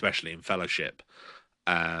 especially in Fellowship,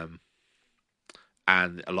 and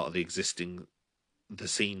a lot of the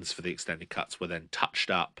scenes for the extended cuts were then touched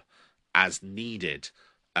up as needed,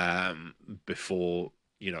 before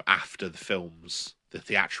after the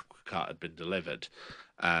theatrical cut had been delivered,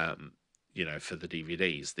 for the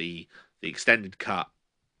DVDs. The extended cut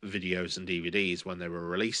videos and DVDs, when they were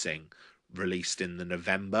released in the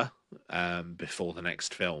November, before the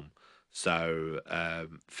next film. So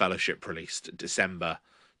Fellowship released December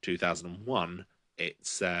 2001.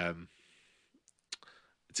 Its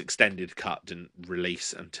extended cut didn't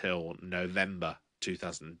release until November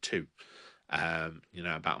 2002.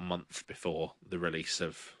 About a month before the release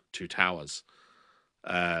of Two Towers.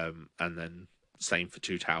 And then same for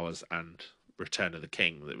Two Towers and Return of the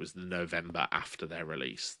King. It was the November after their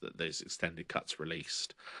release that those extended cuts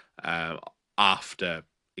released, after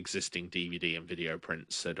existing DVD and video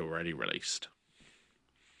prints had already released.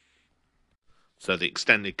 So the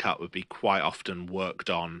extended cut would be quite often worked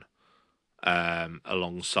on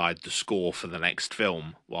alongside the score for the next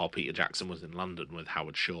film while Peter Jackson was in London with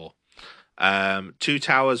Howard Shore. Two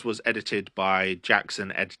Towers was edited by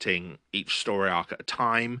Jackson, editing each story arc at a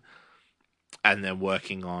time and then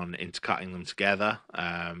working on intercutting them together,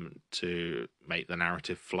 to make the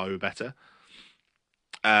narrative flow better.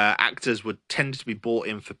 Actors would tend to be brought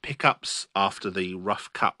in for pickups after the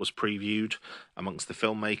rough cut was previewed amongst the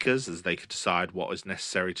filmmakers, as they could decide what was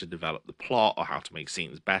necessary to develop the plot or how to make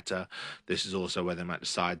scenes better. This is also where they might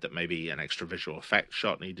decide that maybe an extra visual effects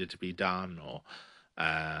shot needed to be done, or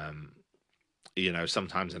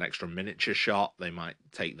sometimes an extra miniature shot. They might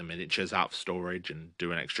take the miniatures out of storage and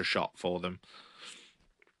do an extra shot for them.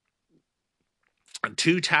 And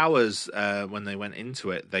Two Towers, when they went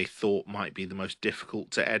into it, they thought might be the most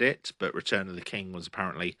difficult to edit, but Return of the King was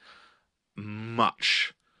apparently a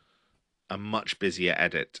much busier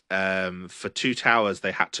edit. For Two Towers,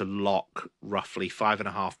 they had to lock roughly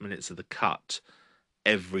 5.5 minutes of the cut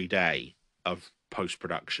every day of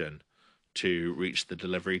post-production to reach the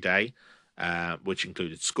delivery day, which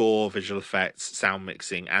included score, visual effects, sound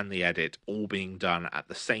mixing, and the edit, all being done at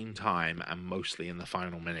the same time and mostly in the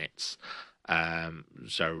final minutes.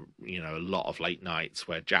 So, a lot of late nights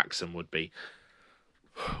where Jackson would be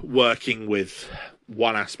working with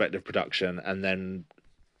one aspect of production and then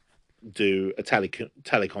do a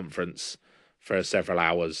teleconference for several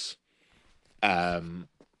hours,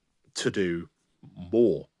 to do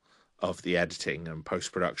more of the editing and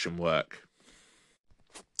post-production work.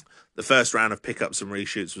 The first round of pickups and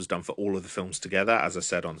reshoots was done for all of the films together, as I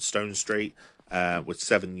said, on Stone Street, with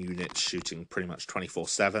 7 units shooting pretty much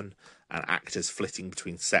 24/7, and actors flitting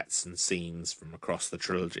between sets and scenes from across the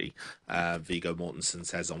trilogy. Viggo Mortensen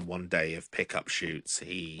says on one day of pickup shoots,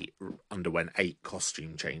 he underwent 8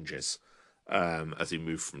 costume changes, as he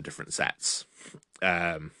moved from different sets.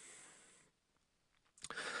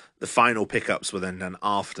 The final pickups were then done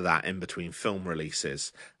after that, in between film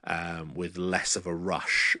releases, with less of a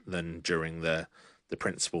rush than during the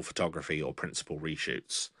principal photography or principal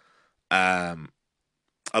reshoots.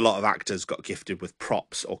 A lot of actors got gifted with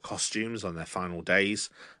props or costumes on their final days.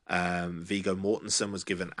 Viggo Mortensen was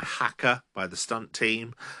given a haka by the stunt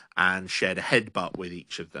team and shared a headbutt with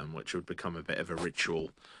each of them, which would become a bit of a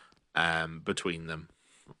ritual between them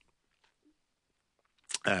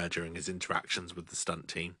during his interactions with the stunt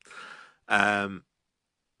team.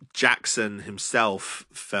 Jackson himself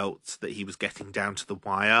felt that he was getting down to the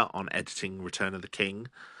wire on editing Return of the King,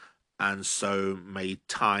 and so made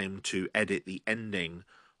time to edit the ending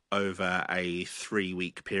over a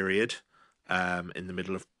 3-week period, in the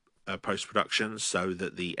middle of post-production, so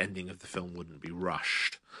that the ending of the film wouldn't be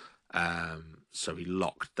rushed. So he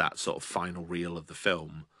locked that sort of final reel of the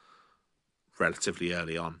film relatively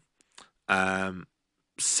early on.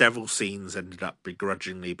 Several scenes ended up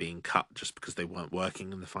begrudgingly being cut just because they weren't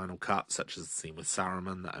working in the final cut, such as the scene with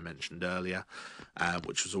Saruman that I mentioned earlier,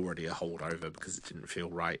 which was already a holdover because it didn't feel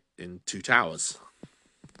right in Two Towers.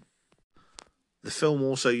 The film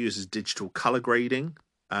also uses digital colour grading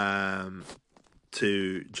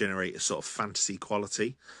to generate a sort of fantasy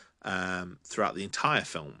quality throughout the entire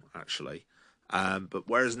film, actually. But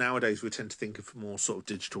whereas nowadays we tend to think of more sort of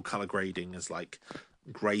digital colour grading as like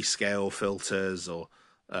grayscale filters or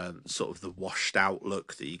sort of the washed out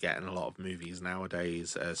look that you get in a lot of movies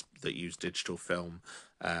nowadays that use digital film.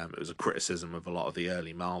 It was a criticism of a lot of the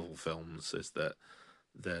early Marvel films, is that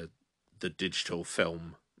the digital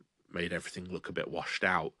film made everything look a bit washed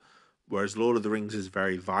out, whereas Lord of the Rings is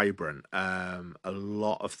very vibrant. A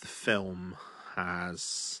lot of the film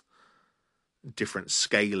has different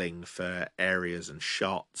scaling for areas and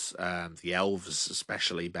shots. The elves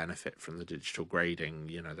especially benefit from the digital grading.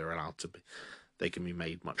 You know, they're allowed to be, they can be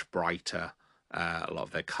made much brighter. A lot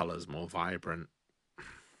of their colours more vibrant.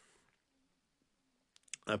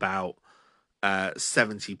 About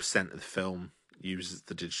 70% of the film uses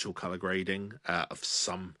the digital colour grading of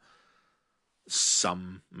some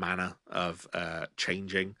manner of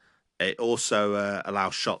changing. It also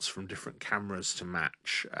allows shots from different cameras to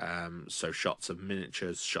match. So shots of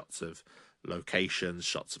miniatures, shots of locations,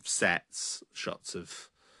 shots of sets, shots of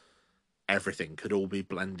everything could all be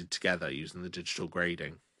blended together using the digital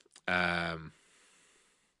grading.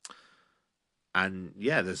 And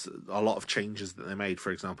yeah, there's a lot of changes that they made.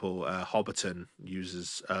 For example, Hobbiton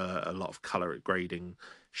uses a lot of colour grading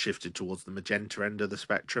shifted towards the magenta end of the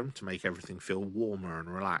spectrum to make everything feel warmer and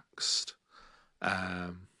relaxed,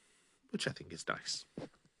 which I think is nice.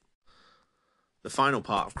 The final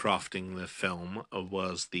part of crafting the film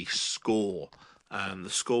was the score. The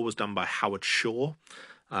score was done by Howard Shore.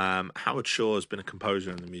 Howard Shore has been a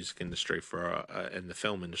composer in the music industry in the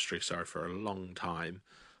film industry, for a long time.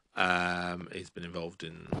 He's been involved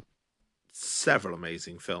in several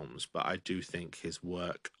amazing films, but I do think his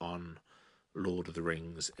work on Lord of the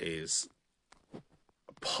Rings is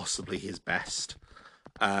possibly his best.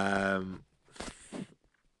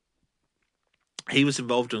 He was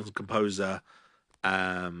involved as a composer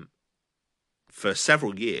for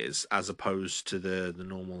several years, as opposed to the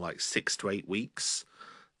normal 6 to 8 weeks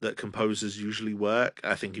that composers usually work.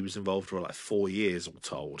 I think he was involved for 4 years all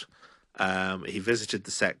told. He visited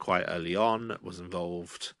the set quite early on, was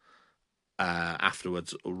involved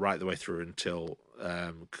afterwards, right the way through until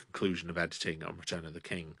conclusion of editing on Return of the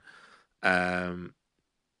King.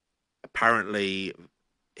 Apparently,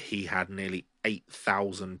 he had nearly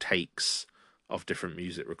 8,000 takes of different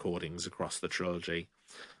music recordings across the trilogy.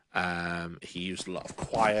 He used a lot of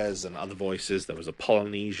choirs and other voices. There was a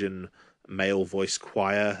Polynesian male voice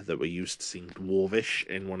choir that were used to sing Dwarvish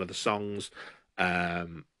in one of the songs.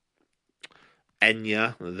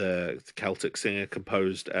 Enya, the Celtic singer,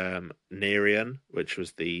 composed Nerion, which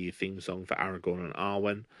was the theme song for Aragorn and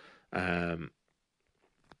Arwen.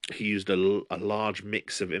 He used a large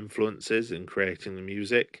mix of influences in creating the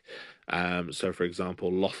music. So, for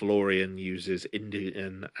example, Lothlorien uses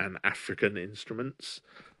Indian and African instruments,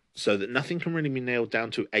 so that nothing can really be nailed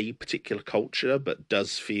down to a particular culture, but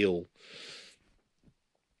does feel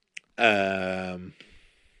to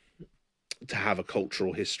have a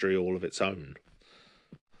cultural history all of its own.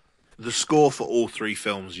 The score for all three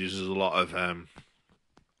films uses a lot of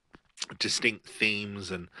distinct themes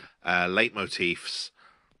and leitmotifs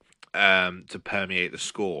to permeate the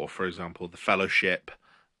score. For example, The Fellowship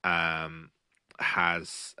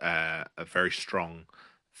has a very strong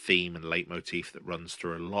theme and leitmotif that runs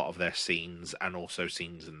through a lot of their scenes, and also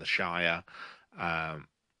scenes in the Shire.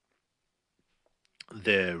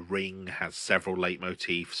 The Ring has several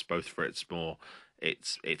leitmotifs, both for its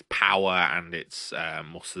power and its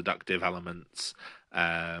more seductive elements.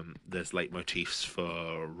 There's leitmotifs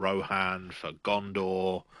for Rohan, for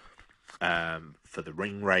Gondor, for the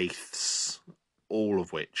Ring Wraiths, all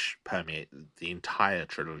of which permeate the entire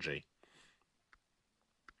trilogy.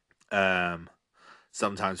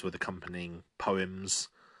 Sometimes with accompanying poems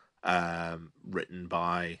written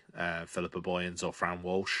by Philippa Boyens or Fran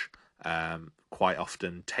Walsh, quite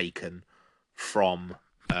often taken from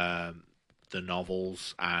the novel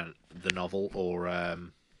and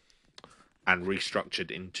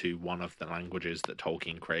restructured into one of the languages that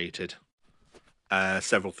Tolkien created.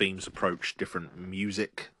 Several themes approach different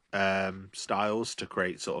music styles to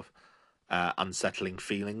create sort of unsettling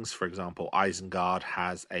feelings. For example, Isengard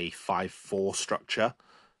has a 5/4 structure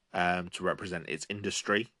to represent its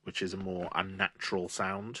industry, which is a more unnatural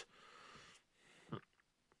sound.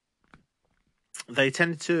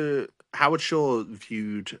 Howard Shore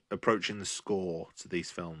viewed approaching the score to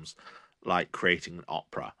these films like creating an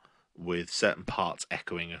opera, with certain parts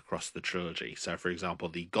echoing across the trilogy. So, for example,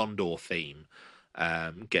 the Gondor theme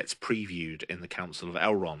gets previewed in the Council of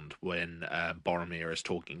Elrond when Boromir is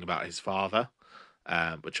talking about his father,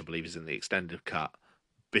 which I believe is in the extended cut,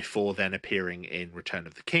 before then appearing in Return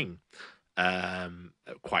of the King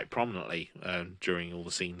quite prominently during all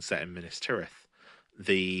the scenes set in Minas Tirith.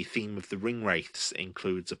 The theme of the Ring Wraiths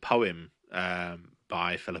includes a poem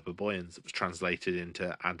by Philippa Boyens. It was translated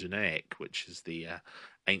into Adunaic, which is the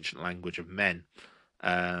ancient language of men.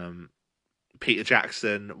 Peter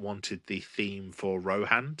Jackson wanted the theme for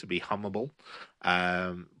Rohan to be hummable,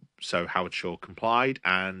 so Howard Shore complied,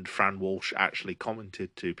 and Fran Walsh actually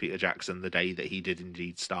commented to Peter Jackson the day that he did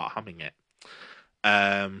indeed start humming it.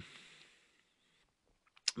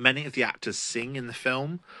 Many of the actors sing in the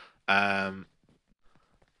film.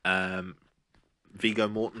 Viggo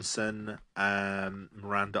Mortensen,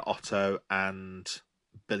 Miranda Otto, and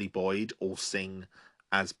Billy Boyd all sing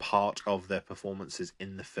as part of their performances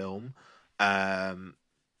in the film.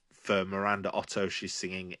 For Miranda Otto, she's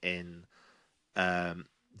singing in the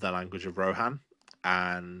language of Rohan,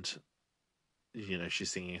 and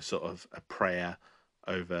she's singing a sort of a prayer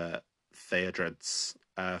over Theodred's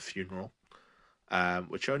funeral,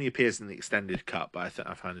 which only appears in the extended cut, but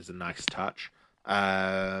I find is a nice touch.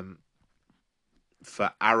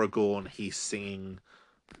 For Aragorn, he's singing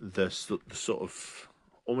the sort of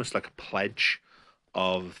almost like a pledge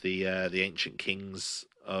of the ancient kings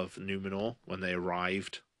of Numenor when they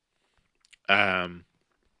arrived in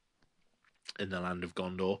the land of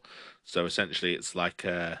Gondor. So essentially, it's like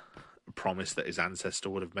a promise that his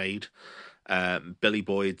ancestor would have made. Billy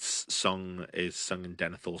Boyd's song is sung in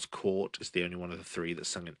Denethor's court. It's the only one of the three that's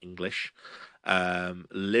sung in English.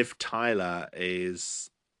 Liv Tyler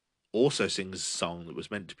also sings a song that was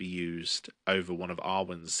meant to be used over one of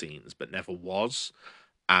Arwen's scenes, but never was,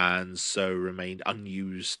 and so remained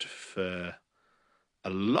unused for a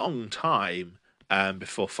long time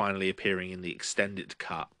before finally appearing in the extended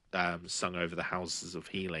cut, sung over the Houses of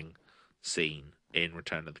Healing scene in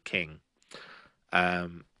Return of the King.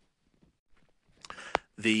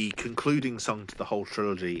 The concluding song to the whole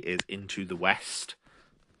trilogy is Into the West,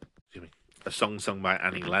 a song sung by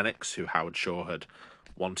Annie Lennox, who Howard Shore had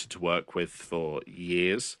wanted to work with for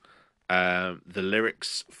years. The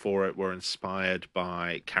lyrics for it were inspired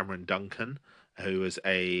by Cameron Duncan, who was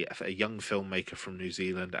a young filmmaker from New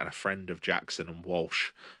Zealand and a friend of Jackson and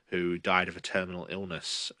Walsh, who died of a terminal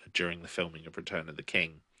illness during the filming of Return of the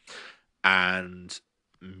King. And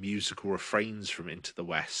musical refrains from Into the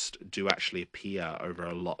West do actually appear over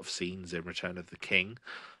a lot of scenes in Return of the King,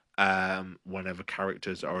 whenever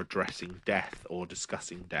characters are addressing death or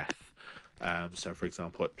discussing death. So, for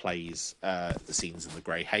example, it plays the scenes in the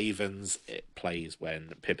Grey Havens. It plays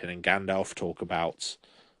when Pippin and Gandalf talk about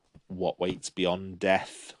what waits beyond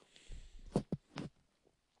death,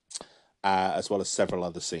 as well as several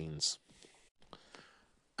other scenes.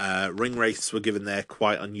 Ringwraiths were given their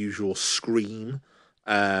quite unusual scream,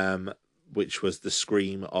 which was the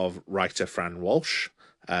scream of writer Fran Walsh.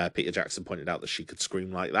 Peter Jackson pointed out that she could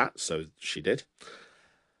scream like that, so she did.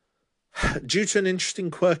 Due to an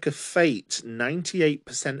interesting quirk of fate,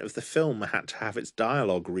 98% of the film had to have its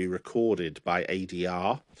dialogue re-recorded by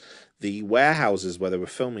ADR. The warehouses where they were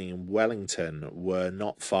filming in Wellington were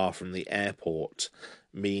not far from the airport,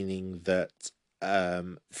 meaning that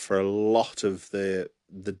for a lot of the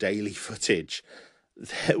daily footage,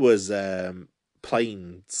 there was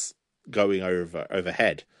planes going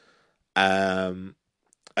overhead. And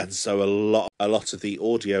so a lot of the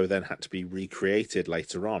audio then had to be recreated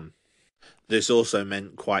later on. This also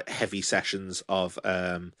meant quite heavy sessions of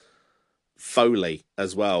Foley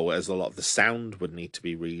as well, as a lot of the sound would need to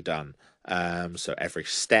be redone. So every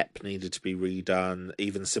step needed to be redone.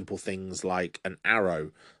 Even simple things like an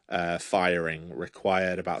arrow firing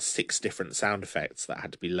required about 6 different sound effects that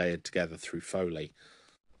had to be layered together through Foley.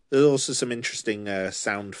 There's also some interesting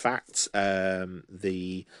sound facts. A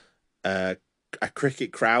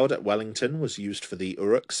cricket crowd at Wellington was used for the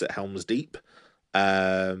Uruks at Helm's Deep.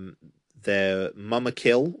 Their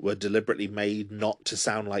Mumakil were deliberately made not to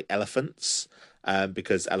sound like elephants,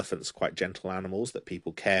 because elephants are quite gentle animals that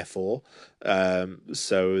people care for.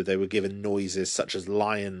 So they were given noises such as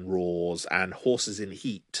lion roars and horses in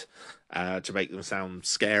heat to make them sound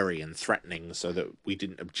scary and threatening, so that we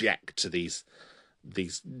didn't object to these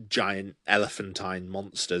giant elephantine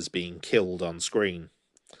monsters being killed on screen.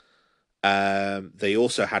 They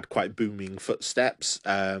also had quite booming footsteps,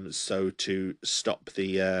 so to stop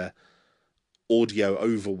the audio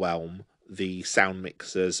overwhelm, the sound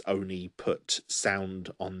mixers only put sound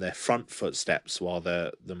on their front footsteps while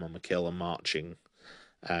the Mumakil are marching.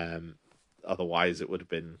 Otherwise, it would have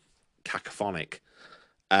been cacophonic.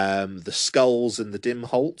 The skulls in the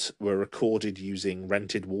Dimholt were recorded using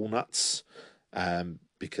rented walnuts,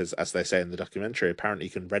 because, as they say in the documentary, apparently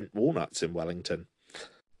you can rent walnuts in Wellington.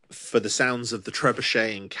 For the sounds of the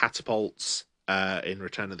trebuchet and catapults in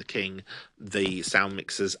Return of the King, the sound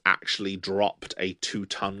mixers actually dropped a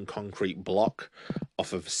 2-ton concrete block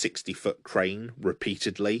off of a 60-foot crane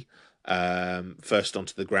repeatedly first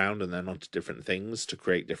onto the ground and then onto different things to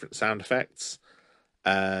create different sound effects.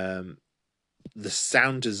 The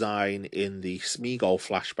sound design in the Smeagol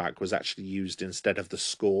flashback was actually used instead of the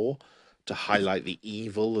score to highlight the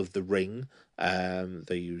evil of the ring.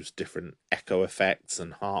 They used different echo effects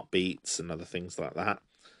and heartbeats and other things like that.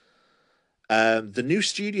 The new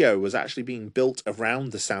studio was actually being built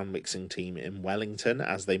around the sound mixing team in Wellington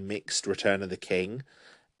as they mixed Return of the King.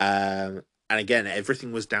 And again,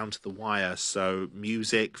 everything was down to the wire. So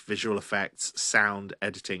music, visual effects, sound,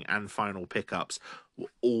 editing, and final pickups were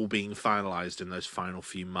all being finalized in those final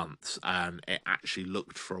few months. And it actually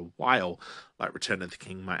looked for a while like Return of the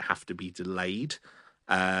King might have to be delayed.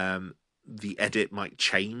 The edit might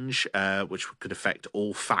change, which could affect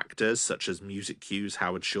all factors such as music cues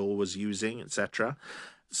Howard Shore was using, etc.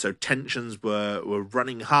 So tensions were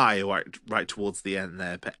running high right towards the end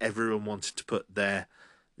there, but everyone wanted to put their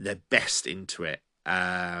best into it.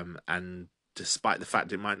 And despite the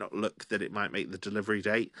fact it might not look that it might make the delivery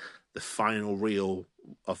date, the final reel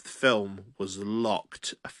of the film was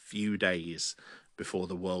locked a few days before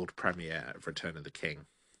the world premiere of Return of the King,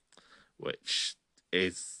 which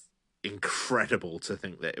is incredible to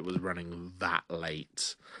think that it was running that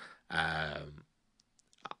late. I'm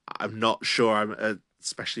not sure I'm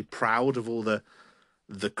especially proud of all the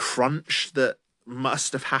crunch that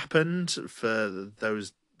must have happened for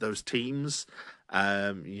those teams.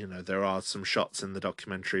 There are some shots in the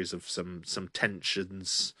documentaries of some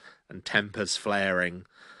tensions and tempers flaring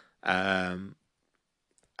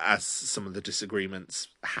as some of the disagreements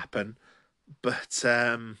happen. But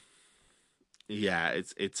yeah,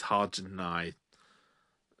 it's hard to deny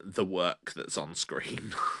the work that's on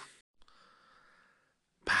screen.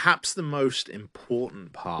 Perhaps the most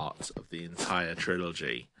important part of the entire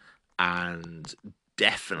trilogy, and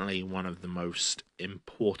definitely one of the most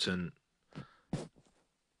important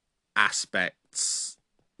aspects,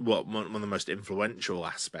 one of the most influential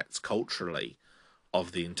aspects culturally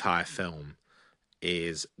of the entire film,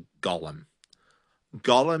 is Gollum.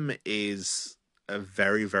 Gollum is a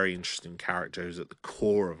very, very interesting character who's at the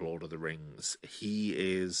core of Lord of the Rings. He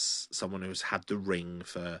is someone who's had the ring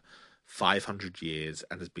for 500 years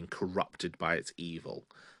and has been corrupted by its evil.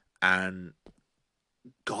 And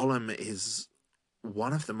Gollum is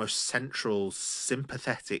one of the most central,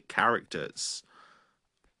 sympathetic characters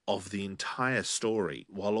of the entire story,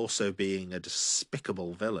 while also being a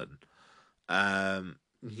despicable villain.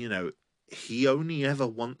 He only ever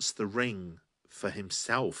wants the ring for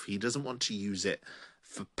himself. He doesn't want to use it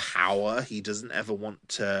for power. He doesn't ever want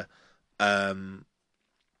to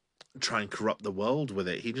try and corrupt the world with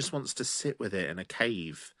it. He just wants to sit with it in a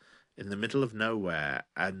cave in the middle of nowhere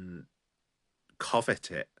and covet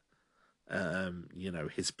it.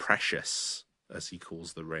 His precious, as he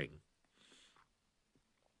calls the ring.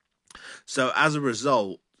 So as a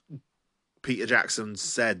result, Peter Jackson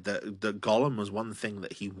said that Gollum was one thing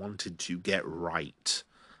that he wanted to get right.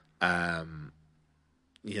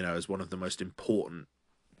 As one of the most important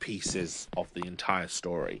pieces of the entire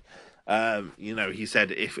story. He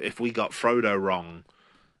said if we got Frodo wrong,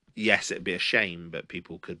 yes, it'd be a shame, but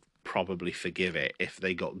people could probably forgive it. If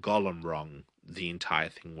they got Gollum wrong, the entire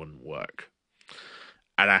thing wouldn't work.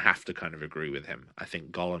 And I have to kind of agree with him. I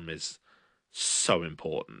think Gollum is so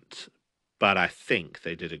important, but I think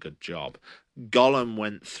they did a good job. Gollum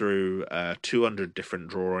went through 200 different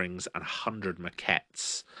drawings and 100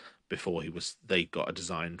 maquettes before they got a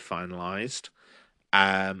design finalized.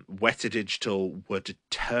 Weta Digital were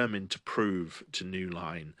determined to prove to New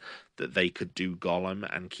Line that they could do Gollum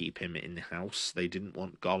and keep him in-house. They didn't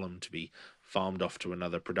want Gollum to be farmed off to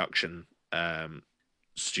another production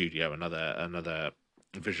studio, another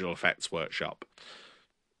visual effects workshop.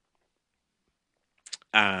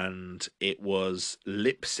 And it was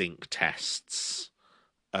lip sync tests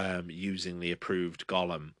using the approved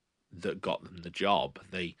Gollum that got them the job.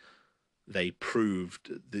 They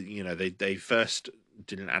proved that they first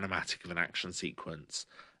did an animatic of an action sequence,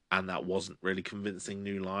 and that wasn't really convincing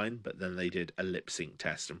New Line. But then they did a lip sync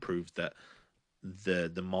test and proved that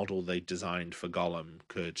the model they designed for Gollum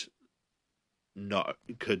could not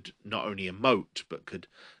only emote but could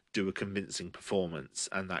do a convincing performance,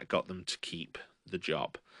 and that got them to keep the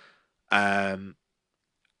job.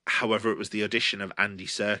 However, it was the audition of Andy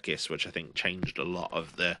Serkis which I think changed a lot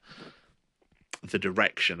of the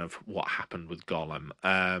direction of what happened with Gollum.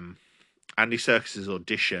 Andy Serkis's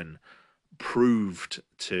audition proved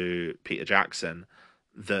to Peter Jackson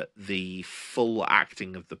that the full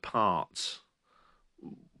acting of the part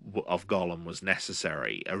of Gollum was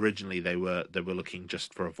necessary. Originally, they were looking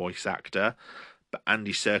just for a voice actor, but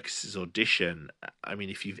Andy Serkis's audition. I mean,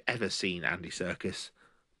 if you've ever seen Andy Serkis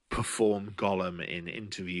perform Gollum in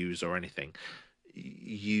interviews or anything,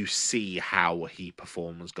 you see how he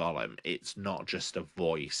performs Gollum. It's not just a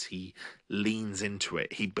voice. He leans into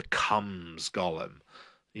it. He becomes Gollum.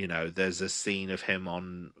 You know, there's a scene of him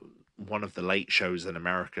on one of the late shows in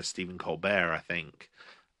America, Stephen Colbert, I think,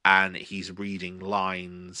 and he's reading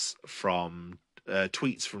lines from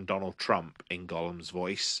tweets from Donald Trump in Gollum's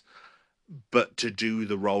voice. But to do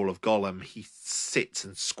the role of Gollum, he sits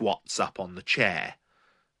and squats up on the chair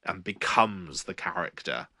and becomes the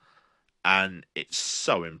character, and it's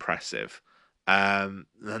so impressive. And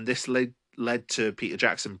this led to Peter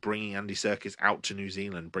Jackson bringing Andy Serkis out to New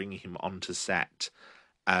Zealand, bringing him onto set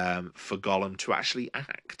for Gollum to actually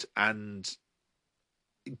act. And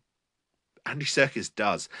Andy Serkis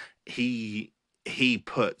does. He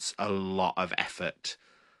puts a lot of effort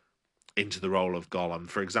into the role of Gollum.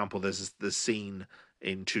 For example, there's the scene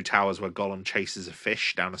in Two Towers where Gollum chases a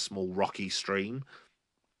fish down a small rocky stream.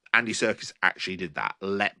 Andy Serkis actually did that,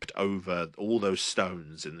 leapt over all those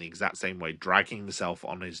stones in the exact same way, dragging himself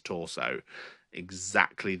on his torso,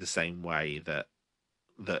 exactly the same way that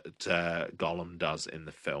Gollum does in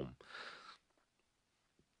the film.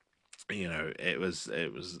 You know, it was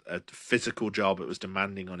a physical job. It was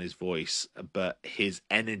demanding on his voice, but his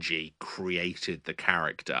energy created the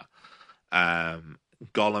character.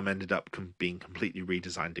 Gollum ended up being completely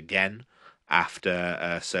redesigned again after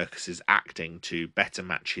Serkis's acting to better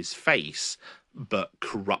match his face, but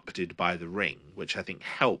corrupted by the ring, which I think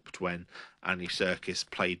helped when Andy Serkis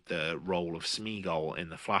played the role of Smeagol in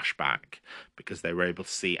the flashback, because they were able to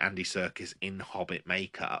see Andy Serkis in Hobbit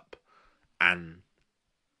makeup and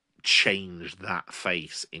change that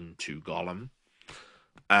face into Gollum.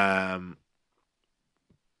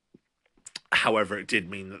 However, it did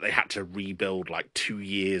mean that they had to rebuild like 2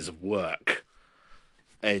 years of work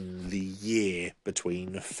in the year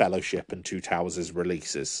between Fellowship and Two Towers'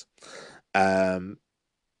 releases.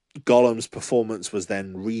 Gollum's performance was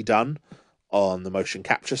then redone on the motion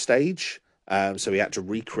capture stage. So he had to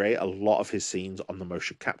recreate a lot of his scenes on the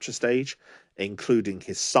motion capture stage, including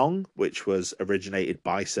his song, which was originated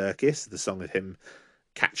by Serkis, the song of him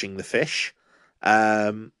catching the fish.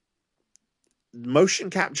 Motion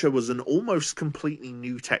capture was an almost completely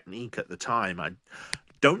new technique at the time. I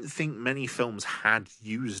don't think many films had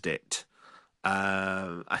used it.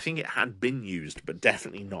 I think it had been used, but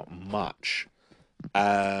definitely not much.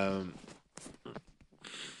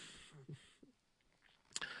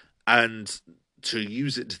 And to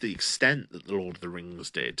use it to the extent that The Lord of the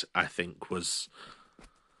Rings did, I think was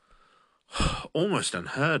almost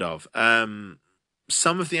unheard of.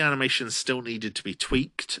 Some of the animations still needed to be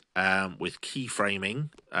tweaked with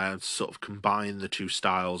keyframing, to sort of combine the two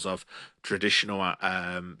styles of traditional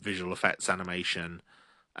visual effects animation,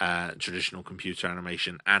 traditional computer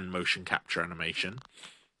animation, and motion capture animation.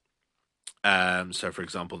 So, for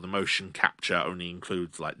example, the motion capture only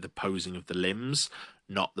includes like the posing of the limbs,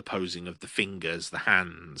 not the posing of the fingers, the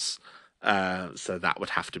hands. So that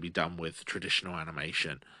would have to be done with traditional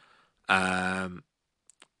animation.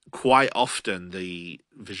 Quite often, the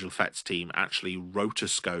visual effects team actually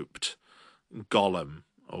rotoscoped Gollum,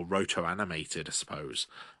 or roto-animated, I suppose,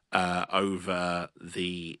 over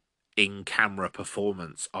the in-camera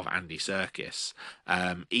performance of Andy Serkis.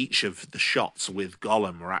 Each of the shots with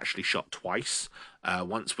Gollum were actually shot twice,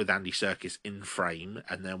 once with Andy Serkis in frame,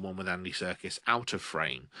 and then one with Andy Serkis out of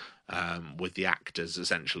frame, with the actors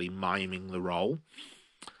essentially miming the role.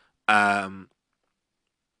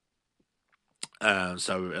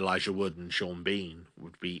 So Elijah Wood and Sean Bean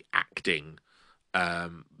would be acting,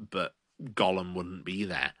 but Gollum wouldn't be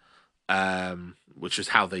there, which is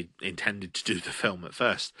how they intended to do the film at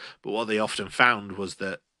first. But what they often found was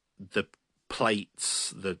that the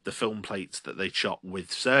plates, the film plates that they shot with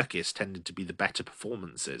Serkis tended to be the better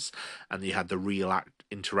performances, and you had the real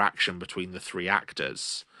interaction between the three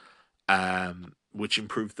actors, which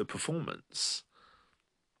improved the performance.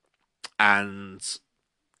 And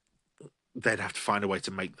they'd have to find a way to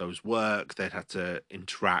make those work. They'd have to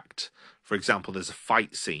interact. For example, there's a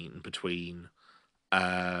fight scene between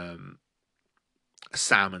Sam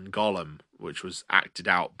and Gollum, which was acted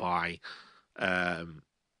out by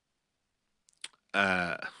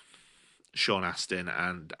Sean Astin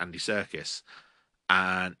and Andy Serkis.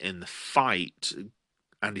 And in the fight,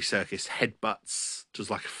 Andy Serkis does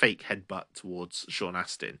like a fake headbutt towards Sean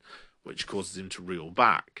Astin, which causes him to reel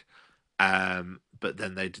back. But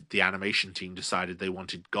then the animation team decided they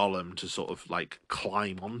wanted Gollum to sort of like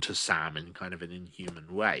climb onto Sam in kind of an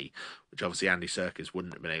inhuman way, which obviously Andy Serkis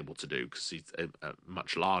wouldn't have been able to do because he's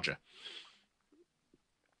much larger.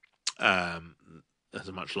 Has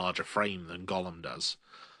a much larger frame than Gollum does.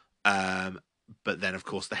 But then, of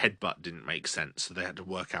course, the headbutt didn't make sense, so they had to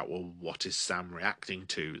work out, well, what is Sam reacting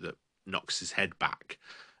to that knocks his head back?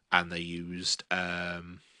 And they used a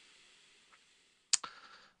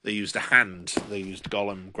hand. They used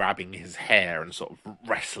Gollum grabbing his hair and sort of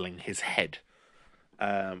wrestling his head,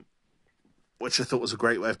 which I thought was a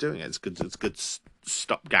great way of doing it. It's good. It's good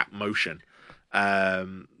stopgap motion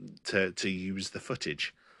to use the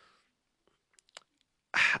footage.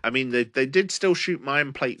 I mean, they did still shoot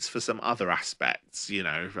mime plates for some other aspects.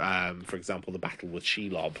 For example, the battle with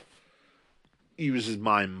Shelob uses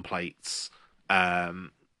mime plates,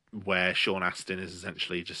 where Sean Astin is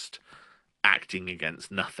essentially just acting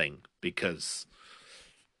against nothing because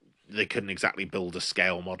they couldn't exactly build a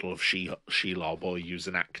scale model of Shelob or use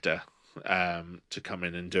an actor to come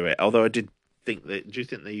in and do it. Although I did think that, do you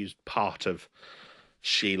think they used part of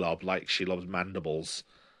Shelob, like Shelob's mandibles?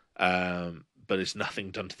 But it's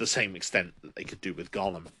nothing done to the same extent that they could do with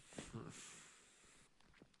Gollum.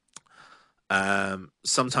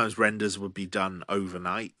 Sometimes renders would be done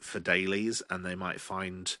overnight for dailies, and they might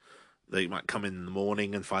come in the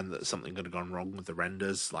morning and find that something had gone wrong with the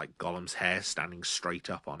renders, like Gollum's hair standing straight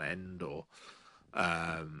up on end, or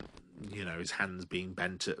his hands being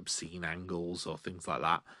bent at obscene angles, or things like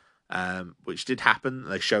that, which did happen.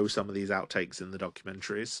 They show some of these outtakes in the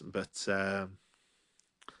documentaries, but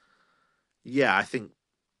yeah, I think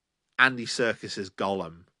Andy Serkis's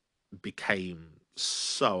Gollum became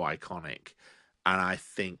so iconic, and I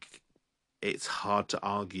think it's hard to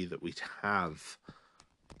argue that we have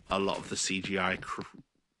a lot of the CGI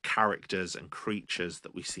characters and creatures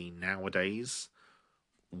that we see nowadays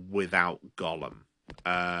without Gollum.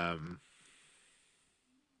 I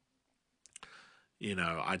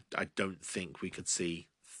don't think we could see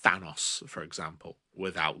Thanos, for example,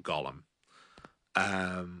 without Gollum.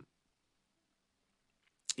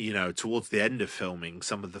 Towards the end of filming,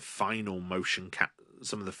 some of the final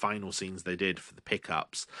scenes they did for the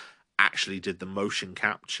pickups actually did the motion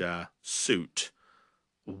capture suit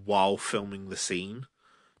while filming the scene.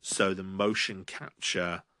 So the motion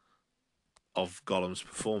capture of Gollum's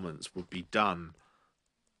performance would be done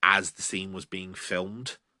as the scene was being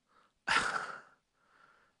filmed.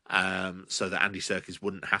 So that Andy Serkis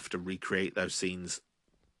wouldn't have to recreate those scenes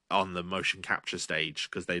on the motion capture stage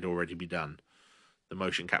because they'd already be done. The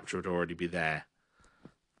motion capture would already be there.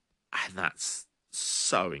 And that's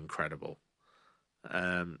so incredible.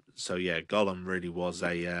 So yeah, Gollum really was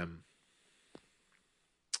a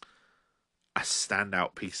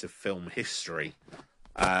standout piece of film history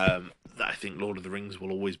that I think Lord of the Rings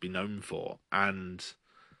will always be known for. And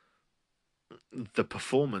the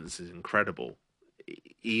performance is incredible.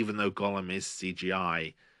 Even though Gollum is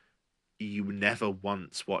CGI, you never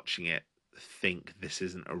once watching it think this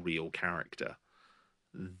isn't a real character.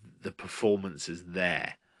 The performance is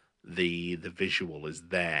there, the visual is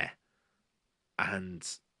there, and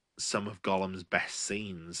some of Gollum's best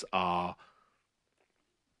scenes are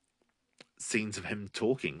scenes of him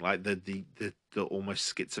talking, like the almost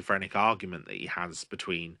schizophrenic argument that he has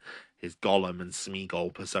between his Gollum and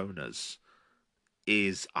Smeagol personas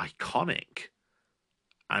is iconic,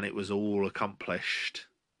 and it was all accomplished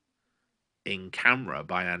in camera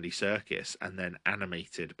by Andy Serkis and then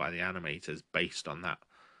animated by the animators based on that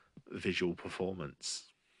visual performance.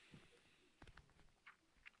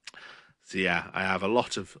 So yeah, I have a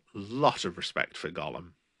lot of respect for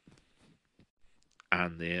Gollum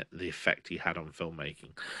and the effect he had on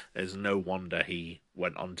filmmaking. There's no wonder he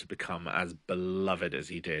went on to become as beloved as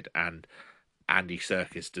he did, and Andy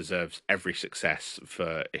Serkis deserves every success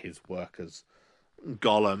for his work as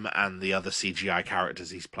Gollum and the other CGI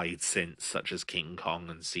characters he's played since, such as King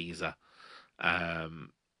Kong and Caesar.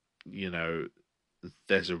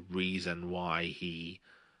 There's a reason why he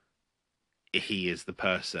is the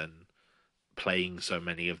person playing so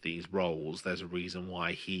many of these roles. There's a reason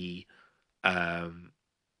why he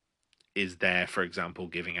is there, for example,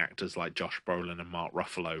 giving actors like Josh Brolin and Mark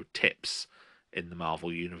Ruffalo tips in the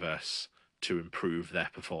Marvel Universe to improve their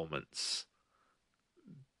performance.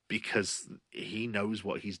 Because he knows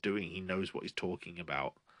what he's doing. He knows what he's talking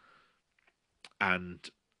about. And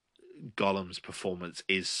Gollum's performance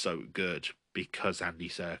is so good because Andy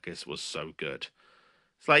Serkis was so good.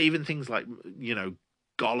 It's like even things like,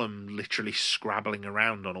 Gollum literally scrabbling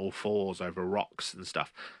around on all fours over rocks and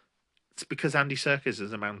stuff. It's because Andy Serkis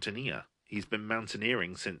is a mountaineer. He's been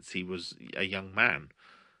mountaineering since he was a young man.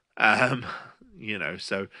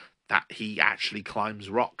 So that he actually climbs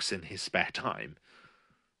rocks in his spare time.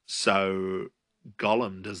 So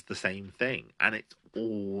Gollum does the same thing, and it's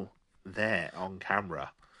all there on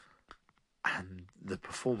camera. And the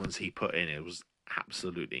performance he put in, it was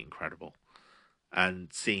absolutely incredible. and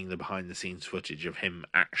seeing the behind the scenes footage of him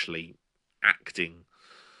actually acting,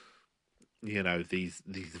 these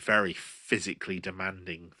very physically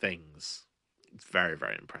demanding things. It's very,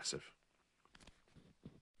 very impressive.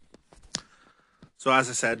 So, as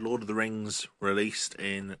I said, Lord of the Rings released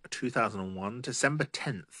in 2001. December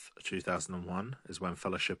 10th, 2001 is when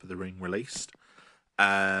Fellowship of the Ring released.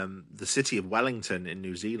 The city of Wellington in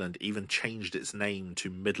New Zealand even changed its name to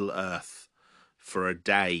Middle Earth for a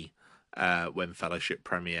day when Fellowship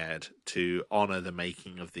premiered to honour the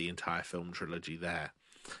making of the entire film trilogy there.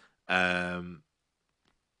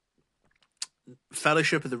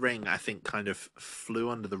 Fellowship of the Ring, I think, kind of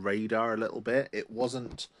flew under the radar a little bit. It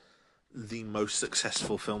wasn't the most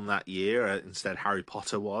successful film that year. Instead, Harry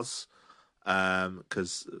Potter was,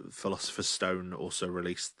 because Philosopher's Stone also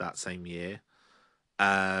released that same year.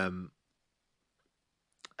 Harry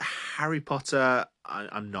Potter,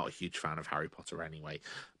 I'm not a huge fan of Harry Potter anyway,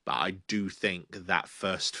 but I do think that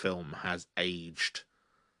first film has aged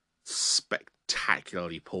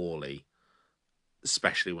spectacularly poorly,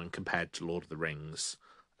 especially when compared to Lord of the Rings.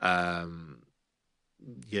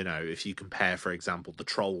 If you compare, for example, the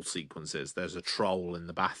troll sequences, there's a troll in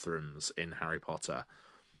the bathrooms in Harry Potter.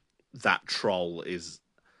 That troll is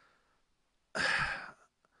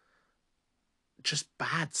just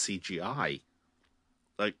bad CGI.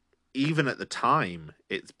 Like, even at the time,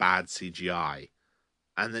 it's bad CGI.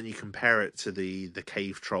 And then you compare it to the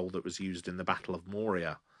cave troll that was used in the Battle of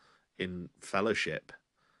Moria in Fellowship,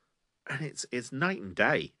 and it's night and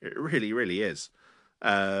day. It really, really is.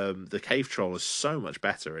 The cave troll is so much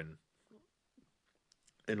better in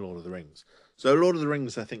Lord of the Rings. So Lord of the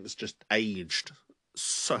Rings, I think, has just aged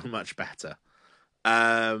so much better.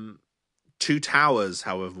 Two Towers,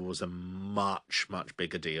 however, was a much, much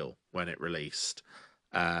bigger deal when it released.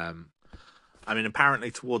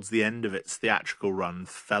 Apparently towards the end of its theatrical run,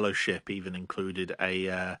 Fellowship even included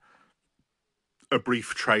a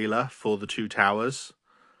brief trailer for the Two Towers.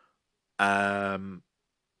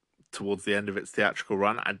 Towards the end of its theatrical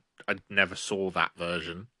run, I never saw that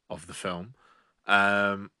version of the film.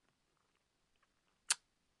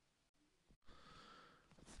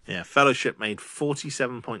 Fellowship made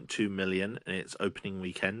 $47.2 million in its opening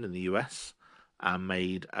weekend in the US, and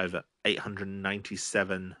made over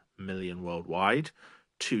 $897 million worldwide.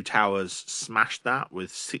 Two Towers smashed that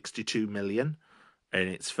with $62 million in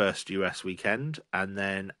its first US weekend, and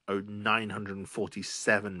then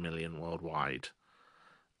 $947 million worldwide.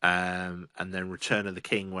 And then Return of the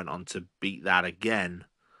King went on to beat that again.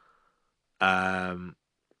 Getting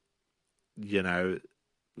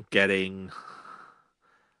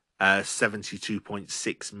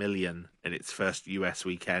 72.6 million in its first US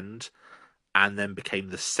weekend, and then became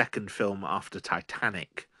the second film after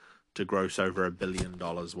Titanic to gross over $1 billion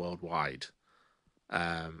worldwide.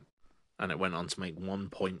 And it went on to make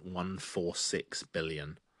 1.146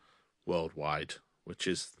 billion worldwide, which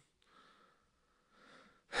is,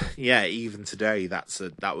 even today,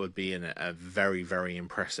 that would be a very, very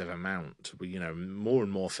impressive amount. More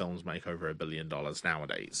and more films make over $1 billion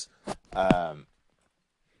nowadays. But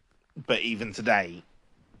even today,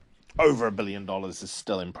 over $1 billion is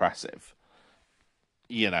still impressive.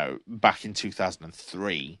 Back in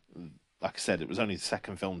 2003, like I said, it was only the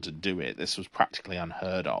second film to do it. This was practically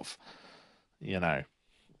unheard of.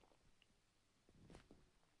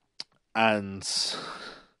 And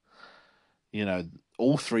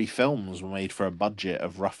all three films were made for a budget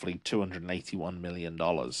of roughly $281 million.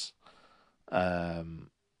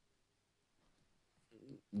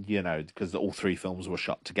 Because all three films were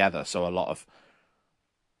shot together, so a lot of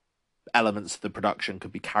elements of the production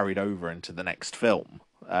could be carried over into the next film,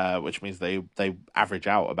 which means they average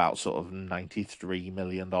out about sort of $93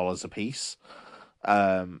 million a piece,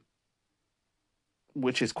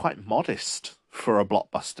 which is quite modest for a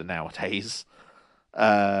blockbuster nowadays.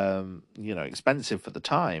 Expensive for the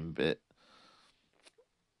time, but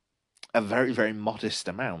a very, very modest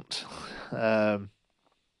amount. And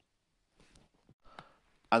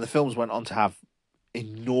the films went on to have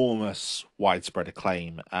enormous widespread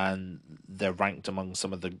acclaim, and they're ranked among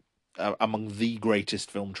among the greatest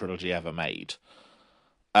film trilogy ever made.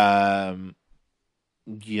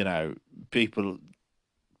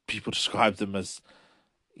 People describe them as,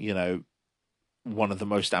 one of the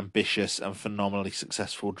most ambitious and phenomenally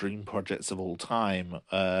successful dream projects of all time.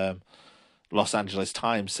 Los Angeles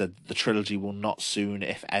Times said the trilogy will not soon,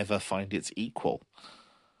 if ever, find its equal.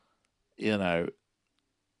 They're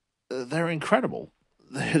incredible.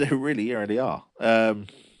 They really, really are. They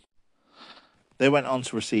went on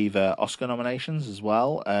to receive Oscar nominations as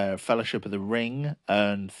well. Fellowship of the Ring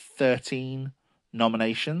earned 13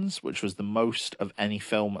 nominations, which was the most of any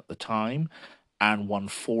film at the time. and won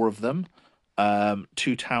 4 of them.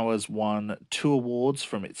 Two Towers won 2 awards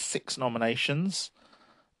from its 6 nominations,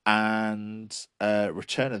 and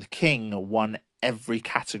Return of the King won every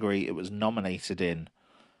category it was nominated in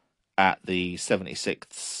at the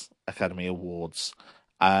 76th Academy Awards,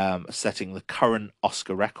 setting the current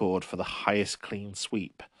Oscar record for the highest clean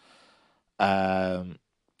sweep,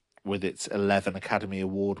 with its 11 Academy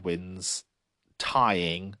Award wins,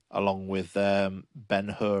 tying along with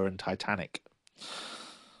Ben-Hur and Titanic.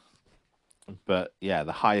 But yeah,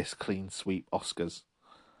 the highest clean sweep Oscars.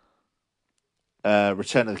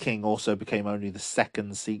 Return of the King also became only the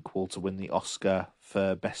second sequel to win the Oscar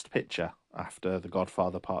for Best Picture after The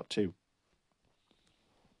Godfather Part 2.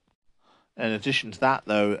 In addition to that,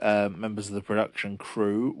 though, members of the production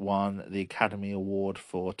crew won the Academy Award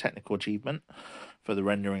for Technical Achievement for the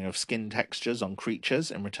rendering of skin textures on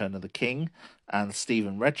creatures in Return of the King, and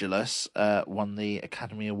Stephen Regulus won the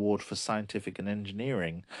Academy Award for Scientific and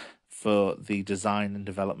Engineering for the design and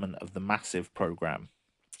development of the Massive program.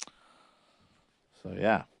 So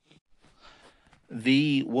yeah.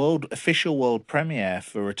 The official world premiere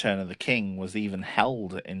for Return of the King was even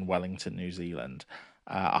held in Wellington, New Zealand.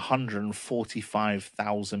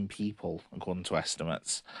 145,000 people, according to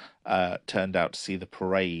estimates, turned out to see the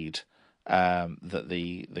parade that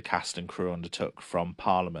the cast and crew undertook from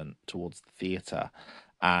Parliament towards the theatre.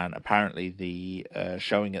 And apparently the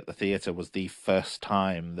showing at the theatre was the first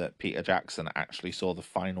time that Peter Jackson actually saw the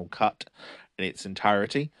final cut in its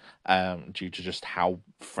entirety, due to just how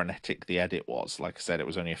frenetic the edit was. Like I said, it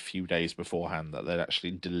was only a few days beforehand that they'd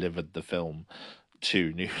actually delivered the film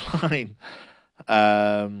to New Line.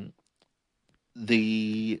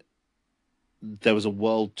 There was a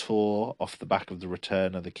world tour off the back of the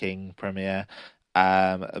Return of the King premiere,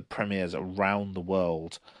 premieres around the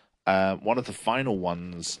world. One of the final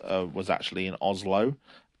ones was actually in Oslo,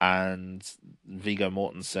 and Viggo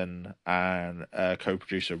Mortensen and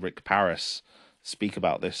co-producer Rick Paris speak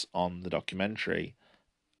about this on the documentary,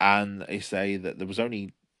 and they say that there was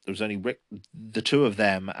only Rick, the two of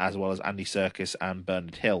them, as well as Andy Serkis and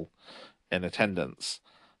Bernard Hill, in attendance.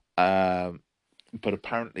 But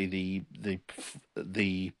apparently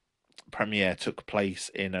the premiere took place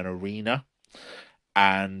in an arena,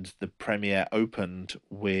 and the premiere opened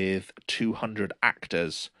with 200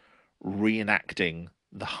 actors reenacting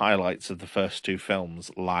the highlights of the first 2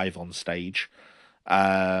 films live on stage.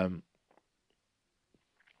 And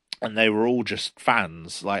they were all just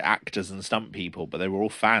fans, like actors and stunt people, but they were all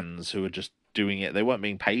fans who were just doing it. They weren't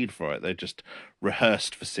being paid for it. They just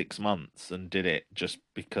rehearsed for 6 months and did it just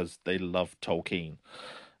because they loved Tolkien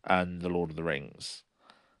and The Lord of the Rings.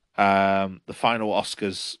 The final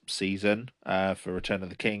Oscars season for Return of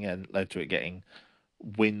the King and led to it getting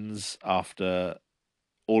wins after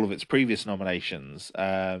all of its previous nominations.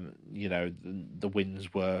 The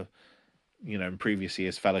wins were, in previous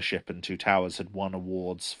years, Fellowship and Two Towers had won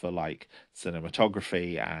awards for like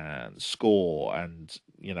cinematography and score and,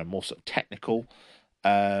 more sort of technical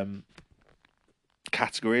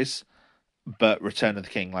categories. But Return of the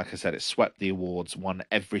King, like I said, it swept the awards, won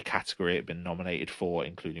every category it had been nominated for,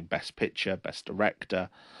 including Best Picture, Best Director.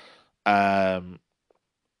 And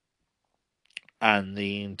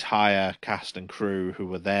the entire cast and crew who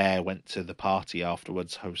were there went to the party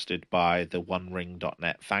afterwards, hosted by the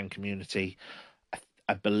OneRing.net fan community.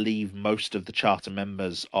 I believe most of the charter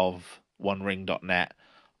members of OneRing.net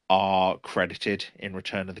are credited in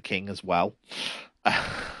Return of the King as well.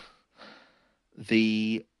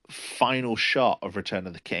 The final shot of Return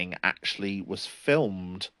of the King actually was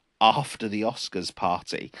filmed after the Oscars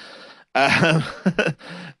party.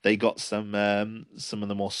 They got some of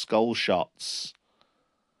the more skull shots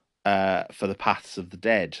for the Paths of the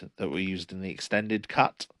Dead that were used in the extended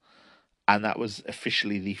cut, and that was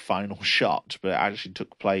officially the final shot, but it actually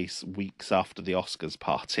took place weeks after the Oscars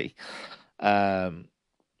party. For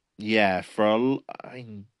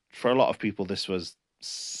a lot of people, this was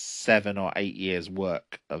 7 or 8 years'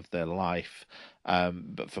 work of their life.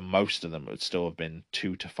 But for most of them, it would still have been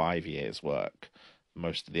 2 to 5 years' work,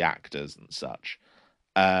 most of the actors and such.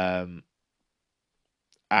 And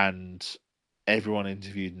everyone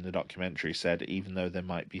interviewed in the documentary said, even though there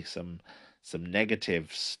might be some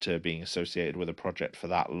negatives to being associated with a project for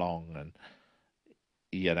that long, and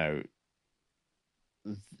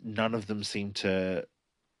none of them seem to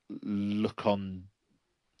look on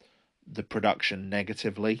the production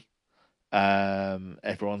negatively.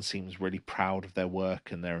 Everyone seems really proud of their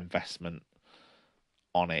work and their investment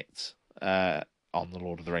on it, on The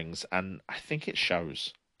Lord of the Rings, and I think it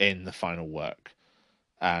shows in the final work.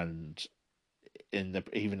 And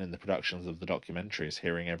even in the productions of the documentaries,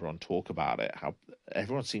 hearing everyone talk about it, how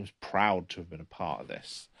everyone seems proud to have been a part of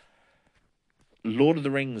this. Lord of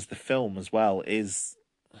the Rings, the film as well, is,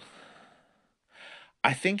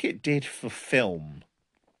 I think it did for film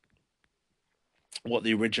what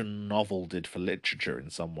the original novel did for literature in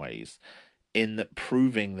some ways, in that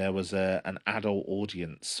proving there was an adult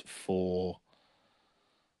audience for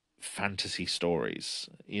fantasy stories.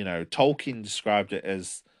 Tolkien described it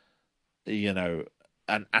as, an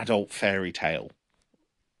adult fairy tale.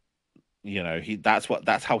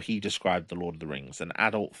 That's how he described the Lord of the Rings, an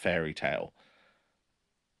adult fairy tale.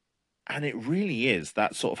 And it really is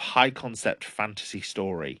that sort of high concept fantasy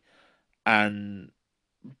story, and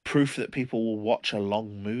proof that people will watch a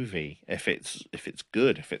long movie if it's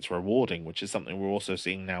good, if it's rewarding, which is something we're also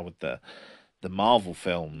seeing now with the Marvel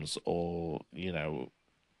films. Or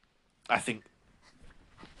I think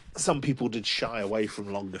some people did shy away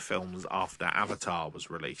from longer films after Avatar was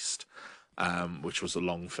released, which was a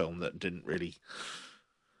long film that didn't really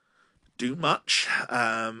do much,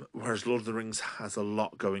 whereas Lord of the Rings has a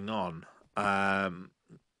lot going on.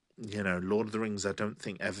 Lord of the Rings, I don't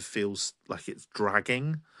think ever feels like it's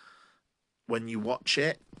dragging when you watch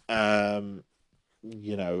it. And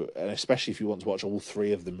especially if you want to watch all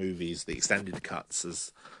three of the movies, the extended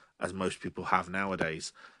cuts, as most people have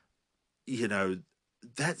nowadays.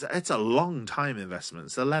 It's a long time investment.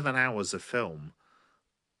 It's 11 hours of film,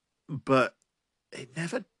 but it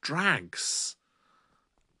never drags,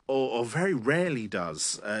 or very rarely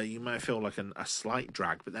does. You might feel like a slight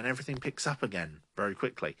drag, but then everything picks up again very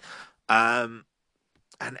quickly. And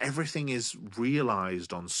everything is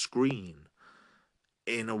realized on screen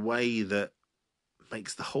in a way that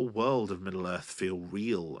makes the whole world of Middle Earth feel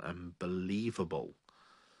real and believable.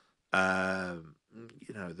 There's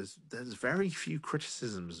very few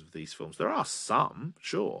criticisms of these films. There are some,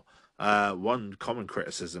 sure. One common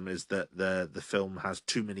criticism is that the film has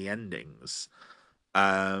too many endings.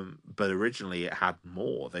 But originally it had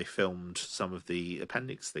more. They filmed some of the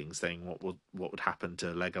appendix things, saying what would happen to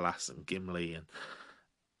Legolas and Gimli and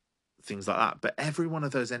things like that. But every one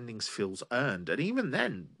of those endings feels earned. And even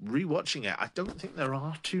then, rewatching it, I don't think there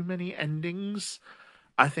are too many endings.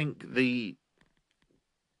 I think the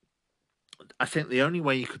only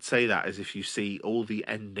way you could say that is if you see all the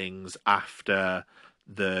endings after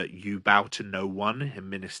the "You Bow to No One" in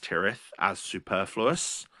Minas Tirith as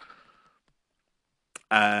superfluous.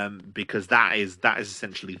 Because that is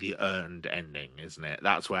essentially the earned ending, isn't it?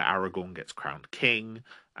 That's where Aragorn gets crowned king,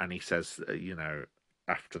 and he says,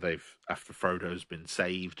 after Frodo's been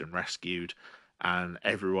saved and rescued, and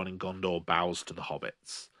everyone in Gondor bows to the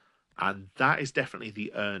hobbits, and that is definitely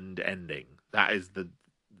the earned ending. That is the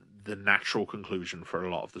natural conclusion for a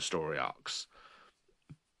lot of the story arcs.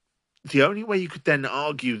 The only way you could then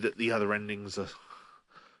argue that the other endings are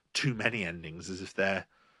too many endings is if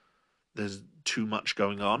there's too much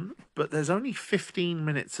going on, but there's only 15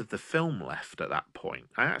 minutes of the film left at that point.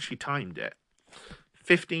 I actually timed it.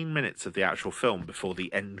 15 minutes of the actual film before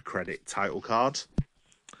the end credit title card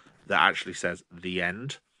that actually says "The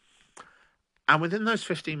End." And within those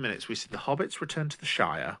 15 minutes, we see the hobbits return to the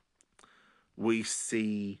Shire. We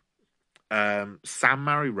see Sam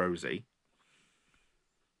marry Rosie.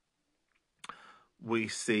 We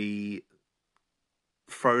see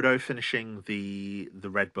Frodo finishing the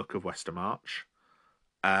Red Book of Westermarch,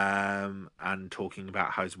 and talking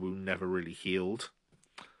about how his wound never really healed.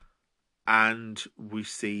 And we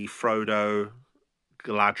see Frodo,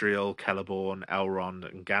 Galadriel, Celeborn, Elrond,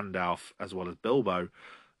 and Gandalf, as well as Bilbo,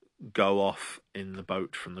 go off in the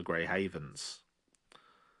boat from the Grey Havens.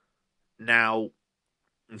 Now,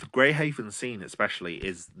 the Grey Haven scene especially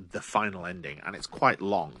is the final ending, and it's quite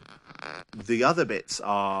long. The other bits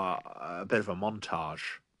are a bit of a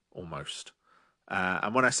montage, almost.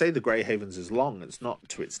 And when I say the Grey Havens is long, it's not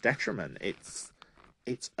to its detriment. It's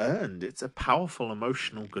earned. It's a powerful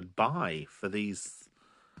emotional goodbye for these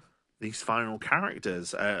final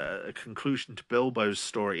characters, a conclusion to Bilbo's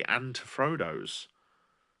story and to Frodo's.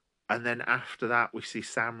 And then after that, we see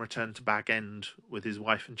Sam return to Bag End with his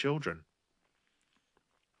wife and children.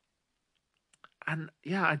 And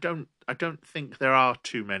yeah, I don't think there are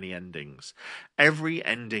too many endings. Every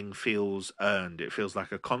ending feels earned. It feels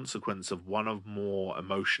like a consequence of one of more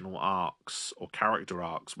emotional arcs or character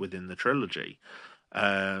arcs within the trilogy.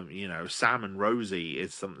 Sam and Rosie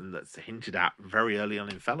is something that's hinted at very early on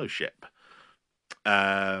in Fellowship.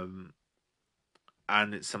 And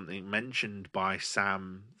it's something mentioned by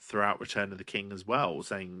Sam throughout Return of the King as well,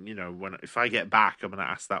 saying, if I get back, I'm going to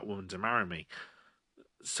ask that woman to marry me.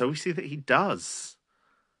 So we see that he does,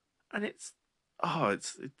 and it's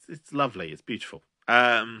lovely, it's beautiful.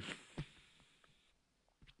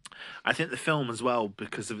 I think the film as well,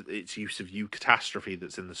 because of its use of eucatastrophe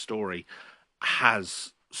that's in the story,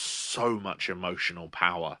 has so much emotional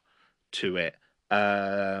power to it.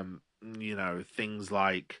 Things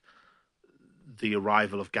like the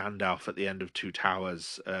arrival of Gandalf at the end of Two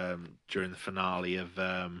Towers during the finale of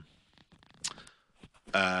the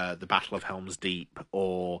Battle of Helm's Deep,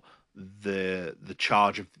 or the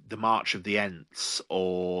March of the Ents,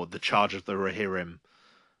 or the Charge of the Rohirrim.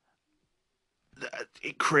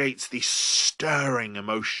 It creates these stirring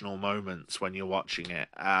emotional moments when you're watching it,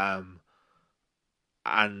 and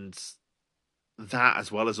that,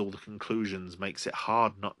 as well as all the conclusions, makes it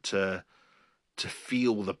hard not to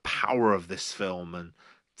feel the power of this film and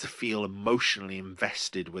to feel emotionally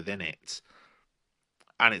invested within it.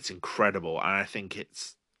 And it's incredible. And I think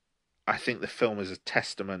the film is a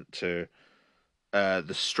testament to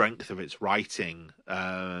the strength of its writing,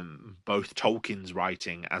 both Tolkien's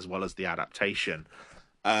writing as well as the adaptation.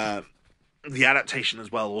 The adaptation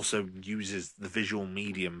as well also uses the visual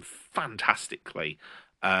medium fantastically.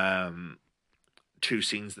 Two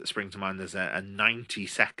scenes that spring to mind. There's a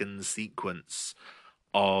 90-second sequence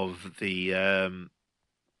of the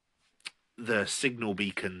signal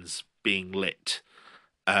beacons being lit,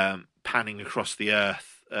 panning across the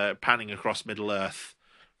earth, panning across Middle Earth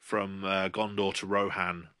from Gondor to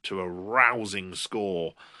Rohan to a rousing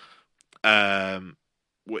score,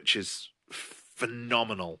 which is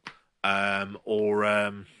phenomenal.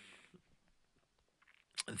 Or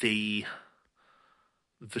the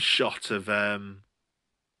shot of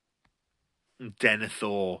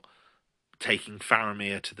Denethor taking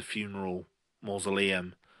Faramir to the funeral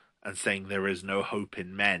mausoleum and saying there is no hope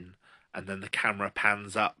in men, and then the camera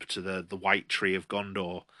pans up to the white tree of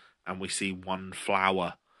Gondor and we see one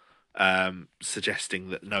flower,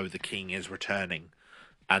 suggesting that no, the king is returning.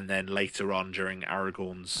 And then later on, during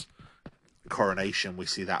Aragorn's coronation, we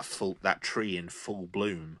see that tree in full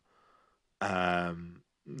bloom,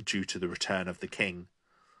 due to the return of the king.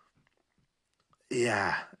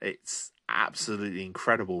 Yeah, it's absolutely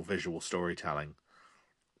incredible visual storytelling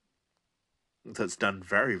that's done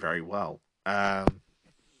very, very well.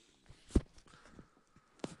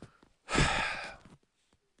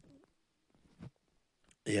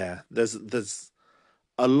 Yeah, there's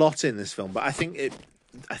a lot in this film, but I think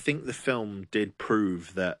the film did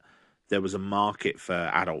prove that there was a market for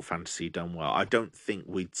adult fantasy done well. I don't think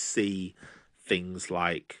we'd see things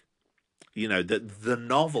like, the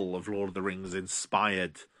novel of Lord of the Rings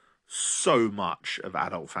inspired so much of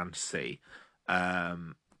adult fantasy,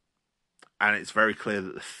 and it's very clear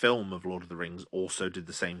that the film of Lord of the Rings also did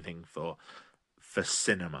the same thing for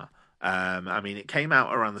cinema. It came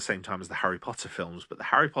out around the same time as the Harry Potter films, but the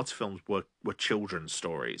Harry Potter films were children's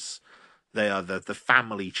stories. They are the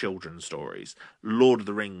family children's stories. Lord of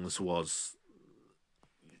the Rings was,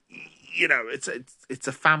 it's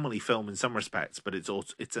a family film in some respects, but it's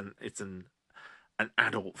an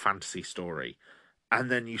adult fantasy story. And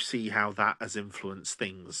then you see how that has influenced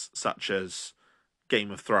things such as Game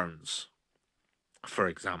of Thrones, for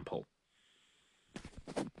example.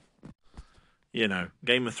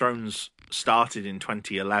 Game of Thrones started in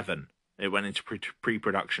 2011. It went into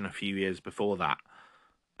pre-production a few years before that.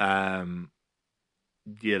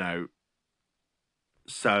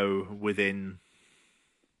 So within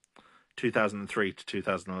 2003 to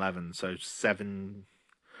 2011, so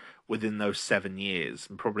within those 7 years,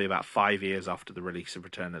 and probably about 5 years after the release of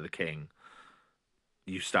Return of the King,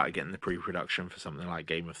 you started getting the pre-production for something like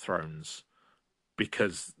Game of Thrones,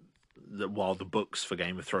 because while the books for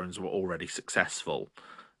Game of Thrones were already successful,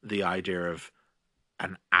 the idea of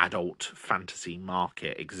an adult fantasy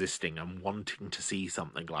market existing and wanting to see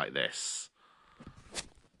something like this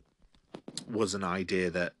was an idea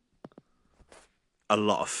that a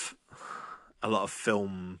lot of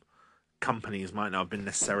film companies might not have been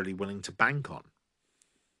necessarily willing to bank on.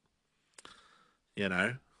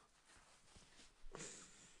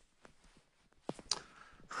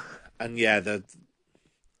 And you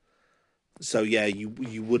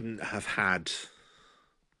wouldn't have had,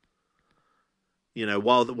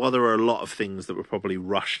 while there are a lot of things that were probably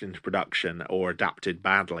rushed into production or adapted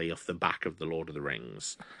badly off the back of the Lord of the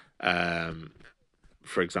Rings.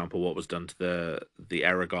 For example, what was done to the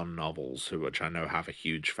Eragon novels, which I know have a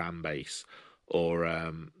huge fan base, or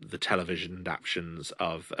the television adaptations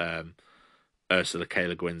of Ursula K.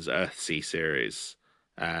 Le Guin's Earthsea series,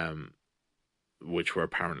 which were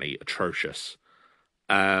apparently atrocious.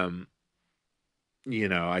 I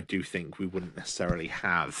do think we wouldn't necessarily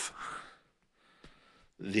have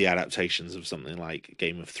the adaptations of something like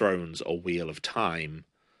Game of Thrones or Wheel of Time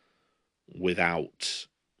without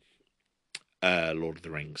Lord of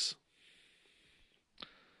the Rings.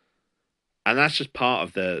 And that's just part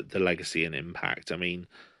of the legacy and impact. I mean,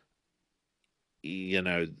 you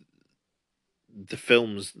know, the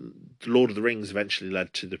films, Lord of the Rings, eventually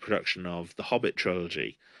led to the production of the Hobbit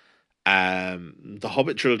trilogy. The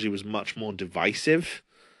Hobbit trilogy was much more divisive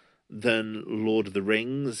than Lord of the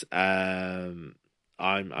Rings. I'm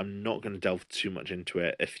not going to delve too much into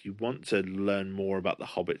it. If you want to learn more about the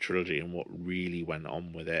Hobbit trilogy and what really went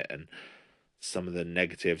on with it and some of the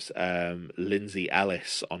negatives, Lindsay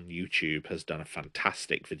Ellis on YouTube has done a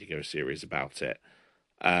fantastic video series about it.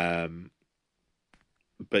 Um,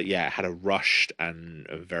 but yeah, it had a rushed and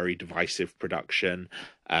a very divisive production.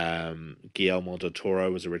 Guillermo del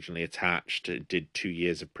Toro was originally attached. It did 2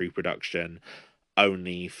 years of pre-production,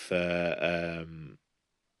 only for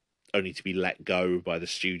only to be let go by the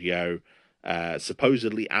studio,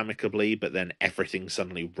 supposedly amicably, but then everything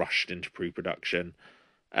suddenly rushed into pre-production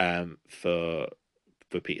for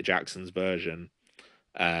Peter Jackson's version.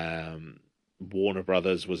 Warner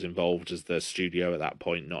Brothers was involved as the studio at that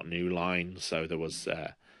point, not New Line, so there was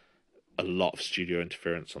a lot of studio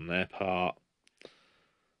interference on their part.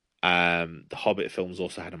 The Hobbit films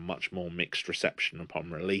also had a much more mixed reception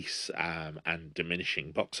upon release, and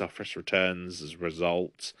diminishing box office returns as a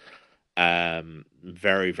result.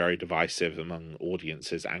 Very, very divisive among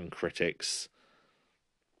audiences and critics.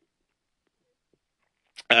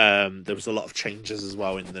 There was a lot of changes as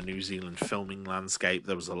well in the New Zealand filming landscape.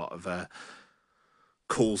 There was a lot of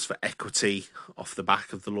calls for equity off the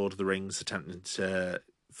back of the Lord of the Rings, attempting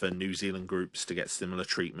for New Zealand groups to get similar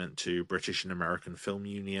treatment to British and American film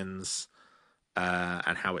unions,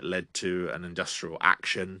 and how it led to an industrial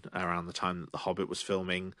action around the time that The Hobbit was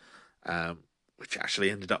filming, which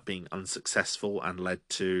actually ended up being unsuccessful and led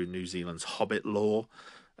to New Zealand's Hobbit Law,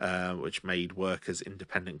 which made workers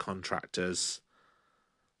independent contractors,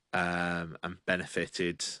 and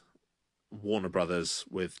benefited Warner Brothers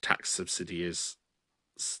with tax subsidies,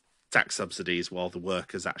 while the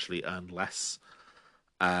workers actually earned less,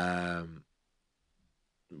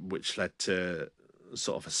 which led to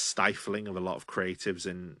sort of a stifling of a lot of creatives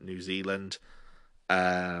in New Zealand,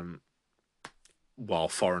 while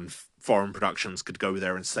foreign productions could go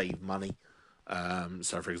there and save money.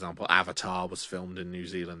 So, for example, Avatar was filmed in New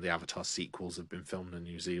Zealand. The Avatar sequels have been filmed in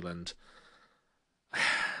New Zealand.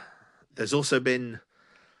 There's also been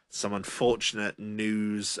some unfortunate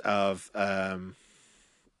news of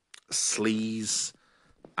sleaze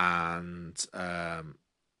and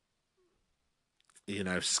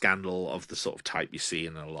scandal of the sort of type you see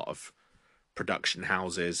in a lot of production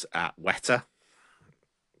houses at Weta,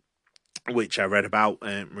 which I read about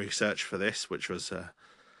in research for this, which was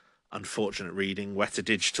unfortunate reading. Weta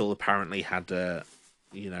Digital apparently had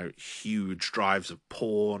huge drives of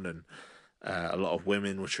porn, and a lot of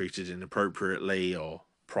women were treated inappropriately or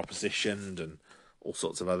propositioned and all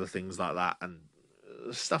sorts of other things like that. And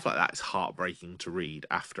stuff like that is heartbreaking to read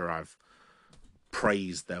after I've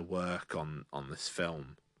praised their work on this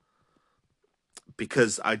film,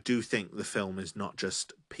 because I do think the film is not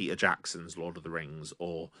just Peter Jackson's Lord of the Rings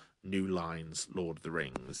or New Line's Lord of the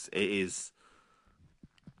Rings. It is,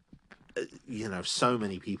 so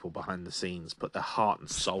many people behind the scenes put their heart and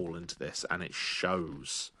soul into this, and it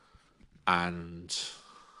shows. And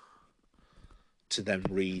to then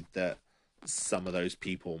read that some of those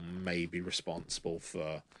people may be responsible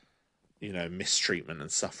for, mistreatment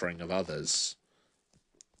and suffering of others,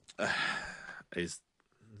 it's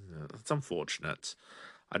unfortunate.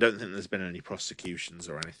 I don't think there's been any prosecutions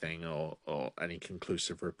or anything, or any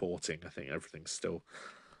conclusive reporting. I think everything's still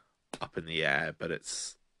up in the air, but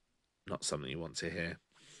it's not something you want to hear.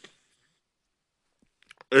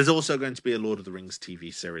 There's also going to be a Lord of the Rings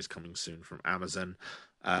TV series coming soon from Amazon,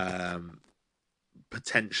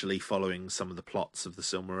 potentially following some of the plots of the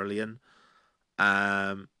Silmarillion.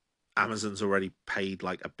 Amazon's already paid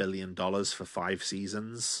like $1 billion for 5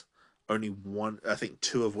 seasons. Only one, I think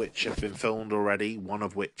 2 of which have been filmed already. One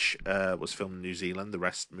of which was filmed in New Zealand. The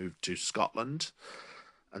rest moved to Scotland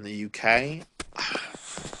and the UK.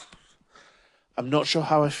 I'm not sure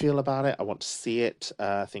how I feel about it. I want to see it.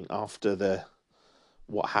 I think after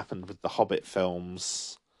what happened with the Hobbit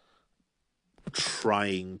films,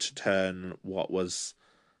 trying to turn what was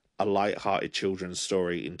a light-hearted children's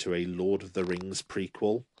story into a Lord of the Rings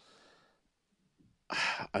prequel,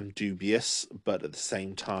 I'm dubious, but at the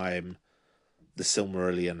same time, the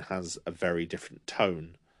Silmarillion has a very different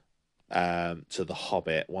tone to the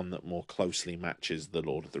Hobbit, one that more closely matches the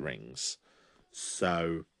Lord of the Rings.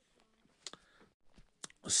 So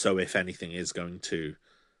if anything is going to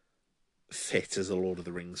fit as a Lord of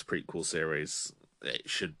the Rings prequel series, it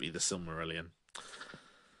should be the Silmarillion.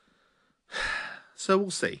 So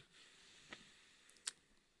we'll see.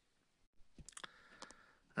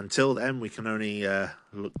 Until then, we can only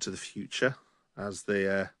look to the future, as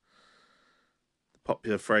the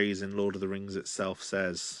popular phrase in Lord of the Rings itself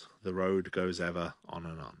says, the road goes ever on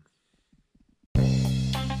and on.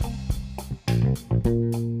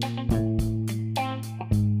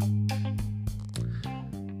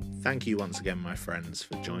 Thank you once again, my friends,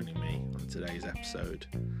 for joining me on today's episode.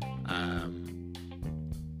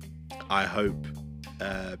 I hope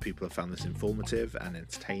people have found this informative and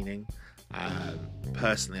entertaining.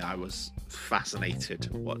 Personally, I was fascinated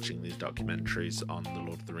watching these documentaries on the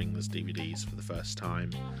Lord of the Rings DVDs for the first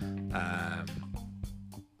time.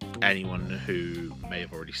 Anyone who may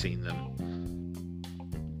have already seen them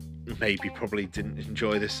probably didn't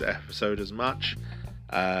enjoy this episode as much.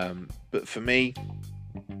 But for me,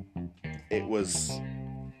 it was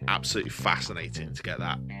absolutely fascinating to get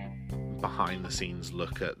that behind the scenes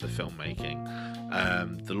look at the filmmaking.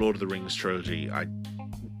 The Lord of the Rings trilogy, I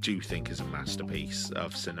do think, is a masterpiece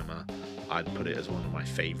of cinema. I'd put it as one of my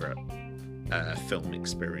favourite film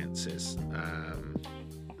experiences.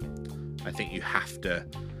 I think you have to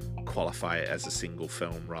qualify it as a single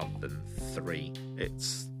film rather than three.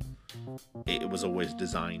 It was always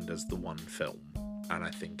designed as the one film, and I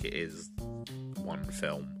think it is one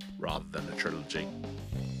film rather than a trilogy.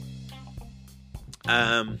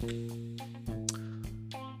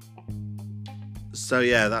 So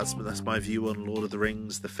yeah, that's my view on Lord of the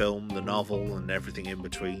Rings, the film, the novel, and everything in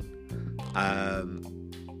between.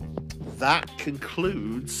 That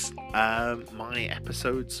concludes my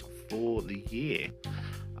episodes for the year.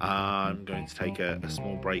 I'm going to take a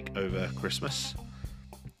small break over Christmas,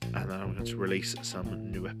 and then I'm going to release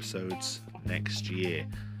some new episodes next year.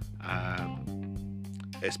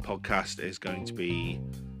 This podcast is going to be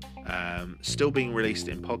still being released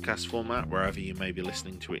in podcast format wherever you may be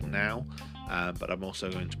listening to it now, but I'm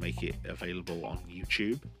also going to make it available on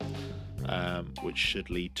YouTube, which should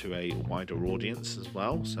lead to a wider audience as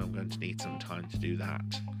well, so I'm going to need some time to do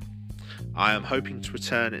that. I am hoping to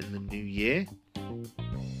return in the new year.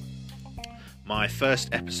 My first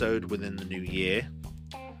episode within the new year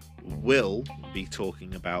will be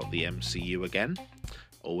talking about the MCU again.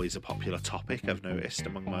 Always a popular topic, I've noticed,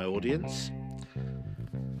 among my audience.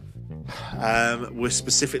 We're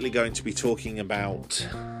specifically going to be talking about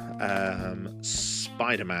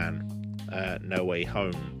Spider-Man No Way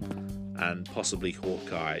Home and possibly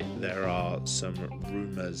Hawkeye. There are some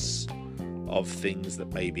rumours of things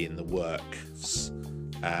that may be in the works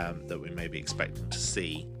that we may be expecting to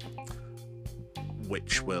see,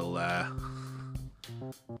 which will,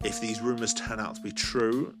 if these rumours turn out to be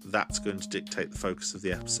true, that's going to dictate the focus of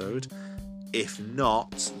the episode. If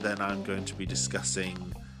not, then I'm going to be discussing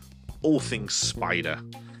all things Spider.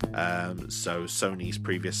 So Sony's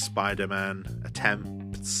previous Spider-Man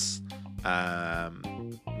attempts,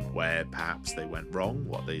 where perhaps they went wrong,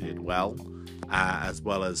 what they did well, as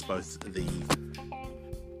well as both the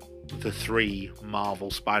three Marvel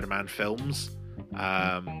Spider-Man films,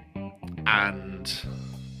 and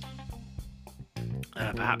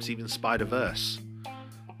perhaps even Spider-Verse,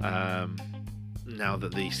 now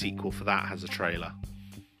that the sequel for that has a trailer.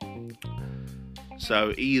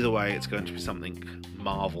 So either way, it's going to be something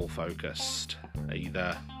Marvel focused,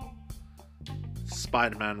 either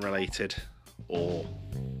Spider-Man related or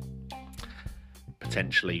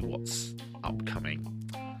potentially what's upcoming.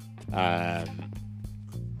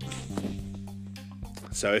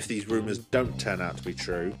 So if these rumours don't turn out to be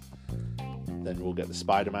true, then we'll get the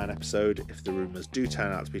Spider-Man episode. If the rumours do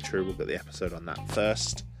turn out to be true, we'll get the episode on that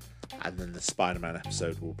first, and then the Spider-Man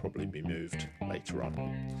episode will probably be moved later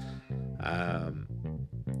on.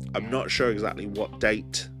 I'm not sure exactly what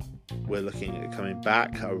date we're looking at coming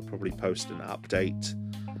back. I will probably post an update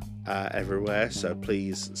everywhere, so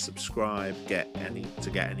please subscribe to get any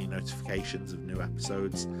notifications of new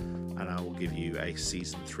episodes, and I will give you a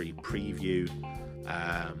season 3 preview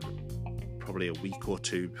probably a week or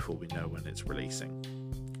two before we know when it's releasing.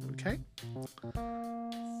 Okay,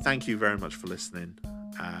 thank you very much for listening.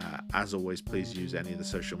 As always, please use any of the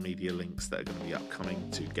social media links that are going to be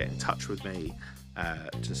upcoming to get in touch with me,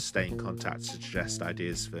 to stay in contact, to suggest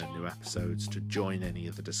ideas for new episodes, to join any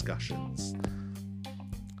of the discussions.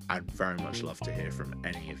 I'd very much love to hear from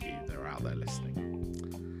any of you that are out there listening.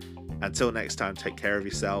 Until next time, take care of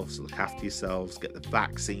yourselves, look after yourselves, get the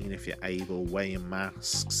vaccine if you're able, wear your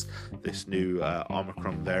masks. This new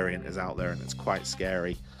Omicron variant is out there and it's quite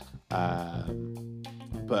scary.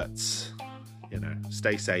 But,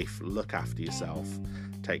 stay safe, look after yourself,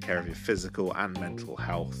 take care of your physical and mental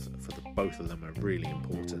health, for both of them are really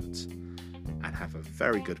important. And have a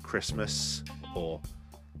very good Christmas or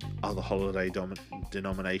other holiday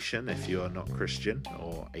denomination if you are not Christian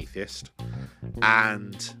or atheist.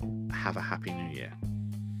 and have a happy new year.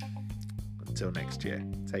 Until next year,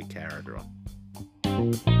 take care, everyone.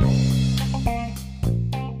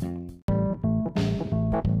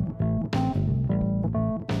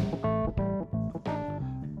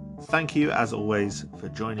 Thank you, as always, for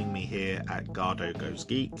joining me here at Gardo Goes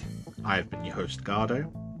Geek. I have been your host, Gardo.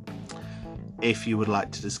 If you would like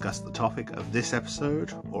to discuss the topic of this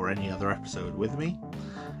episode or any other episode with me,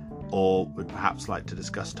 or would perhaps like to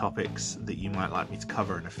discuss topics that you might like me to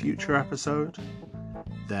cover in a future episode,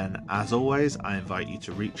 then as always, I invite you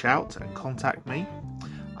to reach out and contact me.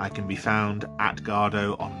 I can be found at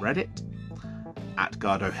Gardo on Reddit, at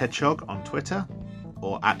Gardo Hedgehog on Twitter,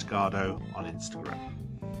 or at Gardo on Instagram.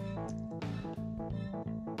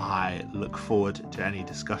 I look forward to any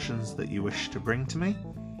discussions that you wish to bring to me.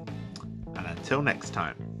 And until next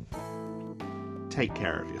time, take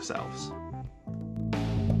care of yourselves.